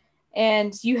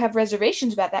 And you have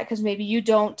reservations about that because maybe you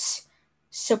don't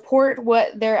support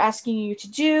what they're asking you to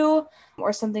do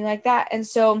or something like that. And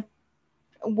so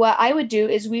what I would do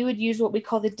is we would use what we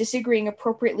call the disagreeing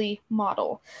appropriately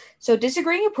model. So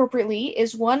disagreeing appropriately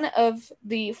is one of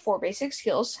the 4 basic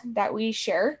skills that we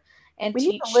share and we teach.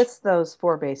 We need to list those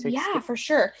 4 basic skills. Yeah, for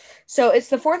sure. So it's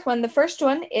the 4th one. The first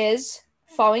one is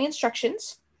following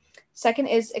instructions. Second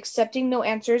is accepting no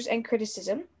answers and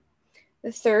criticism. The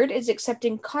 3rd is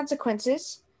accepting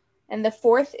consequences. And the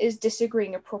 4th is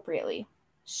disagreeing appropriately.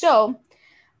 So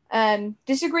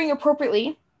disagreeing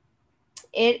appropriately,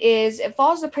 it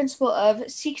follows the principle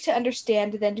of seek to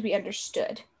understand, then to be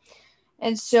understood.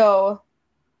 And so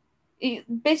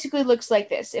it basically looks like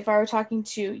this. If I were talking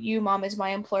to you, Mom, as my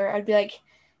employer, I'd be like,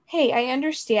 hey, I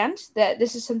understand that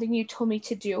this is something you told me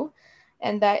to do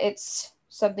and that it's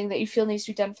something that you feel needs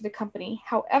to be done for the company.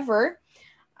 However,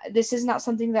 this is not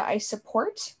something that I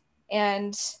support.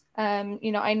 And,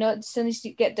 I know it still needs to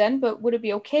get done, but would it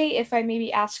be okay if I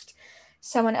maybe asked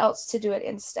someone else to do it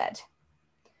instead?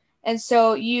 And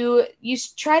so you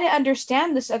try to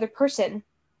understand this other person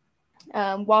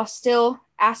while still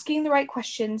asking the right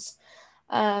questions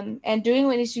and doing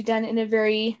what needs to be done in a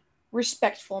very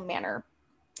respectful manner.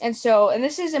 And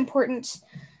this is important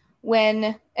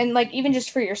even just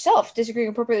for yourself, disagreeing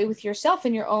appropriately with yourself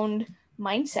and your own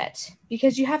mindset,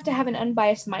 because you have to have an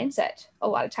unbiased mindset a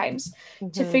lot of times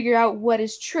to figure out what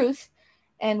is truth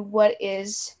and what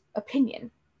is opinion.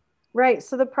 Right.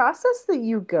 So the process that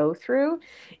you go through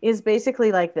is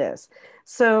basically like this.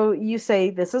 So you say,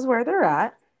 this is where they're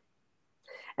at.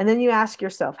 And then you ask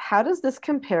yourself, how does this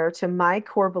compare to my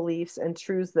core beliefs and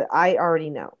truths that I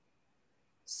already know?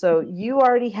 So you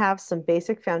already have some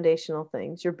basic foundational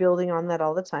things. You're building on that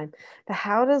all the time. But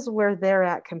how does where they're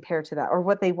at compare to that, or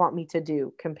what they want me to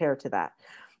do compare to that?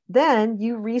 Then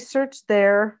you research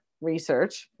their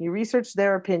research. You research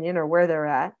their opinion or where they're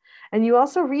at. And you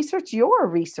also research your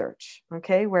research,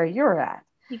 okay, where you're at.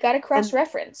 You got to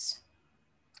cross-reference.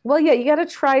 Well, yeah, you got to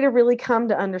try to really come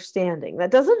to understanding.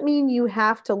 That doesn't mean you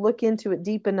have to look into it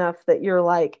deep enough that you're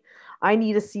like, I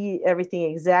need to see everything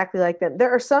exactly like them.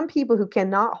 There are some people who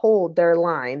cannot hold their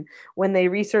line when they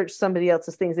research somebody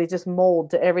else's things. They just mold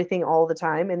to everything all the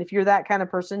time. And if you're that kind of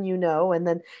person, and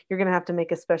then you're going to have to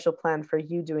make a special plan for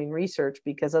you doing research,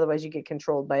 because otherwise you get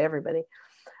controlled by everybody.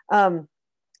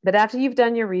 But after you've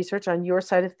done your research on your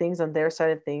side of things, on their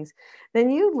side of things,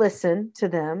 then you listen to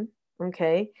them,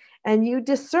 okay, and you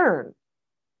discern,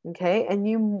 okay, and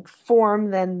you form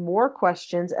then more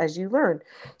questions as you learn.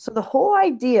 So the whole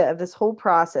idea of this whole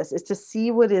process is to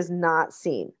see what is not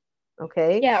seen,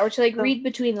 okay? Yeah, or to read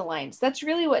between the lines. That's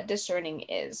really what discerning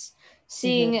is.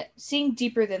 Seeing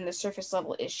deeper than the surface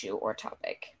level issue or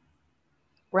topic.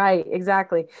 Right,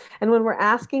 exactly. And when we're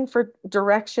asking for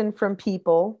direction from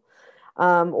people,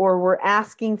 or we're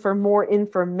asking for more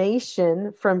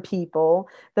information from people,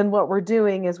 then what we're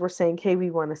doing is we're saying, okay, we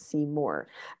want to see more.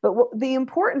 But the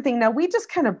important thing now, we just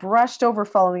kind of brushed over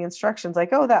following instructions, like,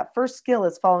 oh, that first skill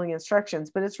is following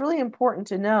instructions. But it's really important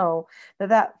to know that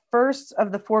that first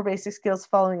of the 4 basic skills,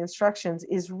 following instructions,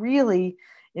 is really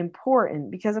important,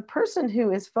 because a person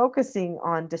who is focusing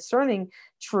on discerning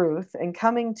truth and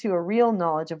coming to a real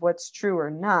knowledge of what's true or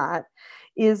not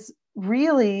is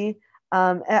really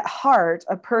at heart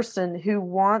a person who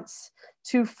wants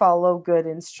to follow good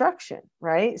instruction,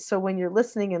 right? So when you're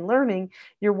listening and learning,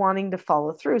 you're wanting to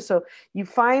follow through. So you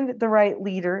find the right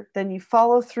leader, then you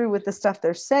follow through with the stuff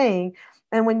they're saying.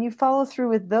 And when you follow through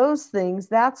with those things,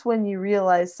 that's when you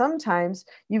realize sometimes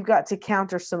you've got to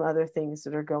counter some other things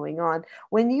that are going on.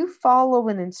 When you follow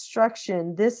an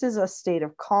instruction, this is a state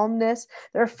of calmness.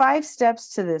 There are 5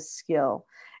 steps to this skill.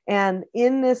 And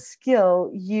in this skill,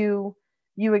 you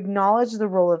acknowledge the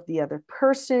role of the other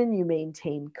person, you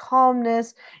maintain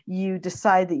calmness, you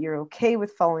decide that you're okay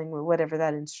with following whatever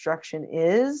that instruction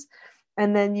is,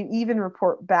 and then you even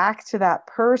report back to that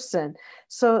person.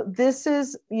 So this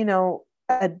is,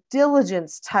 a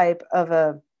diligence type of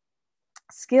a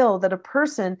skill that a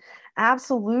person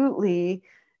absolutely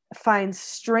finds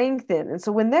strength in. And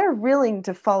so when they're willing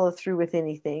to follow through with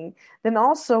anything, then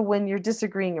also when you're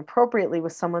disagreeing appropriately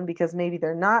with someone because maybe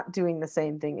they're not doing the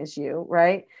same thing as you,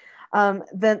 right?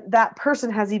 Then that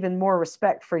person has even more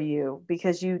respect for you,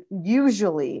 because you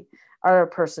usually are a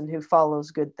person who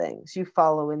follows good things. You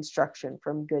follow instruction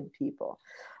from good people.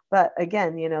 But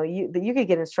again, you could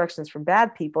get instructions from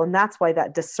bad people, and that's why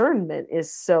that discernment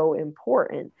is so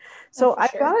important. So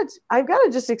I've got to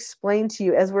just explain to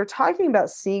you, as we're talking about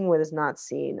seeing what is not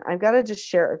seen, I've got to just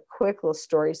share a quick little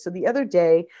story. So the other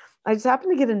day, I just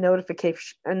happened to get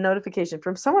a notification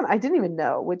from someone I didn't even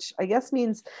know, which I guess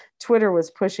means Twitter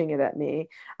was pushing it at me.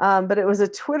 But it was a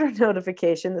Twitter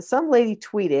notification that some lady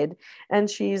tweeted, and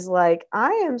she's like,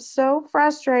 "I am so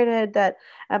frustrated that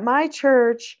at my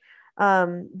church,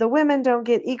 the women don't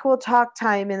get equal talk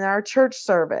time in our church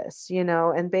service,"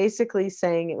 and basically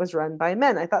saying it was run by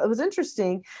men. I thought it was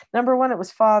interesting. Number one, it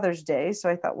was Father's Day. So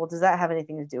I thought, well, does that have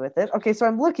anything to do with it? Okay, so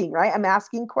I'm looking, right? I'm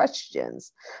asking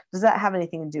questions. Does that have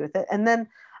anything to do with it? And then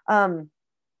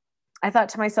I thought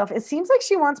to myself, it seems like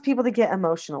she wants people to get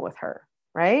emotional with her,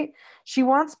 right? She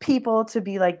wants people to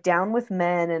be like down with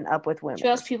men and up with women. She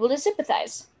wants people to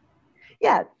sympathize.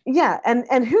 Yeah.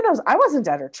 And who knows? I wasn't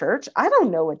at her church. I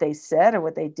don't know what they said or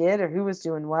what they did or who was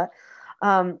doing what.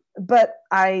 But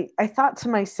I thought to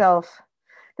myself,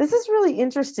 this is really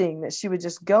interesting that she would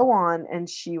just go on and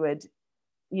she would,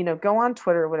 go on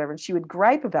Twitter or whatever, and she would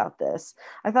gripe about this.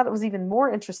 I thought it was even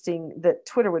more interesting that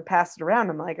Twitter would pass it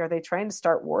around. I'm like, are they trying to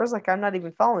start wars? Like, I'm not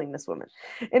even following this woman.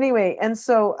 Anyway, and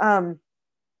so,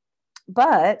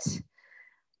 but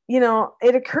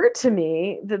it occurred to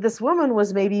me that this woman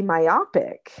was maybe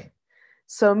myopic.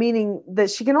 So meaning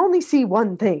that she can only see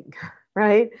one thing,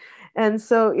 right? And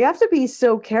so you have to be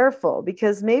so careful,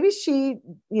 because maybe she,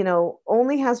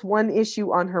 only has one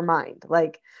issue on her mind,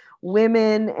 like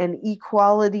women and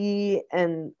equality,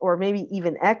 or maybe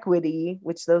even equity,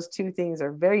 which those two things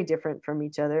are very different from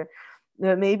each other.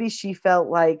 That maybe she felt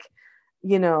like,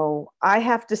 I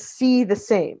have to see the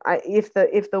same. If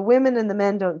the women and the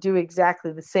men don't do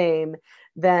exactly the same,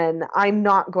 then I'm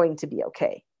not going to be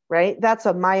okay, right? That's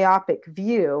a myopic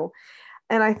view.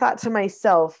 And I thought to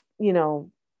myself,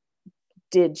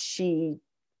 did she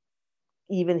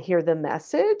even hear the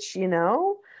message?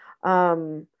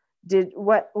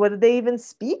 What did they even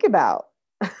speak about?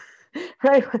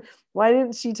 Right? Why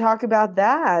didn't she talk about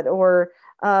that? Or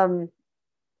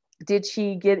did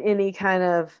she get any kind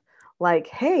of like,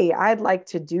 hey, I'd like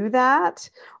to do that,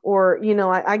 or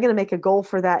I'm going to make a goal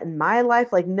for that in my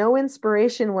life? Like, no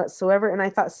inspiration whatsoever. And I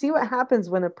thought, see what happens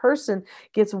when a person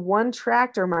gets one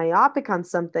tracked or myopic on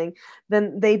something,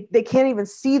 then they can't even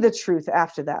see the truth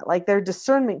after that. Like, their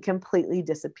discernment completely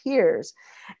disappears.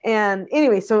 And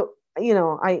anyway, so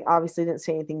I obviously didn't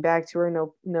say anything back to her.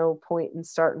 No point in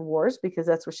starting wars, because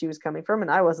that's where she was coming from, and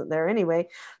I wasn't there anyway.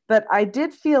 But I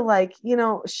did feel like,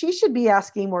 she should be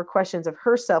asking more questions of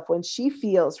herself when she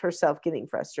feels herself getting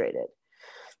frustrated.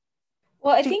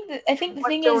 Well, I think the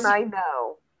thing is, I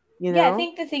know, Yeah, I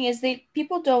think the thing is,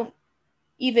 people don't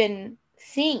even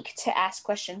think to ask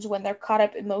questions when they're caught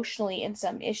up emotionally in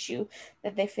some issue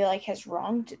that they feel like has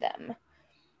wronged them.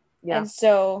 Yeah. And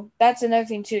so that's another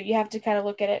thing too. You have to kind of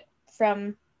look at it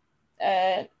from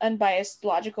an unbiased,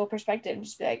 logical perspective and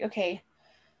just be like, okay,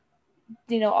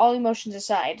 all emotions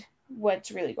aside, what's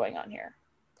really going on here?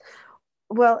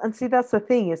 Well, and see, that's the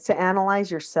thing, is to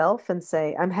analyze yourself and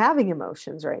say, I'm having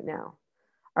emotions right now.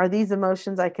 Are these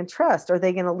emotions I can trust? Are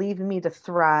they going to leave me to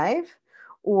thrive?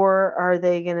 Or are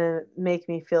they going to make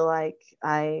me feel like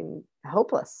I'm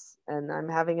hopeless and I'm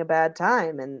having a bad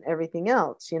time and everything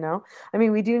else, you know? I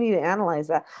mean, we do need to analyze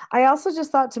that. I also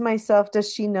just thought to myself,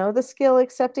 does she know the skill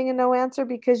accepting a no answer?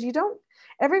 Because you don't,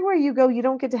 everywhere you go, you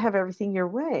don't get to have everything your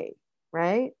way,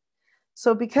 right?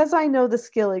 So because I know the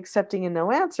skill accepting a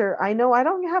no answer, I know I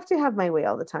don't have to have my way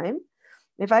all the time.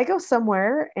 If I go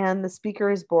somewhere and the speaker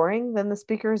is boring, then the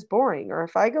speaker is boring. Or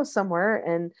if I go somewhere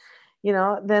and,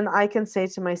 then I can say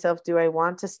to myself, do I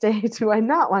want to stay? Do I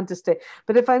not want to stay?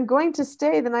 But if I'm going to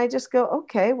stay, then I just go,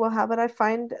 okay, well, how about I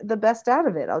find the best out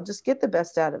of it? I'll just get the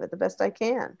best out of it, the best I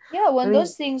can. Yeah, I when mean,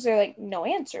 those things are like no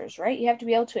answers, right? You have to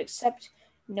be able to accept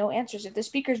no answers. If the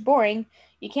speaker's boring,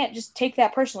 you can't just take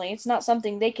that personally. It's not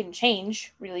something they can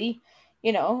change, really,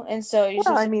 and so you well, just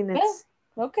I like, mean,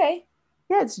 well, okay.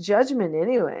 yeah, it's judgment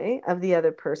anyway of the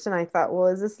other person. I thought, well,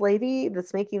 is this lady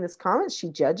that's making this comment, she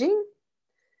judging?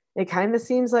 It kind of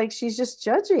seems like she's just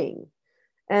judging.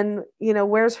 And,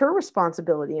 where's her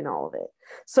responsibility in all of it?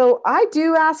 So I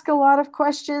do ask a lot of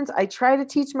questions. I try to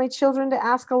teach my children to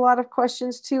ask a lot of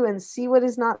questions too and see what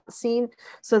is not seen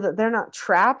so that they're not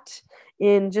trapped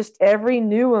in just every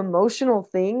new emotional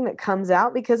thing that comes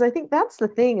out, because I think that's the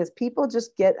thing, is people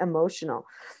just get emotional.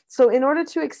 So in order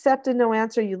to accept a no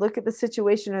answer, you look at the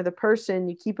situation or the person,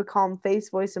 you keep a calm face,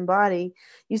 voice, and body.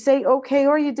 You say okay,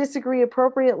 or you disagree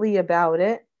appropriately about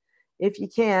it if you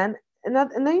can, and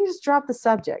then you just drop the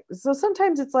subject. So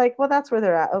sometimes it's like, well, that's where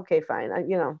they're at. Okay, fine.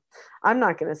 I'm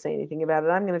not going to say anything about it.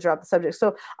 I'm going to drop the subject.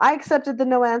 So I accepted the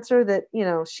no answer, that,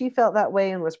 she felt that way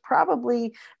and was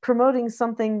probably promoting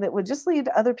something that would just lead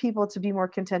other people to be more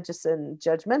contentious and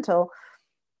judgmental.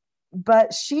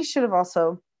 But she should have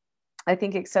also, I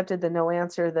think, accepted the no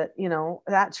answer that,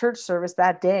 that church service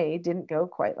that day didn't go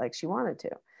quite like she wanted to.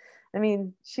 I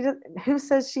mean, who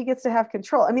says she gets to have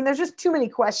control? I mean, there's just too many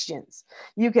questions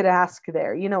you could ask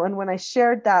there, and when I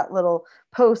shared that little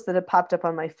post that had popped up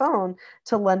on my phone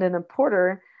to London and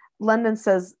Porter, London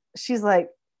says, she's like,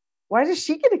 why does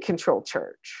she get to control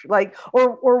church? Like,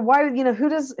 or why, who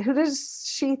does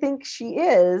she think she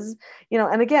is?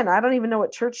 And again, I don't even know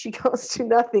what church she goes to,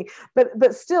 nothing,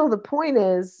 but still the point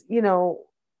is,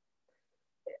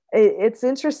 it's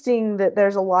interesting that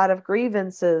there's a lot of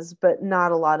grievances, but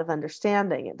not a lot of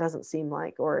understanding, it doesn't seem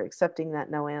like, or accepting that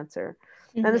no answer,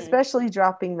 and especially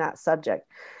dropping that subject.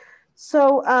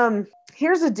 So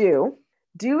here's a do.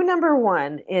 Do number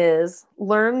one is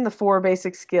learn the 4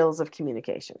 basic skills of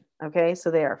communication. Okay,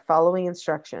 so they are following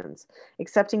instructions,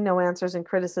 accepting no answers and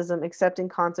criticism, accepting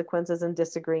consequences, and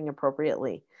disagreeing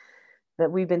appropriately.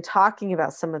 That we've been talking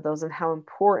about some of those and how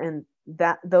important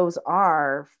that those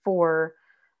are for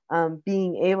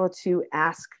being able to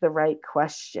ask the right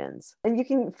questions. And you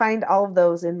can find all of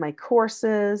those in my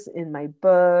courses, in my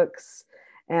books,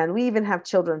 and we even have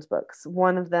children's books.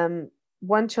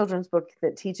 One children's book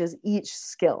that teaches each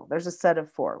skill. There's a set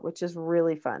of 4, which is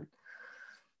really fun.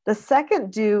 The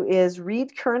second do is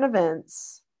read current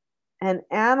events and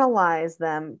analyze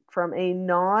them from a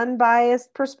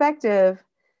non-biased perspective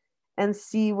and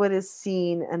see what is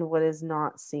seen and what is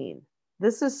not seen.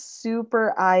 This is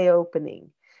super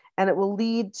eye-opening, and it will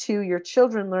lead to your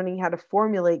children learning how to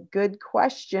formulate good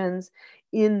questions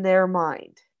in their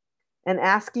mind and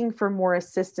asking for more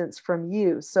assistance from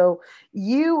you. So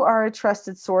you are a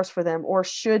trusted source for them, or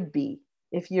should be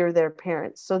if you're their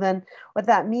parents. So then what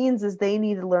that means is they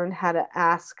need to learn how to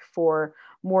ask for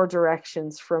more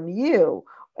directions from you.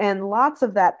 And lots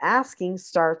of that asking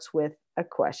starts with a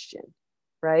question,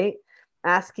 right?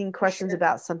 Asking questions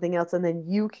about something else, and then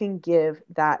you can give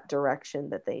that direction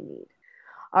that they need.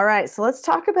 All right, so let's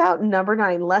talk about number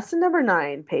 9. Lesson number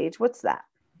 9, Paige. What's that?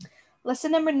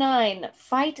 Lesson number 9,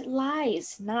 fight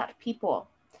lies, not people,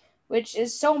 which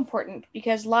is so important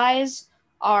because lies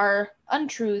are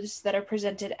untruths that are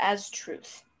presented as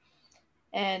truth.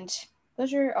 And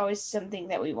those are always something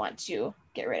that we want to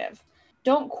get rid of.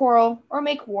 Don't quarrel or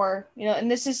make war,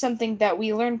 and this is something that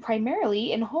we learn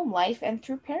primarily in home life and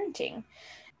through parenting.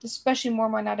 Especially more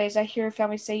and more nowadays, I hear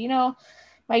families say,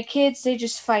 my kids, they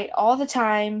just fight all the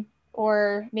time,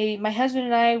 or maybe my husband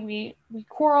and I, we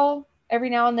quarrel every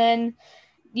now and then.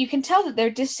 You can tell that they're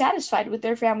dissatisfied with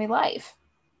their family life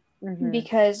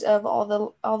because of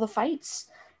all the fights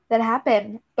that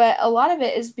happen. But a lot of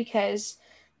it is because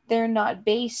they're not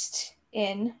based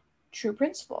in true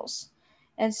principles.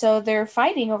 And so they're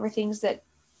fighting over things that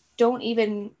don't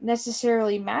even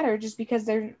necessarily matter just because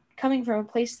they're coming from a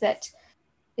place that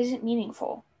isn't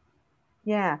meaningful.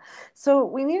 Yeah. So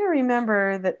we need to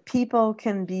remember that people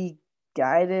can be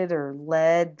guided or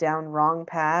led down wrong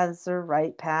paths or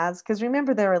right paths. Because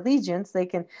remember, their allegiance, they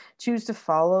can choose to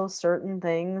follow certain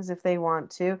things if they want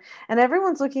to. And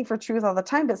everyone's looking for truth all the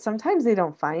time, but sometimes they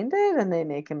don't find it and they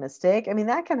make a mistake. I mean,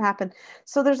 that can happen.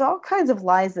 So there's all kinds of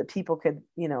lies that people could,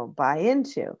 buy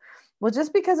into. Well,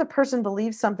 just because a person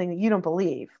believes something that you don't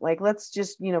believe, like let's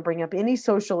just, bring up any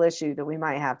social issue that we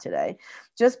might have today.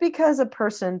 Just because a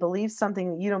person believes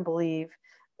something that you don't believe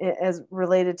as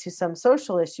related to some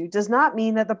social issue does not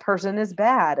mean that the person is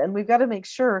bad. And we've got to make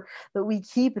sure that we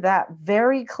keep that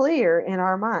very clear in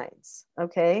our minds.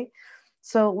 Okay.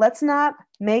 So let's not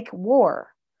make war.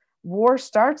 War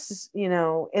starts, in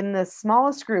the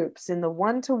smallest groups, in the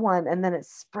one-to-one, and then it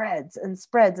spreads and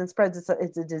spreads and spreads.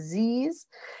 It's a disease.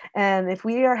 And if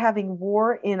we are having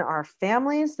war in our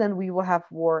families, then we will have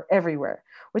war everywhere,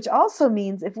 which also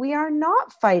means if we are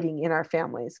not fighting in our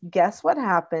families, guess what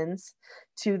happens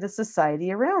to the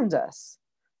society around us?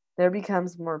 There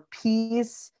becomes more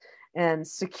peace and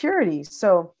security.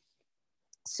 So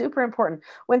super important.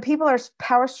 When people are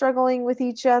power struggling with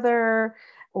each other,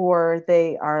 or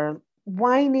they are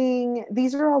whining,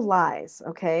 these are all lies,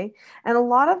 okay? And a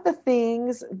lot of the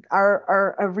things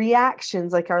are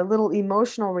reactions, like our little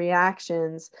emotional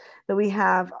reactions that we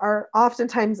have, are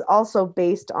oftentimes also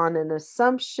based on an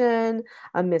assumption,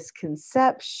 a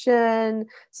misconception,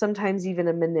 sometimes even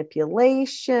a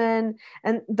manipulation.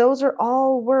 And those are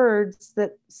all words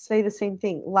that say the same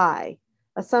thing: lie,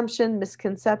 assumption,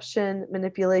 misconception,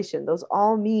 manipulation. Those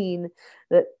all mean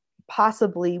that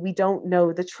possibly we don't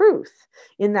know the truth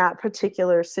in that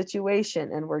particular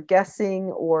situation, and we're guessing,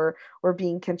 or we're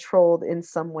being controlled in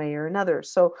some way or another.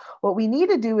 So what we need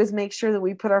to do is make sure that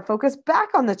we put our focus back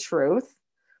on the truth.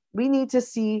 We need to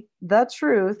see the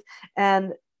truth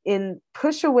and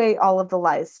push away all of the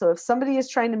lies. So if somebody is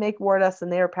trying to make war at us and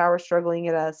they are power struggling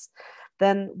at us,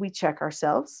 then we check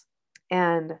ourselves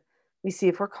and we see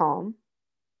if we're calm.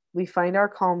 We find our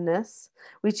calmness.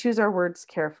 We choose our words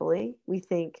carefully. We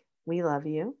think, we love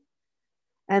you.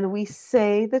 And we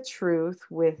say the truth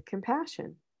with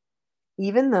compassion.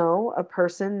 Even though a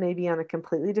person may be on a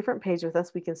completely different page with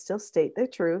us, we can still state the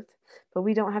truth, but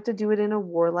we don't have to do it in a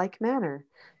warlike manner,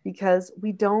 because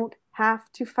we don't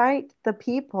have to fight the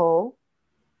people.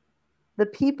 The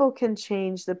people can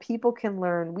change. The people can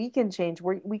learn. We can change.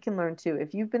 We can learn too.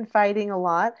 If you've been fighting a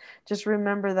lot, just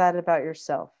remember that about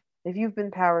yourself. If you've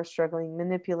been power struggling,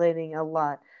 manipulating a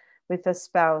lot with a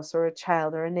spouse or a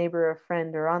child or a neighbor or a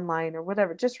friend or online or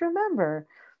whatever, just remember,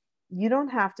 you don't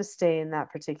have to stay in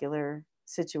that particular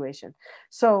situation.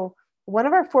 So one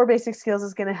of our 4 basic skills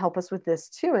is going to help us with this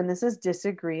too, and this is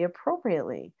disagree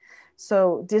appropriately.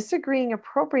 So disagreeing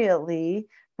appropriately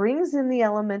brings in the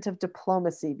element of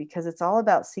diplomacy, because it's all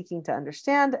about seeking to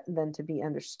understand, then to be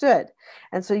understood.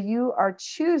 And so you are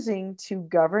choosing to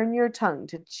govern your tongue,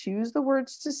 to choose the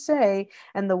words to say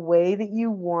and the way that you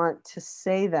want to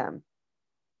say them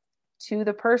to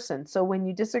the person. So when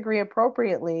you disagree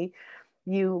appropriately,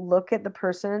 you look at the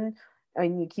person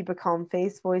and you keep a calm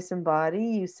face, voice, and body.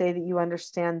 You say that you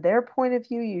understand their point of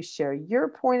view. You share your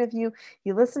point of view.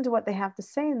 You listen to what they have to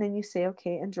say, and then you say,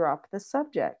 okay, and drop the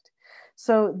subject.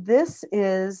 So this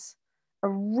is a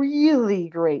really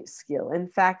great skill. In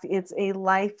fact, it's a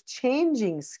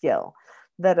life-changing skill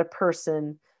that a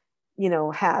person,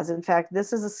 has. In fact,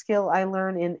 this is a skill I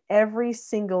learn in every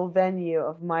single venue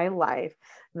of my life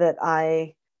that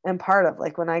I am part of.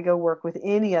 Like when I go work with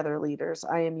any other leaders,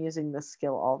 I am using this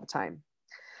skill all the time.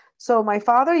 So my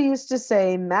father used to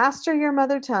say, master your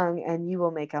mother tongue and you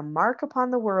will make a mark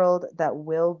upon the world that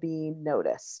will be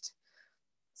noticed.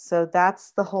 So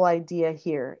that's the whole idea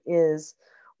here, is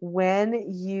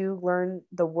when you learn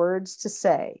the words to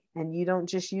say, and you don't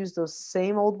just use those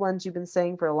same old ones you've been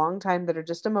saying for a long time that are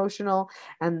just emotional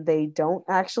and they don't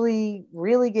actually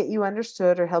really get you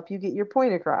understood or help you get your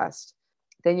point across,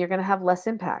 then you're going to have less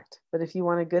impact. But if you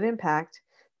want a good impact,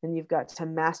 then you've got to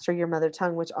master your mother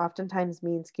tongue, which oftentimes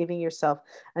means giving yourself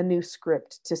a new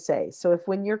script to say. So if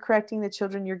when you're correcting the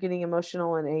children, you're getting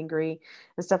emotional and angry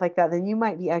and stuff like that, then you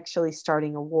might be actually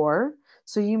starting a war.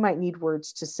 So you might need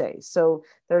words to say. So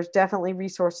there's definitely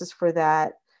resources for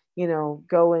that.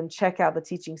 Go and check out the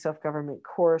Teaching Self-Government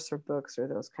course or books or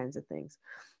those kinds of things.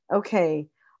 Okay.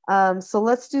 So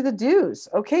let's do the do's.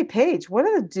 Okay, Paige, what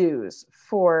are the do's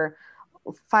for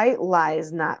fight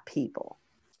lies, not people?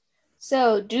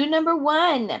 So, do number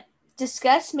 1,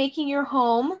 discuss making your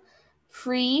home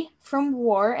free from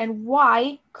war and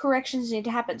why corrections need to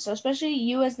happen. So, especially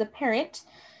you as the parent,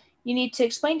 you need to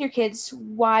explain to your kids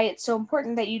why it's so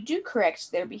important that you do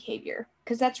correct their behavior,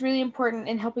 because that's really important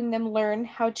in helping them learn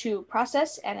how to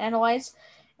process and analyze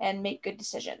and make good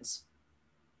decisions.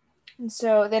 And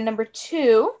so then number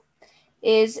 2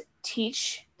 is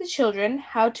teach the children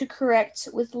how to correct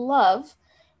with love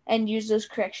and use those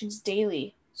corrections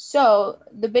daily. So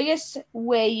the biggest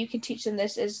way you can teach them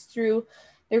this is through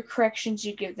their corrections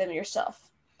you give them yourself.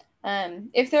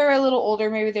 If they're a little older,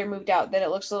 maybe they're moved out, then it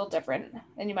looks a little different,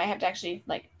 and you might have to actually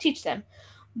teach them.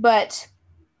 But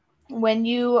when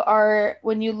you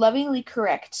lovingly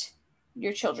correct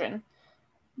your children,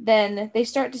 then they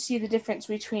start to see the difference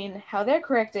between how they're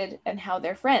corrected and how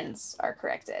their friends are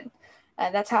corrected.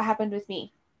 That's how it happened with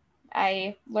me.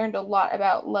 I learned a lot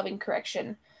about loving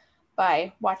correction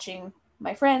by watching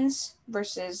my friends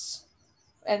versus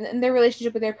and their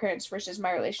relationship with their parents versus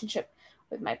my relationship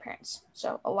with my parents.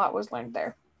 So a lot was learned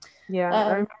there. Yeah, I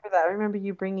remember that. I remember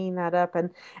you bringing that up,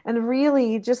 and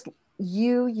really just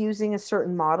you using a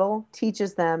certain model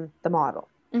teaches them the model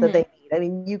that they need. I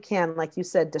mean, you can, like you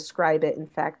said, describe it. In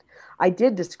fact, I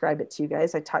did describe it to you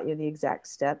guys. I taught you the exact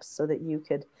steps so that you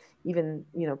could even,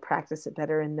 practice it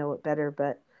better and know it better.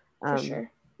 But for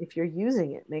sure, if you're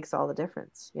using it, makes all the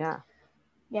difference. Yeah.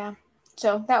 Yeah.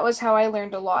 So that was how I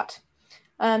learned a lot.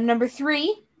 Number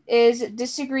 3 is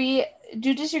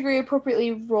do disagree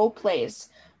appropriately role plays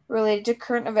related to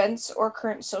current events or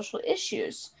current social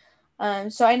issues.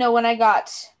 So I know when I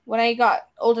got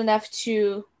old enough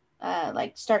to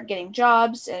start getting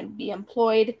jobs and be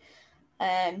employed,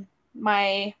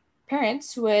 my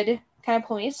parents would kind of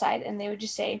pull me aside and they would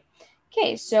just say,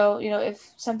 okay, so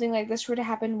if something like this were to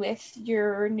happen with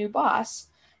your new boss,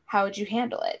 how would you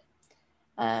handle it?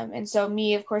 And so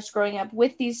me, of course, growing up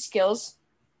with these skills,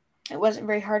 it wasn't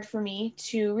very hard for me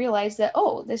to realize that,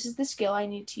 oh, this is the skill I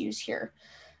need to use here.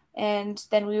 And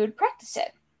then we would practice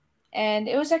it. And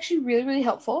it was actually really, really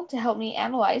helpful to help me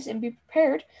analyze and be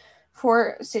prepared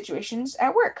for situations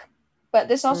at work. But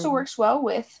this also works well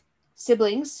with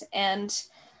siblings and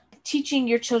teaching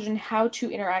your children how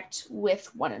to interact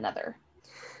with one another.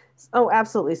 Oh,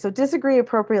 absolutely. So disagree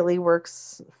appropriately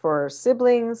works for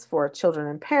siblings, for children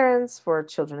and parents, for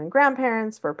children and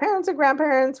grandparents, for parents and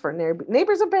grandparents, for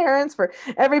neighbors and parents, for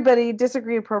everybody.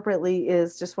 Disagree appropriately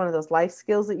is just one of those life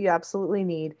skills that you absolutely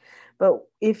need. But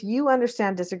if you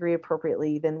understand disagree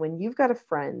appropriately, then when you've got a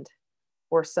friend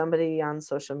or somebody on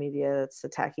social media that's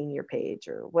attacking your page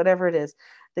or whatever it is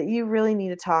that you really need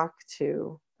to talk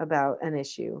to about an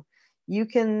issue, you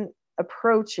can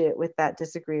approach it with that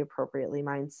disagree appropriately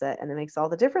mindset, and it makes all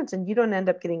the difference. And you don't end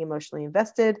up getting emotionally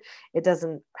invested. It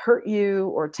doesn't hurt you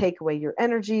or take away your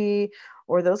energy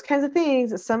or those kinds of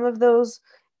things. Some of those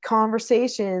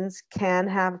conversations can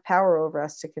have power over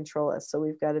us to control us. So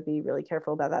we've got to be really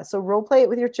careful about that. So role play it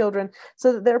with your children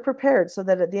so that they're prepared, so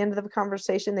that at the end of the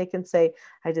conversation, they can say,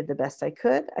 I did the best I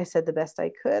could. I said the best I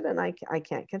could, and I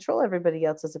can't control everybody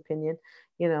else's opinion.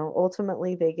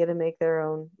 Ultimately they get to make their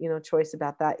own, choice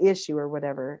about that issue or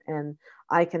whatever. And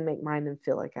I can make mine and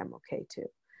feel like I'm okay too.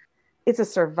 It's a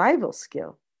survival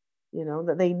skill,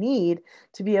 that they need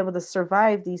to be able to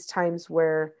survive these times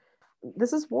where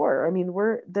this is war. I mean,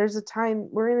 we're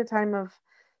in a time of,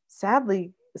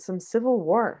 sadly, some civil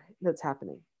war that's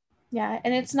happening. Yeah,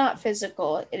 and it's not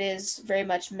physical. It is very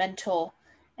much mental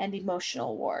and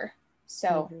emotional war.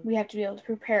 So we have to be able to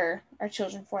prepare our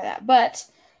children for that. But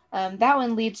that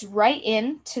one leads right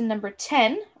into number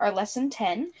 10, our lesson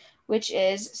 10, which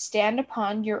is stand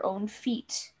upon your own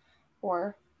feet,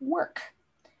 or work.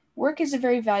 Work is a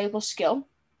very valuable skill.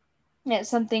 It's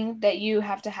something that you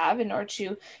have to have in order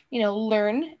to,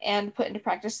 learn and put into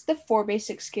practice the 4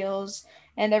 basic skills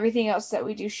and everything else that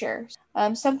we do share.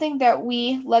 Something that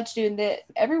we love to do and that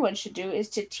everyone should do is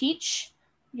to teach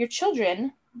your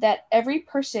children that every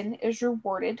person is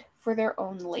rewarded for their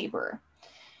own labor.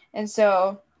 And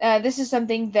so this is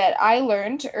something that I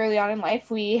learned early on in life.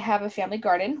 We have a family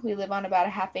garden. We live on about a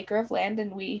half acre of land,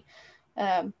 and we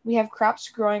have crops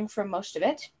growing from most of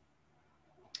it.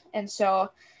 And so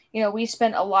we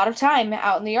spent a lot of time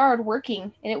out in the yard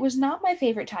working, and it was not my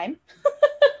favorite time.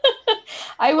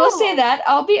 I will say that.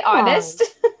 I'll be honest.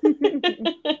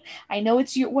 I know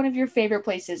it's one of your favorite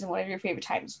places and one of your favorite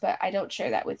times, but I don't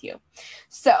share that with you.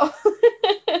 So,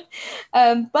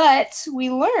 but we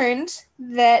learned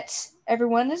that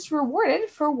everyone is rewarded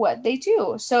for what they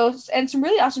do. So, and some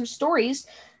really awesome stories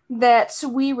that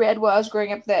we read while I was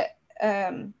growing up that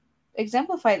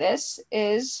exemplify this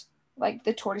is like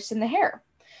the tortoise and the hare.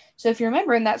 So if you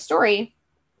remember in that story,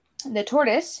 the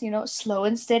tortoise, slow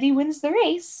and steady wins the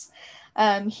race.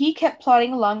 He kept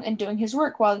plodding along and doing his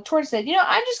work while the tortoise said,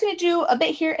 I'm just going to do a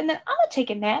bit here and then I'm going to take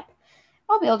a nap.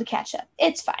 I'll be able to catch up.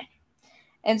 It's fine.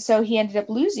 And so he ended up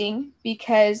losing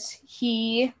because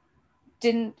he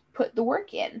didn't put the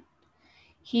work in.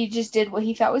 He just did what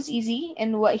he thought was easy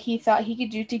and what he thought he could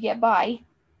do to get by.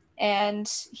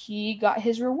 and he got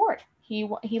his reward.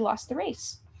 He lost the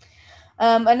race.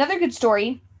 Another good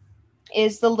story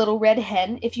is The Little Red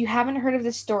Hen. If you haven't heard of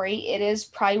this story, it is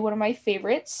probably one of my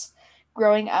favorites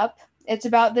growing up. It's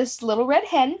about this little red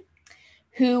hen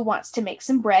who wants to make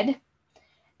some bread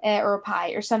or a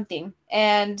pie or something.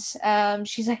 And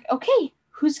she's like, okay,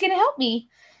 who's going to help me?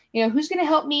 Who's going to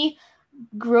help me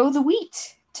grow the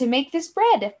wheat to make this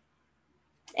bread?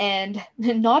 And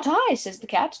not I, says the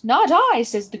cat. Not I,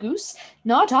 says the goose.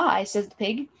 Not I, says the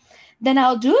pig. Then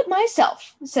I'll do it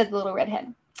myself, said the little red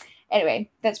hen. Anyway,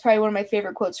 that's probably one of my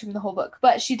favorite quotes from the whole book.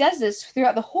 But she does this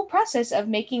throughout the whole process of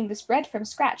making this bread from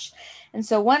scratch. And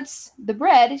so once the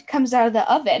bread comes out of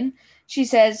the oven, she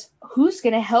says, who's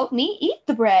going to help me eat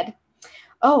the bread?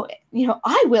 Oh,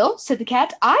 I will, said the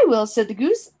cat. I will, said the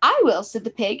goose. I will, said the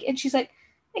pig. And she's like,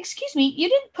 excuse me, you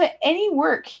didn't put any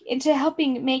work into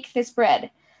helping make this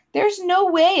bread. There's no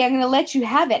way I'm going to let you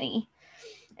have any.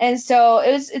 And so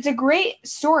it's a great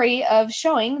story of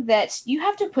showing that you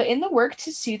have to put in the work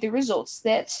to see the results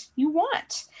that you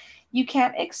want. You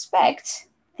can't expect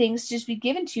things to just be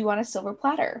given to you on a silver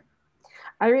platter.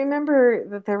 I remember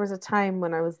that there was a time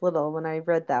when I was little when I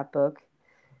read that book,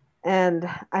 and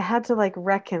I had to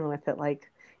reckon with it.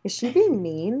 Is she being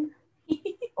mean?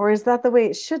 Or is that the way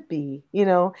it should be?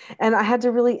 And I had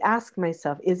to really ask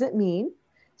myself, is it mean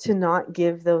to not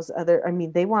give those other,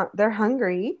 they're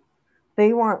hungry.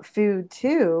 They want food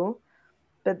too,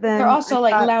 but then they're also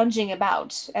lounging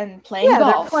about and playing golf.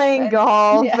 Yeah, they're playing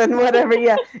golf and whatever.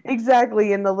 Yeah,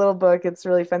 exactly. In the little book, it's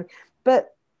really fun.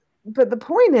 But the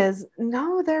point is,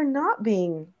 no, they're not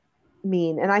being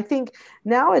mean. And I think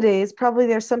nowadays, probably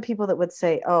there's some people that would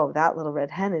say, oh, that little red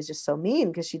hen is just so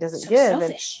mean because she doesn't give.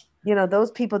 Selfish. And,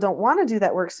 those people don't want to do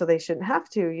that work, so they shouldn't have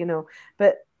to,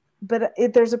 But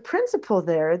there's a principle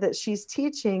there that she's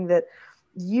teaching that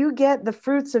you get the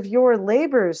fruits of your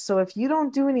labors. So if you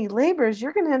don't do any labors,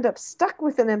 you're going to end up stuck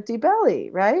with an empty belly,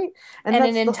 right? And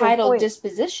an entitled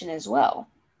disposition as well.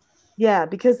 Yeah,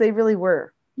 because they really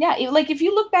were. Yeah, if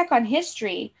you look back on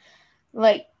history,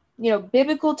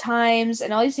 biblical times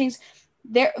and all these things,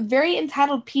 they're very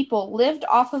entitled people lived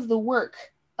off of the work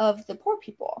of the poor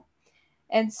people.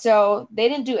 And so they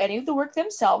didn't do any of the work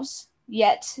themselves,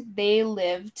 yet they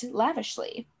lived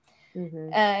lavishly.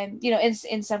 Mm-hmm.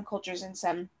 In some cultures, in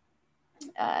some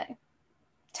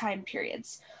time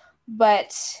periods,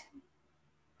 but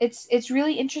it's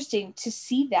really interesting to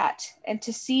see that and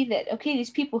to see that, okay, these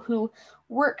people who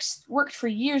worked for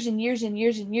years and years and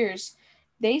years and years,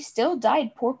 they still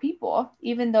died poor people,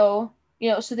 even though,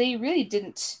 so they really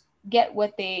didn't get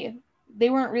what they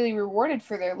weren't really rewarded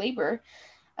for their labor,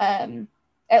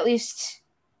 at least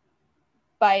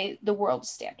by the world's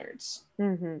standards.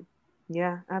 Mm-hmm.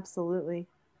 Yeah, absolutely.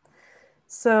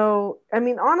 So,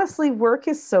 honestly, work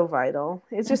is so vital.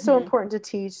 It's just so important to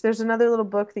teach. There's another little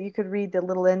book that you could read, The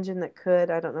Little Engine That Could.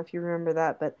 I don't know if you remember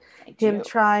that, but him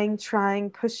trying,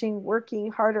 pushing,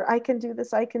 working harder. I can do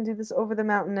this over the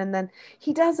mountain. And then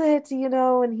he does it,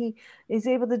 and he is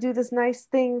able to do this nice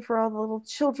thing for all the little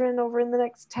children over in the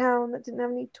next town that didn't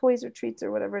have any toys or treats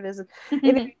or whatever it is.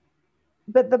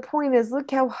 But the point is,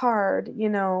 look how hard,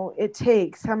 it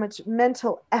takes, how much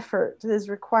mental effort is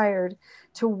required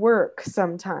to work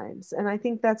sometimes. And I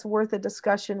think that's worth a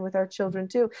discussion with our children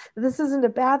too. This isn't a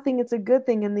bad thing. It's a good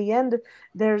thing. In the end,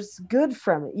 there's good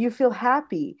from it. You feel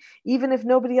happy. Even if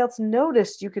nobody else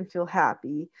noticed, you can feel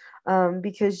happy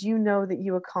because you know that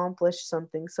you accomplished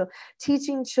something. So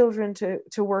teaching children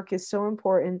to work is so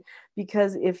important,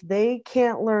 because if they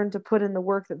can't learn to put in the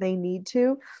work that they need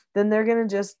to, then they're going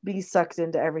to just be sucked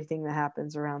into everything that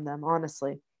happens around them,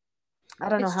 honestly. I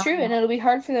don't know how. It's true, and it'll be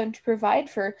hard for them to provide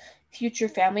for future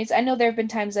families. I know there have been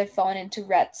times I've fallen into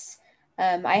ruts.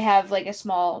 I have a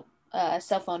small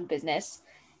cell phone business,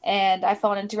 and I've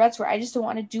fallen into ruts where I just don't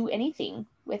want to do anything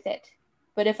with it.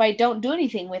 But if I don't do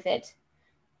anything with it,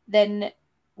 then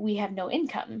we have no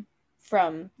income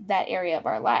from that area of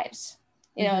our lives.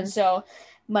 And so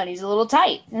money's a little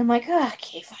tight. And I'm like, oh,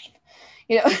 okay, fine.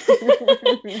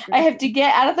 I have to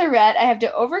get out of the rut. I have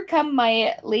to overcome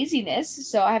my laziness.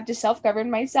 So I have to self-govern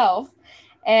myself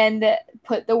and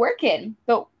put the work in.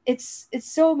 But it's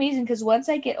so amazing, because once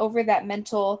I get over that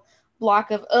mental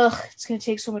block of, it's going to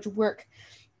take so much work,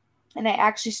 and I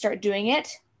actually start doing it,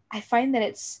 I find that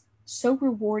it's so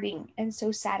rewarding and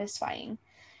so satisfying.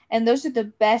 And those are the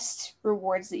best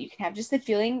rewards that you can have. Just the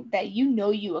feeling that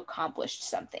you accomplished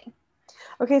something.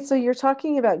 Okay, so you're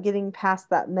talking about getting past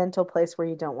that mental place where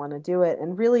you don't want to do it.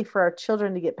 And really, for our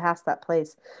children to get past that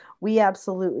place, we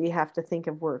absolutely have to think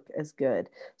of work as good.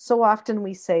 So often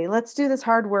we say, let's do this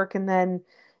hard work, and then,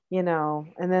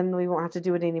 and then we won't have to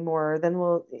do it anymore. Then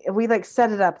we like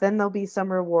set it up, then there'll be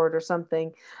some reward or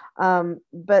something.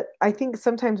 But I think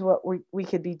sometimes what we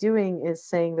could be doing is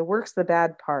saying the work's the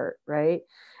bad part, right?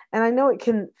 And I know it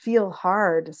can feel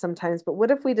hard sometimes, but what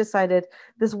if we decided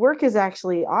this work is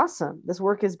actually awesome? This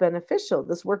work is beneficial.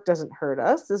 This work doesn't hurt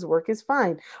us. This work is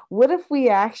fine. What if we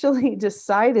actually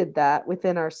decided that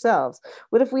within ourselves?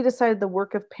 What if we decided the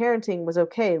work of parenting was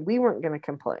okay? We weren't going to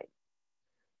complain.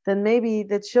 Then maybe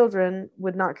the children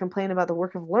would not complain about the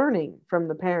work of learning from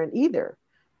the parent either,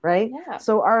 right? Yeah.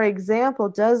 So our example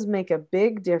does make a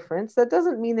big difference. That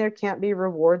doesn't mean there can't be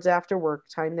rewards after work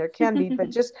time. There can be, but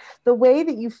just the way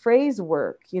that you phrase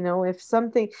work, if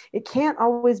something, it can't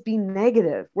always be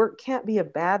negative. Work can't be a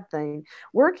bad thing.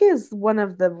 Work is one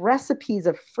of the recipes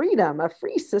of freedom. A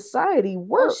free society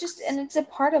works. Well, and it's a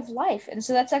part of life. And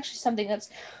so that's actually something that's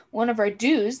one of our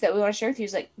do's that we want to share with you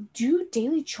is like, do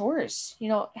daily chores,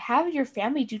 have your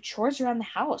family do chores around the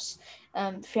house,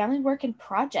 family work and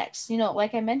projects,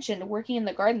 like I mentioned, working in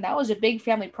the garden, that was a big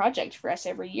family project for us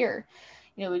every year.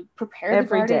 We prepare the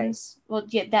gardens. Day. Well,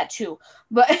 yeah, that too.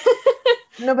 But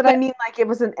no, but I mean, like, it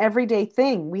was an everyday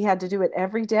thing. We had to do it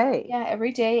every day. Yeah,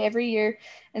 every day, every year.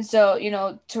 And so,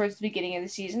 towards the beginning of the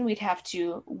season, we'd have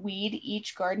to weed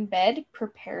each garden bed,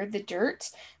 prepare the dirt.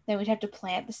 Then we'd have to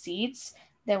plant the seeds.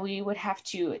 Then we would have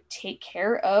to take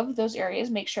care of those areas,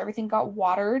 make sure everything got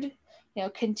watered,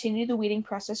 continue the weeding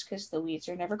process because the weeds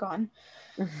are never gone.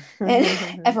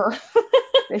 And ever.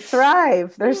 They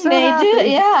thrive. They're so happy. Do,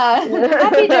 yeah.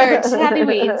 Happy dirt, happy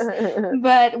weeds.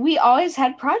 But we always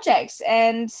had projects,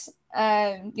 and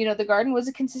the garden was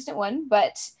a consistent one,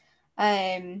 but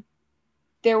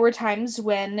there were times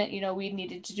when we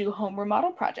needed to do home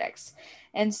remodel projects.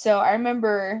 And so I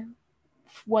remember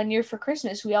one year for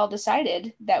Christmas, we all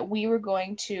decided that we were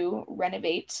going to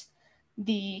renovate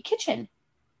the kitchen.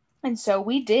 And so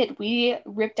we did. We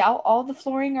ripped out all the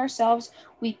flooring ourselves.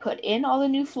 We put in all the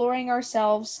new flooring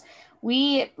ourselves.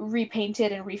 We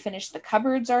repainted and refinished the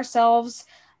cupboards ourselves.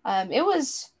 It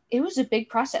was a big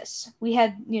process. We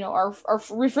had, our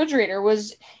refrigerator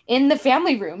was in the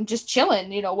family room just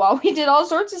chilling, while we did all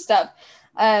sorts of stuff.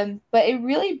 But it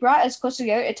really brought us close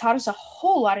together. It taught us a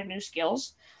whole lot of new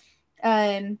skills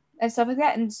and stuff like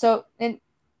that. And so,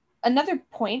 another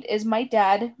point is my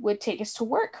dad would take us to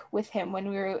work with him when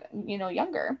we were,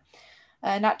 younger.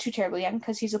 Not too terribly young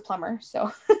because he's a plumber.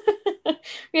 So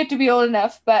we have to be old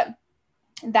enough. But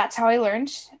that's how I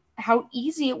learned how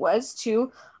easy it was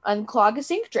to unclog a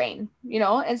sink drain,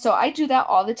 And so I do that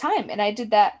all the time. And I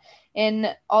did that in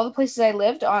all the places I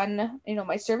lived on,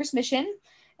 my service mission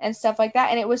and stuff like that.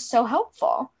 And it was so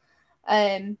helpful.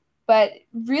 But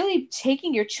really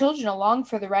taking your children along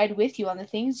for the ride with you on the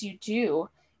things you do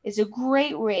is a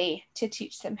great way to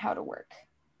teach them how to work.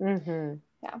 Mm-hmm.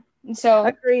 Yeah. And so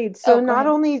agreed. So not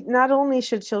only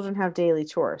should children have daily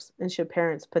chores and should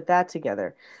parents put that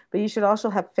together, but you should also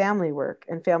have family work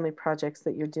and family projects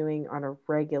that you're doing on a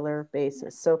regular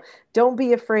basis. So don't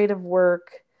be afraid of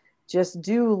work. Just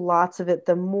do lots of it.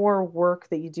 The more work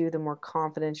that you do, the more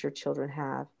confidence your children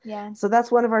have. Yeah. So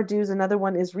that's one of our do's. Another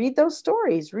one is read those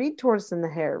stories. Read Tortoise and the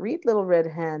Hare. Read Little Red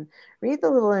Hen. Read The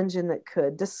Little Engine That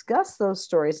Could. Discuss those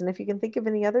stories. And if you can think of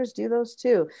any others, do those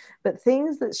too. But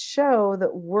things that show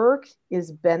that work is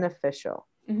beneficial.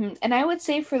 Mm-hmm. And I would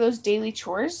say for those daily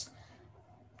chores,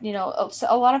 a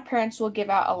lot of parents will give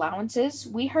out allowances.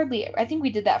 I think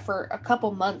we did that for a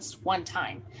couple months one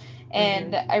time.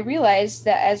 And I realized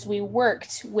that as we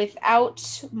worked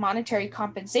without monetary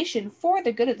compensation for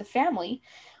the good of the family,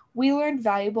 we learned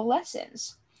valuable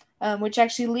lessons, which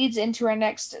actually leads into our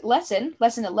next lesson,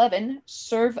 lesson 11,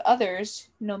 serve others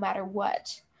no matter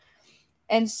what.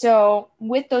 And so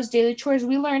with those daily chores,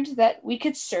 we learned that we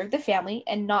could serve the family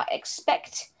and not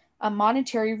expect a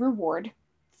monetary reward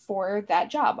for that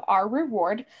job. Our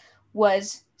reward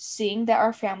was seeing that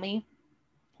our family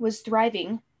was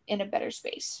thriving in a better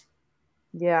space.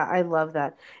 Yeah, I love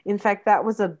that. In fact, that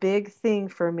was a big thing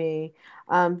for me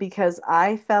because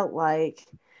I felt like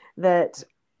that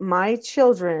my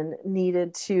children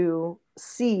needed to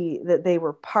see that they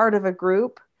were part of a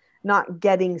group, not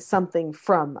getting something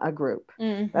from a group.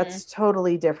 Mm-hmm. That's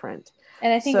totally different.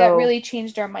 And I think that really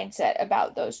changed our mindset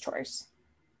about those chores.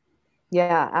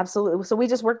 Yeah, absolutely. So we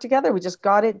just worked together. We just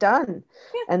got it done.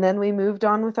 Yeah. And then we moved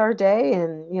on with our day.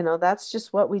 And, that's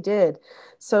just what we did.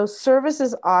 So service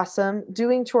is awesome.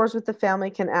 Doing chores with the family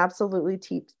can absolutely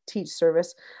teach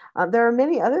service. There are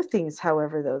many other things,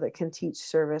 however, though, that can teach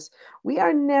service. We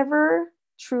are never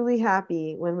truly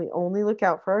happy when we only look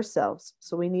out for ourselves.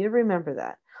 So we need to remember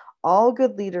that. All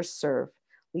good leaders serve.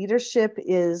 Leadership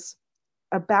is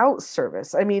about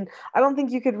service. I mean, I don't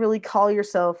think you could really call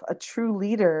yourself a true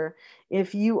leader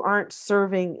if you aren't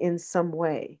serving in some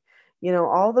way.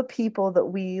 All the people that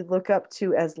we look up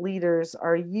to as leaders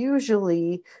are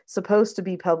usually supposed to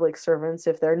be public servants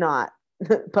if they're not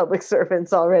public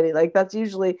servants already. Like that's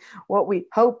usually what we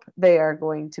hope they are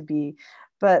going to be.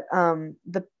 But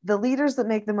the leaders that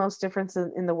make the most difference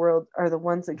in the world are the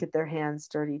ones that get their hands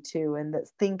dirty too, and that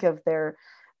think of their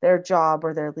job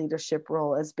or their leadership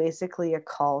role as basically a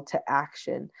call to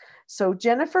action. So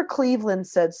Jennifer Cleveland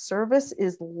said, service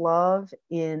is love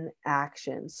in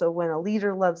action. So when a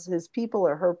leader loves his people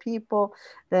or her people,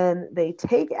 then they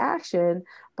take action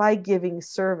by giving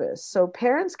service. So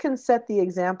parents can set the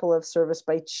example of service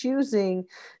by choosing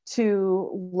to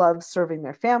love serving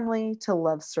their family, to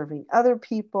love serving other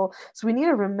people. So we need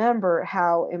to remember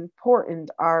how important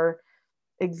our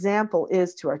example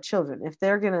is to our children. If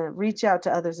they're going to reach out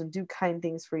to others and do kind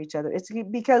things for each other, it's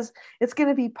because it's going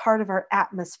to be part of our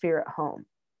atmosphere at home.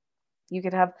 You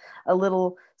could have a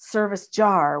little service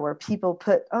jar where people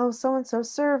put, oh, so-and-so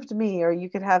served me. Or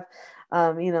you could have,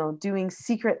 doing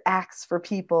secret acts for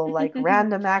people, like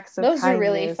random acts of those kindness. Are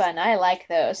really fun. I like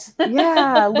those.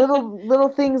 Yeah, little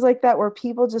things like that where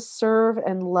people just serve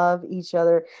and love each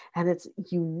other. And it's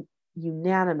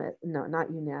unanimous. No,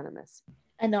 not unanimous.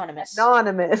 Anonymous.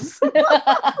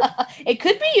 It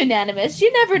could be unanimous.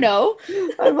 You never know.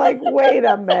 I'm like, wait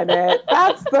a minute.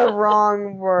 That's the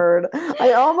wrong word.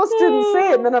 I almost didn't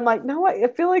say it. And then I'm like, no, I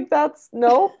feel like that's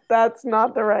not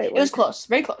the right word. It was close.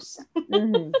 Very close.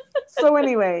 Mm-hmm. So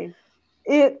anyway,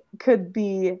 it could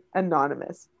be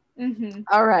anonymous. Mm-hmm.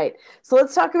 All right. So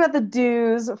let's talk about the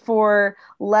do's for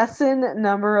lesson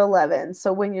number 11.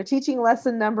 So when you're teaching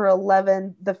lesson number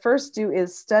 11, the first do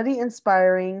is study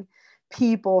inspiring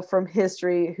people from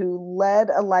history who led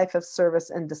a life of service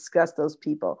and discuss those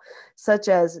people, such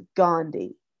as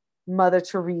Gandhi, Mother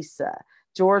Teresa,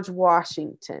 George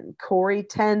Washington, Corrie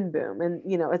ten Boom, and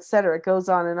et cetera. It goes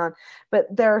on and on.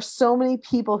 But there are so many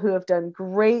people who have done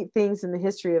great things in the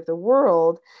history of the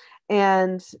world.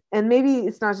 And maybe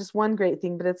it's not just one great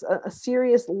thing, but it's a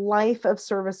serious life of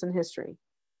service in history.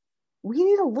 We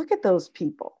need to look at those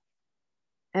people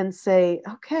and say,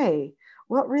 okay,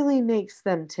 what really makes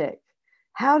them tick?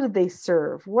 How did they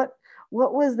serve? What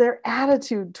was their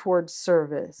attitude towards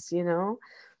service?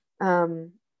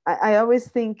 I always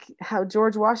think how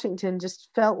George Washington just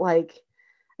felt like,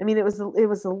 it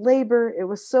was a labor. It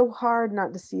was so hard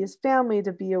not to see his family,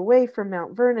 to be away from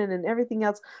Mount Vernon and everything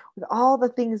else with all the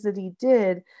things that he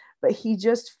did. But he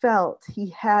just felt he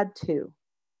had to,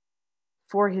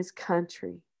 for his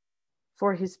country,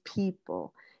 for his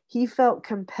people. He felt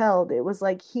compelled. It was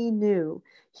like he knew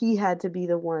he had to be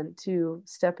the one to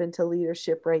step into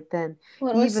leadership right then.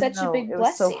 Well, it was such a big blessing. It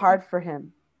was so hard for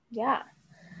him. Yeah.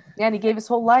 Yeah, and he gave his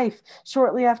whole life.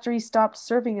 Shortly after he stopped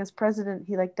serving as president,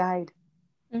 he died.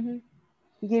 Mm-hmm.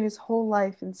 He gave his whole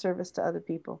life in service to other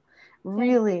people.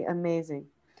 Really amazing.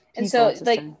 And so,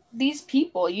 these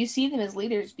people, you see them as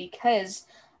leaders because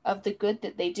of the good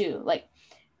that they do.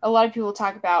 A lot of people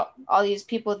talk about all these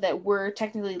people that were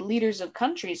technically leaders of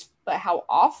countries, but how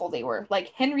awful they were.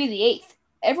 Like Henry VIII.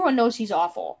 Everyone knows he's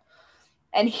awful.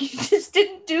 And he just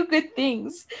didn't do good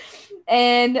things.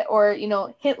 Or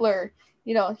Hitler,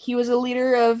 he was a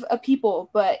leader of a people,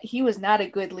 but he was not a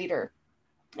good leader.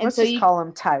 And Let's just call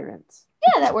them tyrants.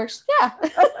 Yeah, that works. Yeah.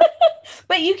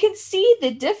 But you can see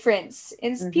the difference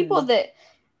in people that,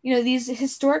 these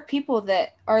historic people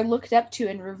that are looked up to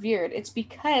and revered. It's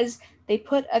because they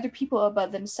put other people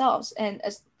above themselves, and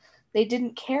they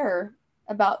didn't care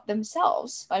about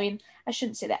themselves. I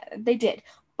shouldn't say that. They did,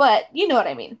 but you know what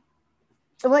I mean.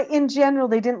 In general,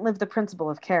 they didn't live the principle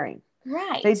of caring.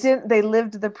 Right. They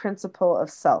lived the principle of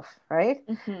self, right?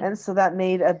 Mm-hmm. And so that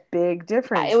made a big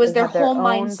difference. It was their whole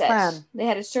mindset. Plan. They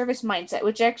had a service mindset,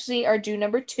 which actually our do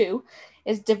number 2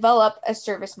 is develop a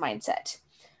service mindset.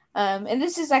 And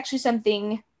this is actually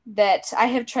something that I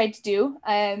have tried to do.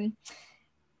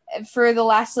 For the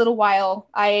last little while,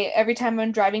 every time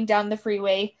I'm driving down the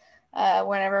freeway,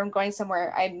 whenever I'm going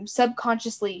somewhere, I'm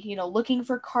subconsciously, looking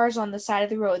for cars on the side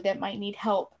of the road that might need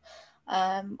help,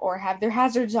 or have their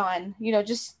hazards on,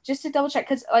 just to double check.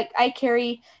 Cause I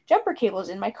carry jumper cables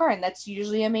in my car, and that's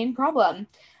usually a main problem.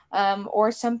 Or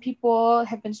some people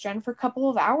have been stranded for a couple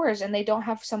of hours and they don't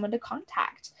have someone to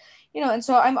contact, and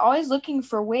so I'm always looking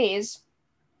for ways,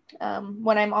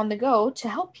 when I'm on the go, to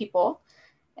help people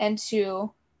and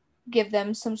to give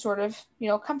them some sort of,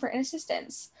 comfort and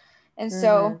assistance. And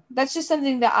so that's just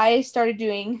something that I started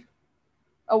doing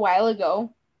a while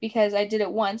ago, because I did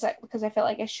it once because I felt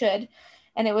like I should.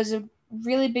 And it was a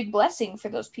really big blessing for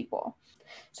those people.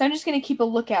 So I'm just going to keep a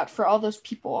lookout for all those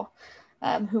people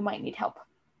who might need help.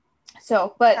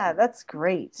 So, but yeah, that's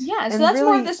great. Yeah, so that's really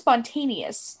more of the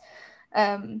spontaneous,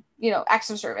 acts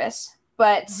of service.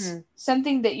 But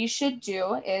something that you should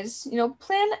do is,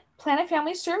 plan a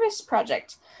family service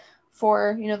project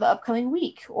for, the upcoming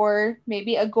week, or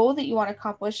maybe a goal that you want to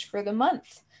accomplish for the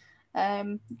month.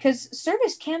 Because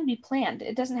service can be planned.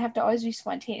 It doesn't have to always be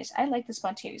spontaneous. I like the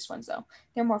spontaneous ones though.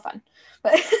 They're more fun.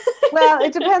 But well,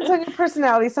 it depends on your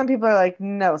personality. Some people are like,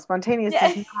 no, spontaneous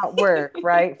does not work,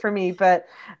 right? For me. But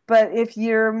if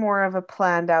you're more of a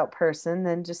planned out person,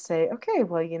 then just say, okay,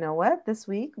 well, you know what? This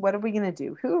week, what are we going to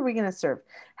do? Who are we going to serve?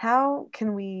 How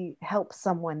can we help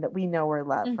someone that we know or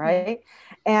love, right?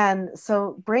 And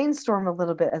so brainstorm a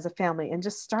little bit as a family and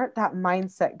just start that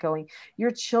mindset going.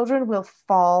 Your children will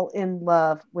fall in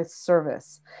love with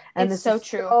service. And this is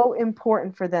so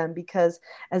important for them, because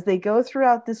as they go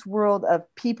throughout this world of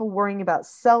people worrying about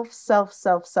self,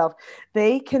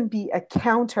 they can be a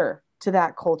counter to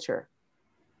that culture.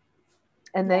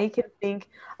 And they can think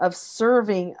of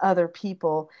serving other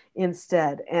people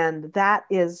instead. And that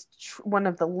is one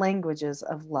of the languages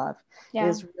of love,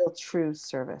 is real true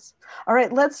service. All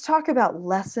right, let's talk about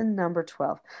lesson number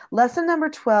 12. Lesson number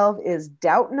 12 is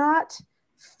doubt not,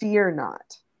 fear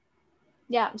not.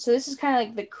 Yeah, so this is kind of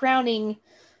like the crowning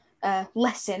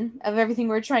lesson of everything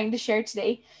we're trying to share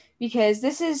today, because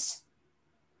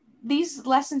these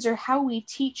lessons are how we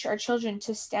teach our children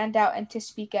to stand out and to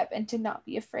speak up and to not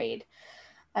be afraid.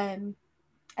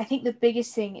 I think the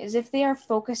biggest thing is, if they are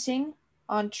focusing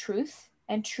on truth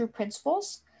and true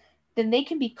principles, then they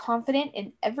can be confident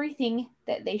in everything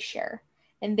that they share,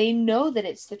 and they know that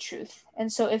it's the truth. And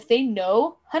so if they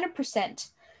know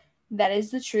 100% that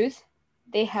is the truth,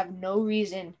 they have no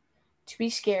reason to be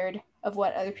scared of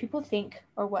what other people think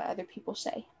or what other people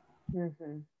say.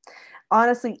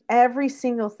 Honestly, every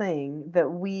single thing that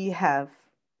we have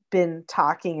been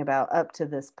talking about up to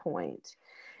this point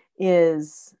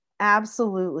is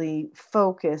absolutely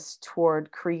focused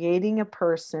toward creating a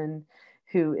person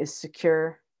who is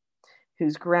secure,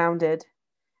 who's grounded,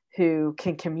 who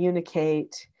can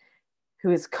communicate,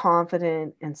 who is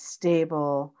confident and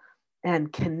stable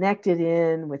and connected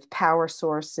in with power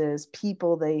sources,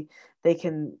 people they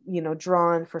can,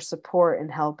 draw on for support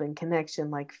and help and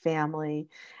connection, like family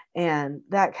and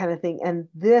that kind of thing. And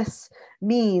this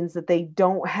means that they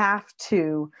don't have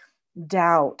to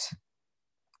doubt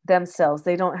themselves.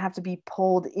 They don't have to be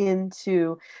pulled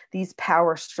into these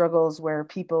power struggles where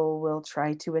people will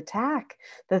try to attack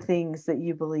the things that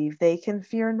you believe. They can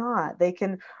fear not. They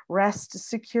can rest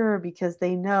secure because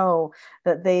they know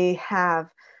that they have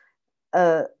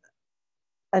a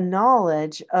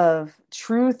knowledge of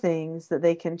true things, that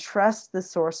they can trust the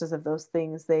sources of those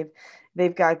things.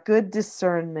 They've got good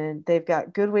discernment. They've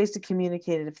got good ways to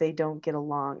communicate it if they don't get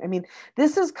along. I mean,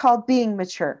 this is called being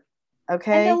mature.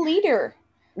 Okay. And a leader.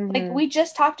 Like, we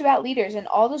just talked about leaders, and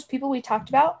all those people we talked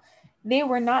about, they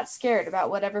were not scared about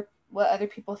what other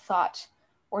people thought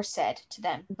or said to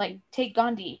them. Like, take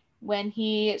Gandhi. When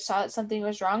he saw that something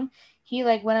was wrong, he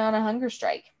went on a hunger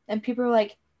strike, and people were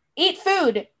like, eat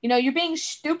food, you're being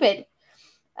stupid.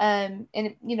 And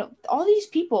all these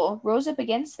people rose up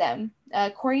against them.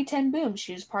 Corrie ten Boom,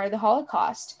 she was part of the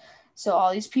Holocaust, so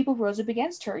all these people rose up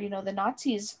against her, the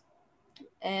Nazis,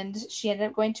 and she ended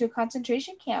up going to a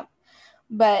concentration camp.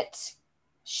 But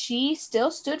she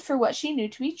still stood for what she knew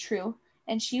to be true,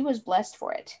 and she was blessed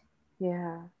for it.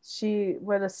 Yeah,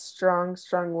 what a strong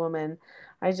woman.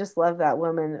 I just love that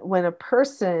woman. When a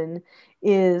person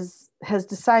has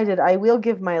decided, I will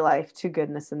give my life to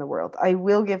goodness in the world, I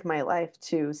will give my life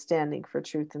to standing for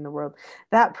truth in the world,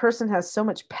 that person has so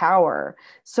much power,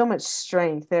 so much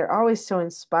strength. They're always so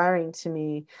inspiring to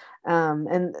me.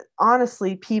 And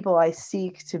honestly, people I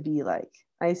seek to be like.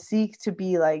 I seek to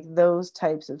be like those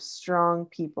types of strong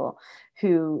people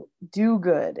who do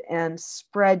good and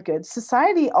spread good.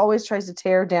 Society always tries to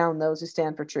tear down those who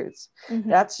stand for truths.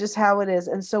 That's just how it is.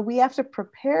 And so we have to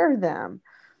prepare them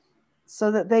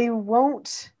so that they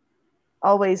won't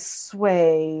always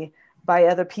sway by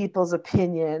other people's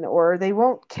opinion, or they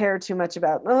won't care too much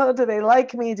about, do they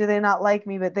like me? Do they not like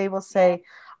me? But they will say,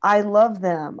 I love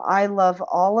them. I love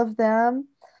all of them.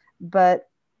 But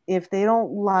if they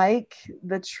don't like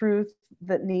the truth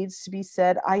that needs to be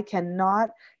said, I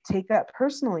cannot take that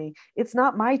personally. It's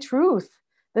not my truth.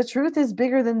 The truth is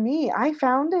bigger than me. I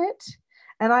found it,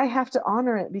 and I have to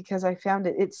honor it because I found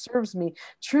it. It serves me.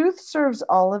 Truth serves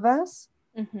all of us.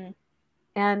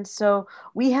 And so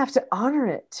we have to honor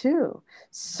it too.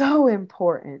 So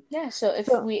important. Yeah. So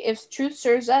if truth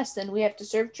serves us, then we have to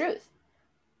serve truth.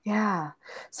 Yeah.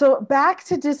 So back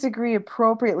to disagree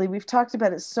appropriately. We've talked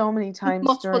about it so many times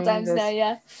Multiple during times now, this.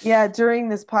 yeah. Yeah, during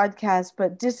this podcast,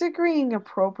 but disagreeing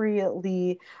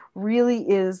appropriately really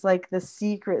is like the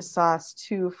secret sauce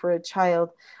too for a child,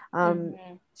 um,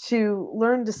 Mm-hmm. to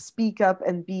learn to speak up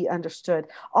and be understood.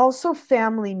 Also,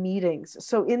 family meetings.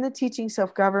 So in the Teaching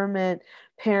Self-Government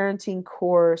parenting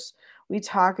course, we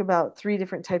talk about 3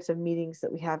 different types of meetings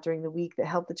that we have during the week that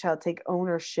help the child take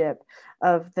ownership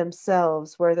of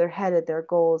themselves, where they're headed, their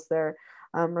goals, their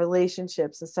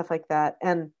relationships, and stuff like that.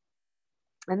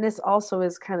 And this also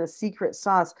is kind of secret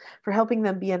sauce for helping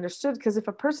them be understood. Because if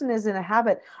a person is in a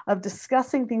habit of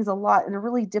discussing things a lot in a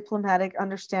really diplomatic,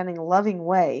 understanding, loving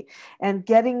way, and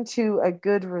getting to a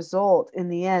good result in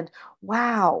the end,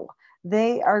 wow,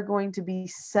 they are going to be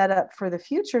set up for the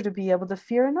future to be able to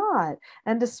fear not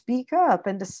and to speak up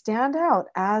and to stand out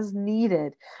as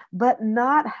needed, but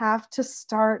not have to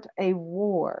start a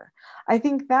war. I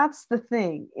think that's the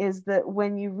thing, is that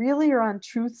when you really are on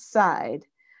truth's side,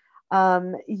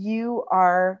 you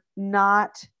are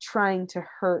not trying to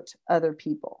hurt other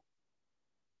people.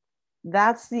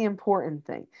 That's the important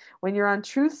thing. When you're on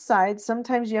truth's side,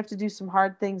 sometimes you have to do some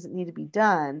hard things that need to be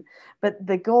done, but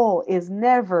the goal is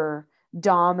never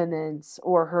dominance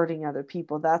or hurting other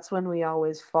people. That's when we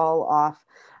always fall off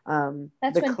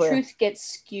That's the when cliff. truth gets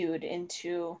skewed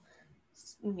into,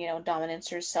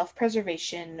 dominance or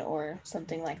self-preservation or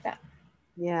something like that.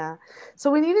 Yeah. So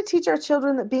we need to teach our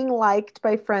children that being liked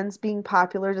by friends, being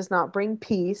popular does not bring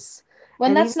peace.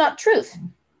 When And that's even not truth.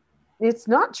 It's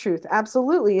not truth.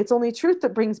 Absolutely. It's only truth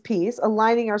that brings peace,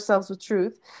 aligning ourselves with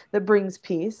truth that brings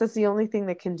peace. That's the only thing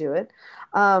that can do it.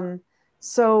 Um,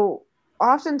 so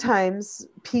oftentimes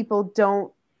people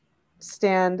don't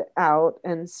stand out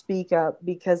and speak up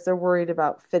because they're worried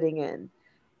about fitting in,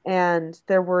 and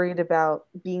they're worried about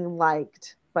being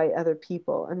liked by other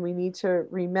people. And we need to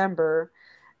remember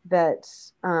that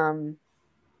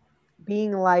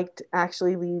being liked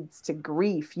actually leads to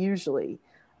grief usually.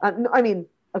 I mean,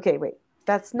 okay, wait,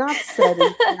 that's not said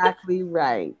exactly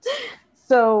right.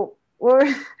 So, or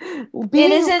It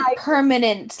being isn't liked,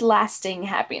 permanent, lasting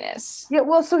happiness. yeah,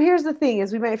 well, so here's the thing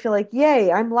is we might feel like,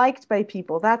 yay, I'm liked by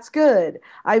people. That's good.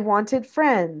 I wanted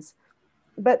friends.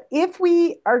 But if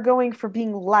we are going for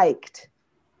being liked,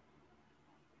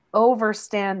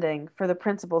 overstanding for the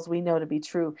principles we know to be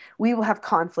true, we will have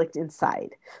conflict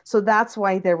inside. So that's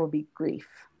why there will be grief.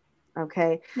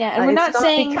 Okay, Yeah, and we're it's not not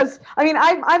saying, because I mean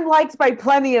I'm liked by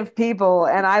plenty of people,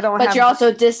 and I don't but have you're grief also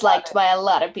about disliked it. by a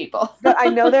lot of people. But I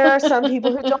know there are some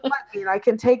people who don't like me, and I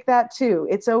can take that too.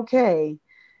 It's okay.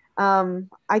 I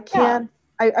Yeah. can't.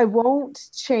 I won't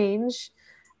change.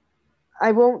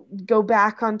 I won't go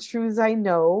back on truths I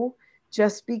know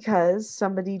just because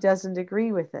somebody doesn't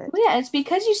agree with it. Well, yeah, it's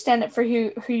because you stand up for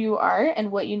who you are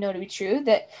and what you know to be true,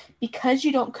 that because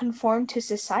you don't conform to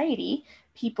society,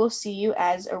 people see you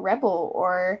as a rebel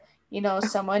or,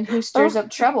 someone who stirs Oh, up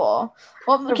trouble.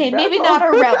 Well, a okay, maybe rebel. not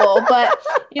a rebel, but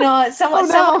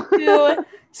Oh no.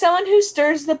 someone who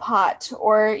stirs the pot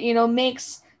or,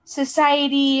 makes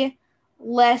society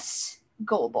less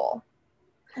gullible,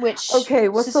 which Okay,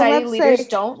 well, so society let's leaders say,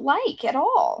 don't like at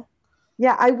all.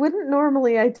 yeah, I wouldn't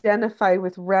normally identify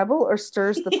with rebel or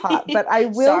stirs the pot, but I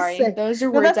will Sorry, say, those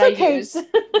are no, words that's I okay. use.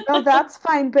 No, that's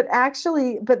fine. But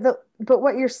actually, but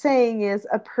what you're saying is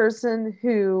a person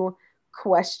who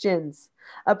questions,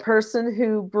 a person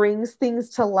who brings things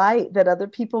to light that other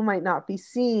people might not be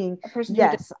seeing. A person who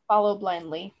doesn't Yes, follow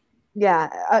blindly. yeah,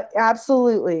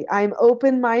 absolutely. I'm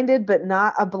open-minded, but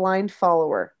not a blind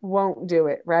follower. Won't do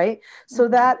it, right? So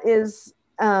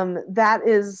Mm-hmm. that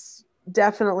is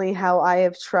definitely how I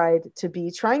have tried to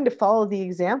be, trying to follow the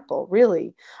example,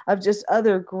 really, of just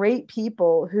other great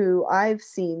people who I've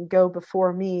seen go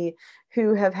before me,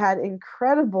 who have had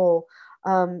incredible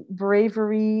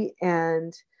bravery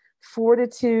and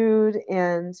fortitude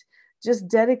and just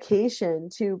dedication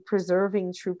to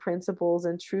preserving true principles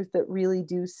and truth that really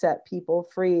do set people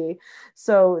free.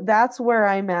 So that's where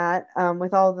I'm at,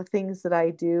 with all the things that I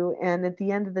do. And at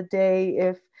the end of the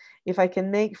day, if I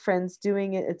can make friends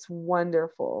doing it, it's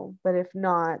wonderful. But if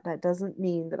not, that doesn't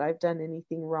mean that I've done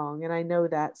anything wrong. And I know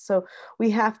that. So we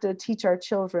have to teach our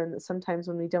children that sometimes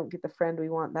when we don't get the friend we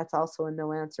want, that's also a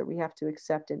no answer. We have to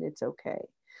accept it. It's okay.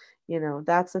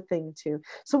 That's a thing too.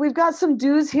 So we've got some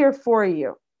do's here for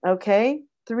you. Okay,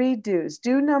 3 do's.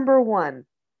 Do number 1,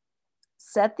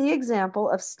 set the example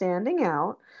of standing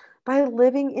out by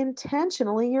living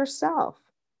intentionally yourself,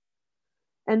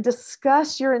 and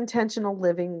discuss your intentional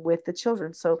living with the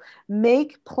children. So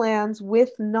make plans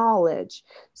with knowledge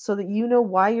so that you know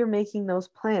why you're making those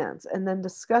plans, and then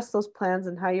discuss those plans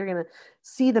and how you're going to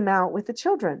see them out with the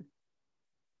children.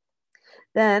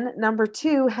 Then number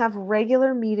 2, have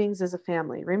regular meetings as a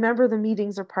family. Remember, the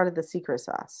meetings are part of the secret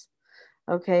sauce.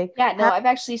 Okay. Yeah, no, I've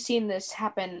actually seen this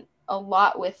happen a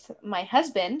lot with my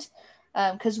husband,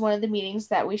 because one of the meetings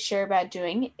that we share about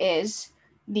doing is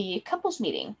the couples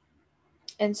meeting.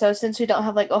 And so since we don't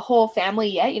have like a whole family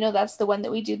yet, that's the one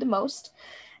that we do the most.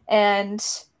 And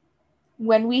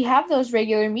when we have those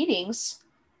regular meetings,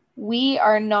 we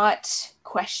are not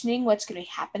questioning what's going to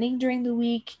be happening during the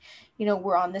week.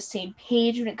 We're on the same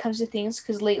page when it comes to things,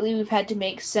 because lately we've had to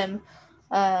make some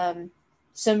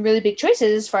really big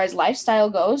choices as far as lifestyle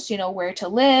goes, where to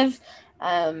live,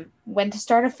 when to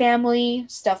start a family,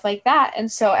 stuff like that.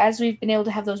 And so as we've been able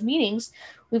to have those meetings,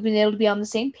 we've been able to be on the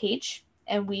same page,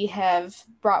 and we have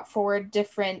brought forward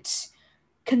different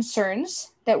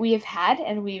concerns that we have had,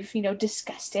 and we've,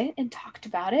 discussed it and talked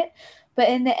about it. But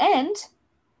in the end,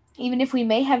 even if we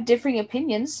may have differing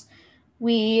opinions,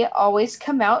 we always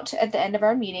come out at the end of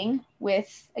our meeting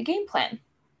with a game plan.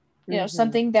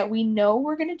 Something that we know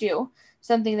we're going to do,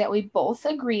 something that we both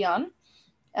agree on,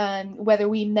 whether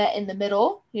we met in the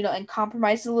middle, and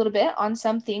compromised a little bit on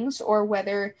some things, or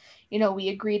whether, we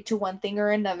agreed to one thing or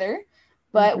another,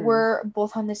 but we're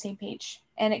both on the same page,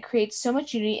 and it creates so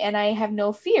much unity. And I have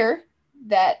no fear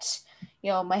that,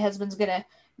 my husband's going to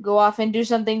go off and do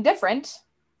something different,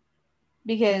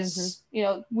 because,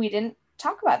 we didn't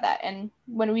talk about that. And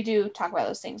when we do talk about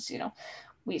those things,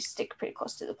 we stick pretty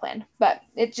close to the plan. But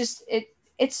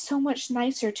it's so much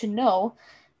nicer to know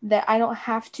that I don't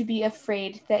have to be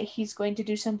afraid that he's going to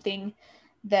do something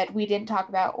that we didn't talk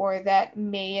about, or that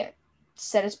may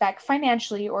set us back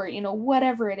financially, or,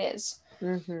 whatever it is.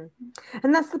 And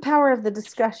that's the power of the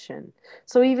discussion.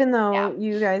 So even though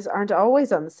you guys aren't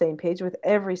always on the same page with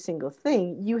every single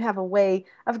thing, you have a way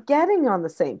of getting on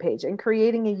the same page and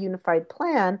creating a unified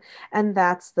plan. And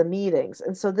that's the meetings.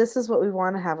 And so this is what we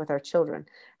want to have with our children.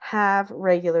 Have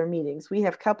regular meetings. We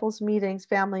have couples meetings,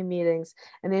 family meetings,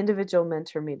 and individual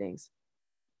mentor meetings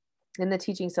in the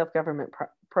Teaching Self-Government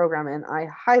program. And I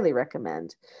highly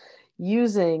recommend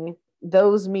using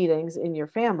those meetings in your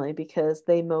family, because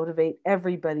they motivate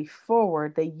everybody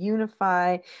forward. They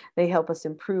unify, they help us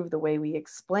improve the way we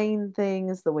explain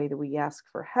things, the way that we ask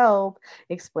for help,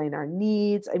 explain our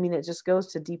needs. I mean, it just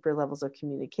goes to deeper levels of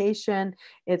communication.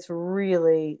 It's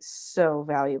really so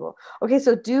valuable. Okay,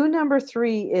 so do number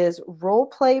 3 is role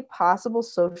play possible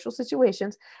social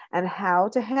situations and how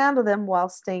to handle them while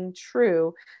staying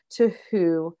true to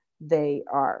who they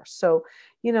are. So,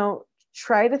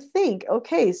 try to think,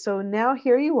 okay, so now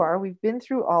here you are, we've been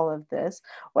through all of this.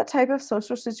 What type of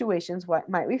social situations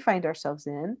might we find ourselves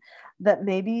in that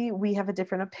maybe we have a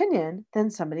different opinion than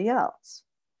somebody else?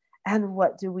 And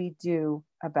what do we do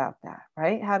about that,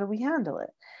 right? How do we handle it?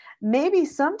 Maybe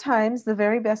sometimes the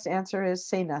very best answer is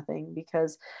say nothing,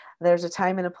 because there's a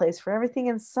time and a place for everything.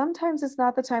 And sometimes it's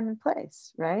not the time and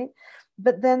place, right?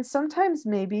 But then sometimes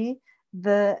maybe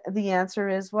the answer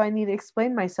is, well, I need to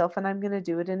explain myself, and I'm going to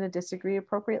do it in a disagree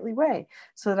appropriately way,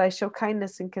 so that I show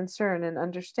kindness and concern and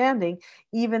understanding,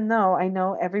 even though I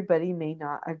know everybody may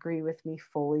not agree with me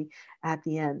fully at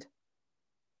the end.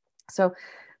 So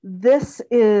this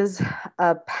is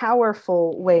a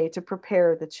powerful way to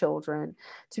prepare the children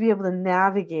to be able to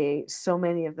navigate so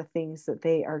many of the things that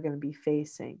they are going to be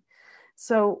facing.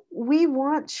 So we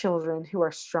want children who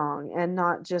are strong and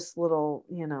not just little,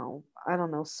 I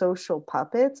don't know, social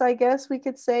puppets, I guess we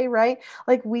could say, right?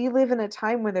 Like, we live in a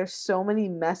time where there's so many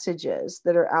messages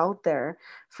that are out there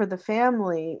for the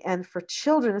family and for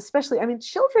children, especially. I mean,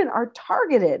 children are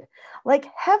targeted, like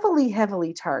heavily,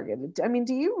 heavily targeted. I mean,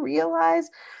 do you realize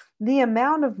the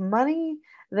amount of money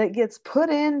that gets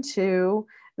put into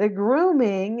the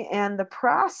grooming and the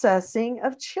processing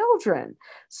of children?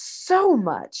 So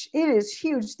much. It is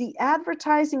huge. The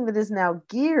advertising that is now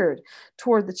geared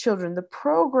toward the children, the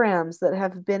programs that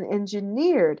have been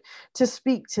engineered to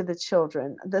speak to the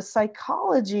children, the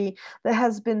psychology that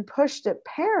has been pushed at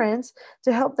parents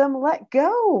to help them let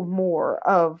go more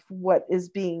of what is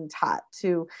being taught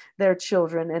to their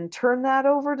children and turn that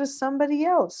over to somebody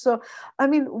else. So, I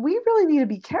mean, we really need to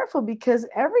be careful, because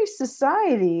every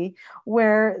society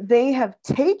where they have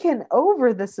taken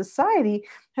over the society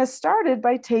has started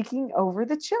by taking over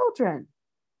the children.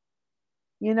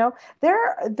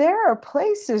 There are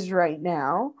places right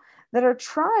now that are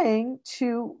trying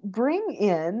to bring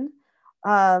in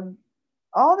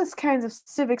all this kinds of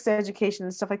civics education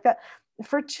and stuff like that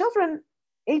for children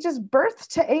ages birth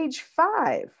to age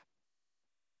 5.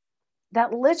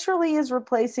 That literally is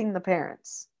replacing the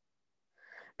parents,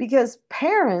 because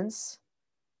parents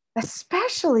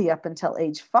especially up until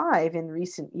age 5 in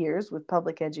recent years with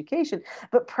public education.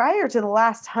 But prior to the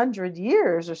last 100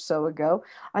 years or so ago,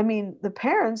 I mean, the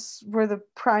parents were the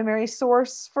primary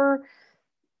source for,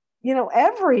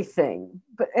 everything.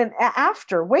 And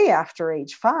way after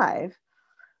age 5.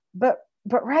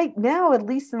 But right now, at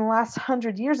least in the last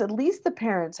 100 years, at least the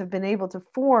parents have been able to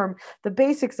form the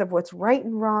basics of what's right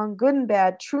and wrong, good and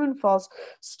bad, true and false,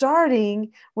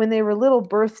 starting when they were little,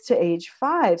 birth to age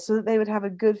 5, so that they would have a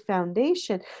good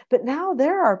foundation. But now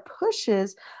there are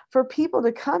pushes for people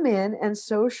to come in and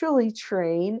socially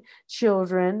train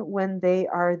children when they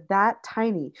are that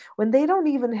tiny, when they don't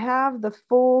even have the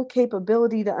full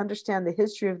capability to understand the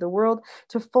history of the world,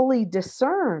 to fully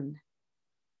discern.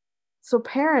 So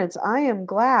parents, I am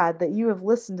glad that you have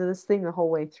listened to this thing the whole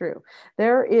way through.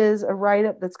 There is a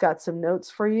write-up that's got some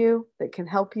notes for you that can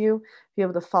help you be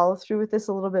able to follow through with this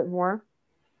a little bit more.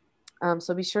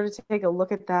 So be sure to take a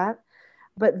look at that.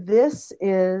 But this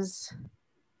is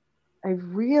a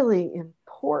really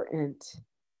important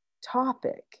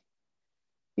topic,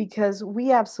 because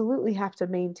we absolutely have to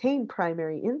maintain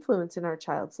primary influence in our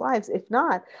child's lives. If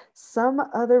not, some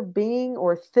other being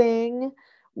or thing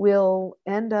will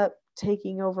end up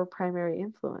taking over primary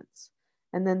influence.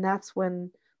 And then that's when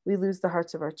we lose the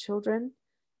hearts of our children.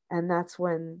 And that's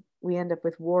when we end up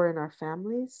with war in our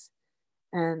families.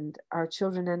 And our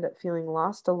children end up feeling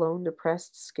lost, alone,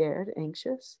 depressed, scared,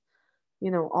 anxious.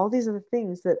 All these are the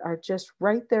things that are just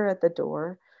right there at the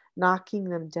door, knocking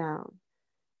them down.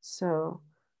 So,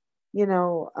 this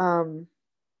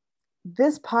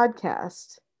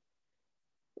podcast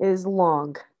is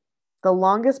long. The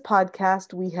longest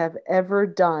podcast we have ever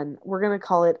done. We're going to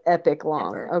call it epic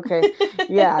long. Ever. Okay.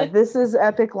 Yeah, this is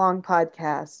epic long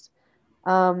podcast.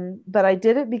 But I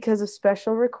did it because of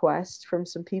special request from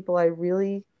some people I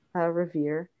really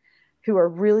revere, who are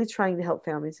really trying to help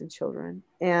families and children.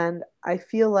 And I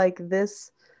feel like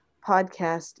this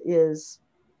podcast is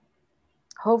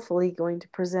hopefully going to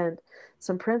present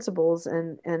some principles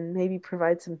and maybe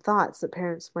provide some thoughts that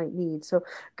parents might need. So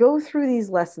go through these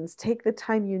lessons, take the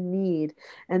time you need,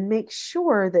 and make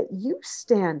sure that you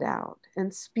stand out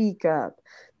and speak up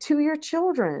to your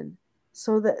children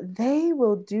so that they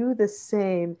will do the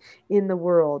same in the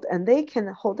world, and they can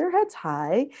hold their heads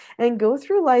high and go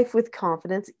through life with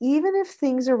confidence, even if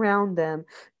things around them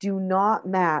do not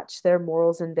match their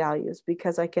morals and values,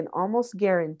 because I can almost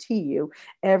guarantee you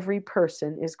every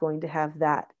person is going to have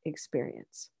that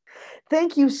experience.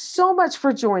 Thank you so much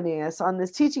for joining us on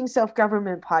this Teaching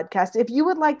Self-Government podcast. If you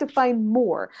would like to find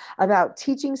more about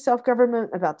teaching self-government,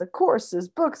 about the courses,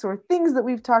 books, or things that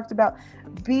we've talked about,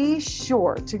 be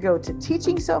sure to go to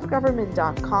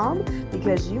teachingselfgovernment.com,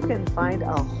 because you can find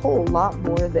a whole lot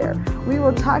more there. We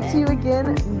will talk to you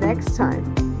again next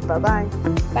time. Bye-bye.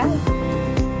 Bye.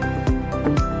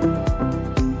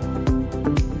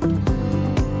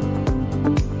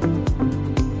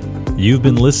 You've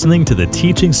been listening to the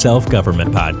Teaching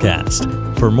Self-Government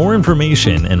podcast. For more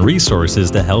information and resources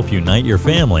to help unite your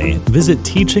family, visit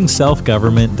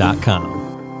teachingselfgovernment.com.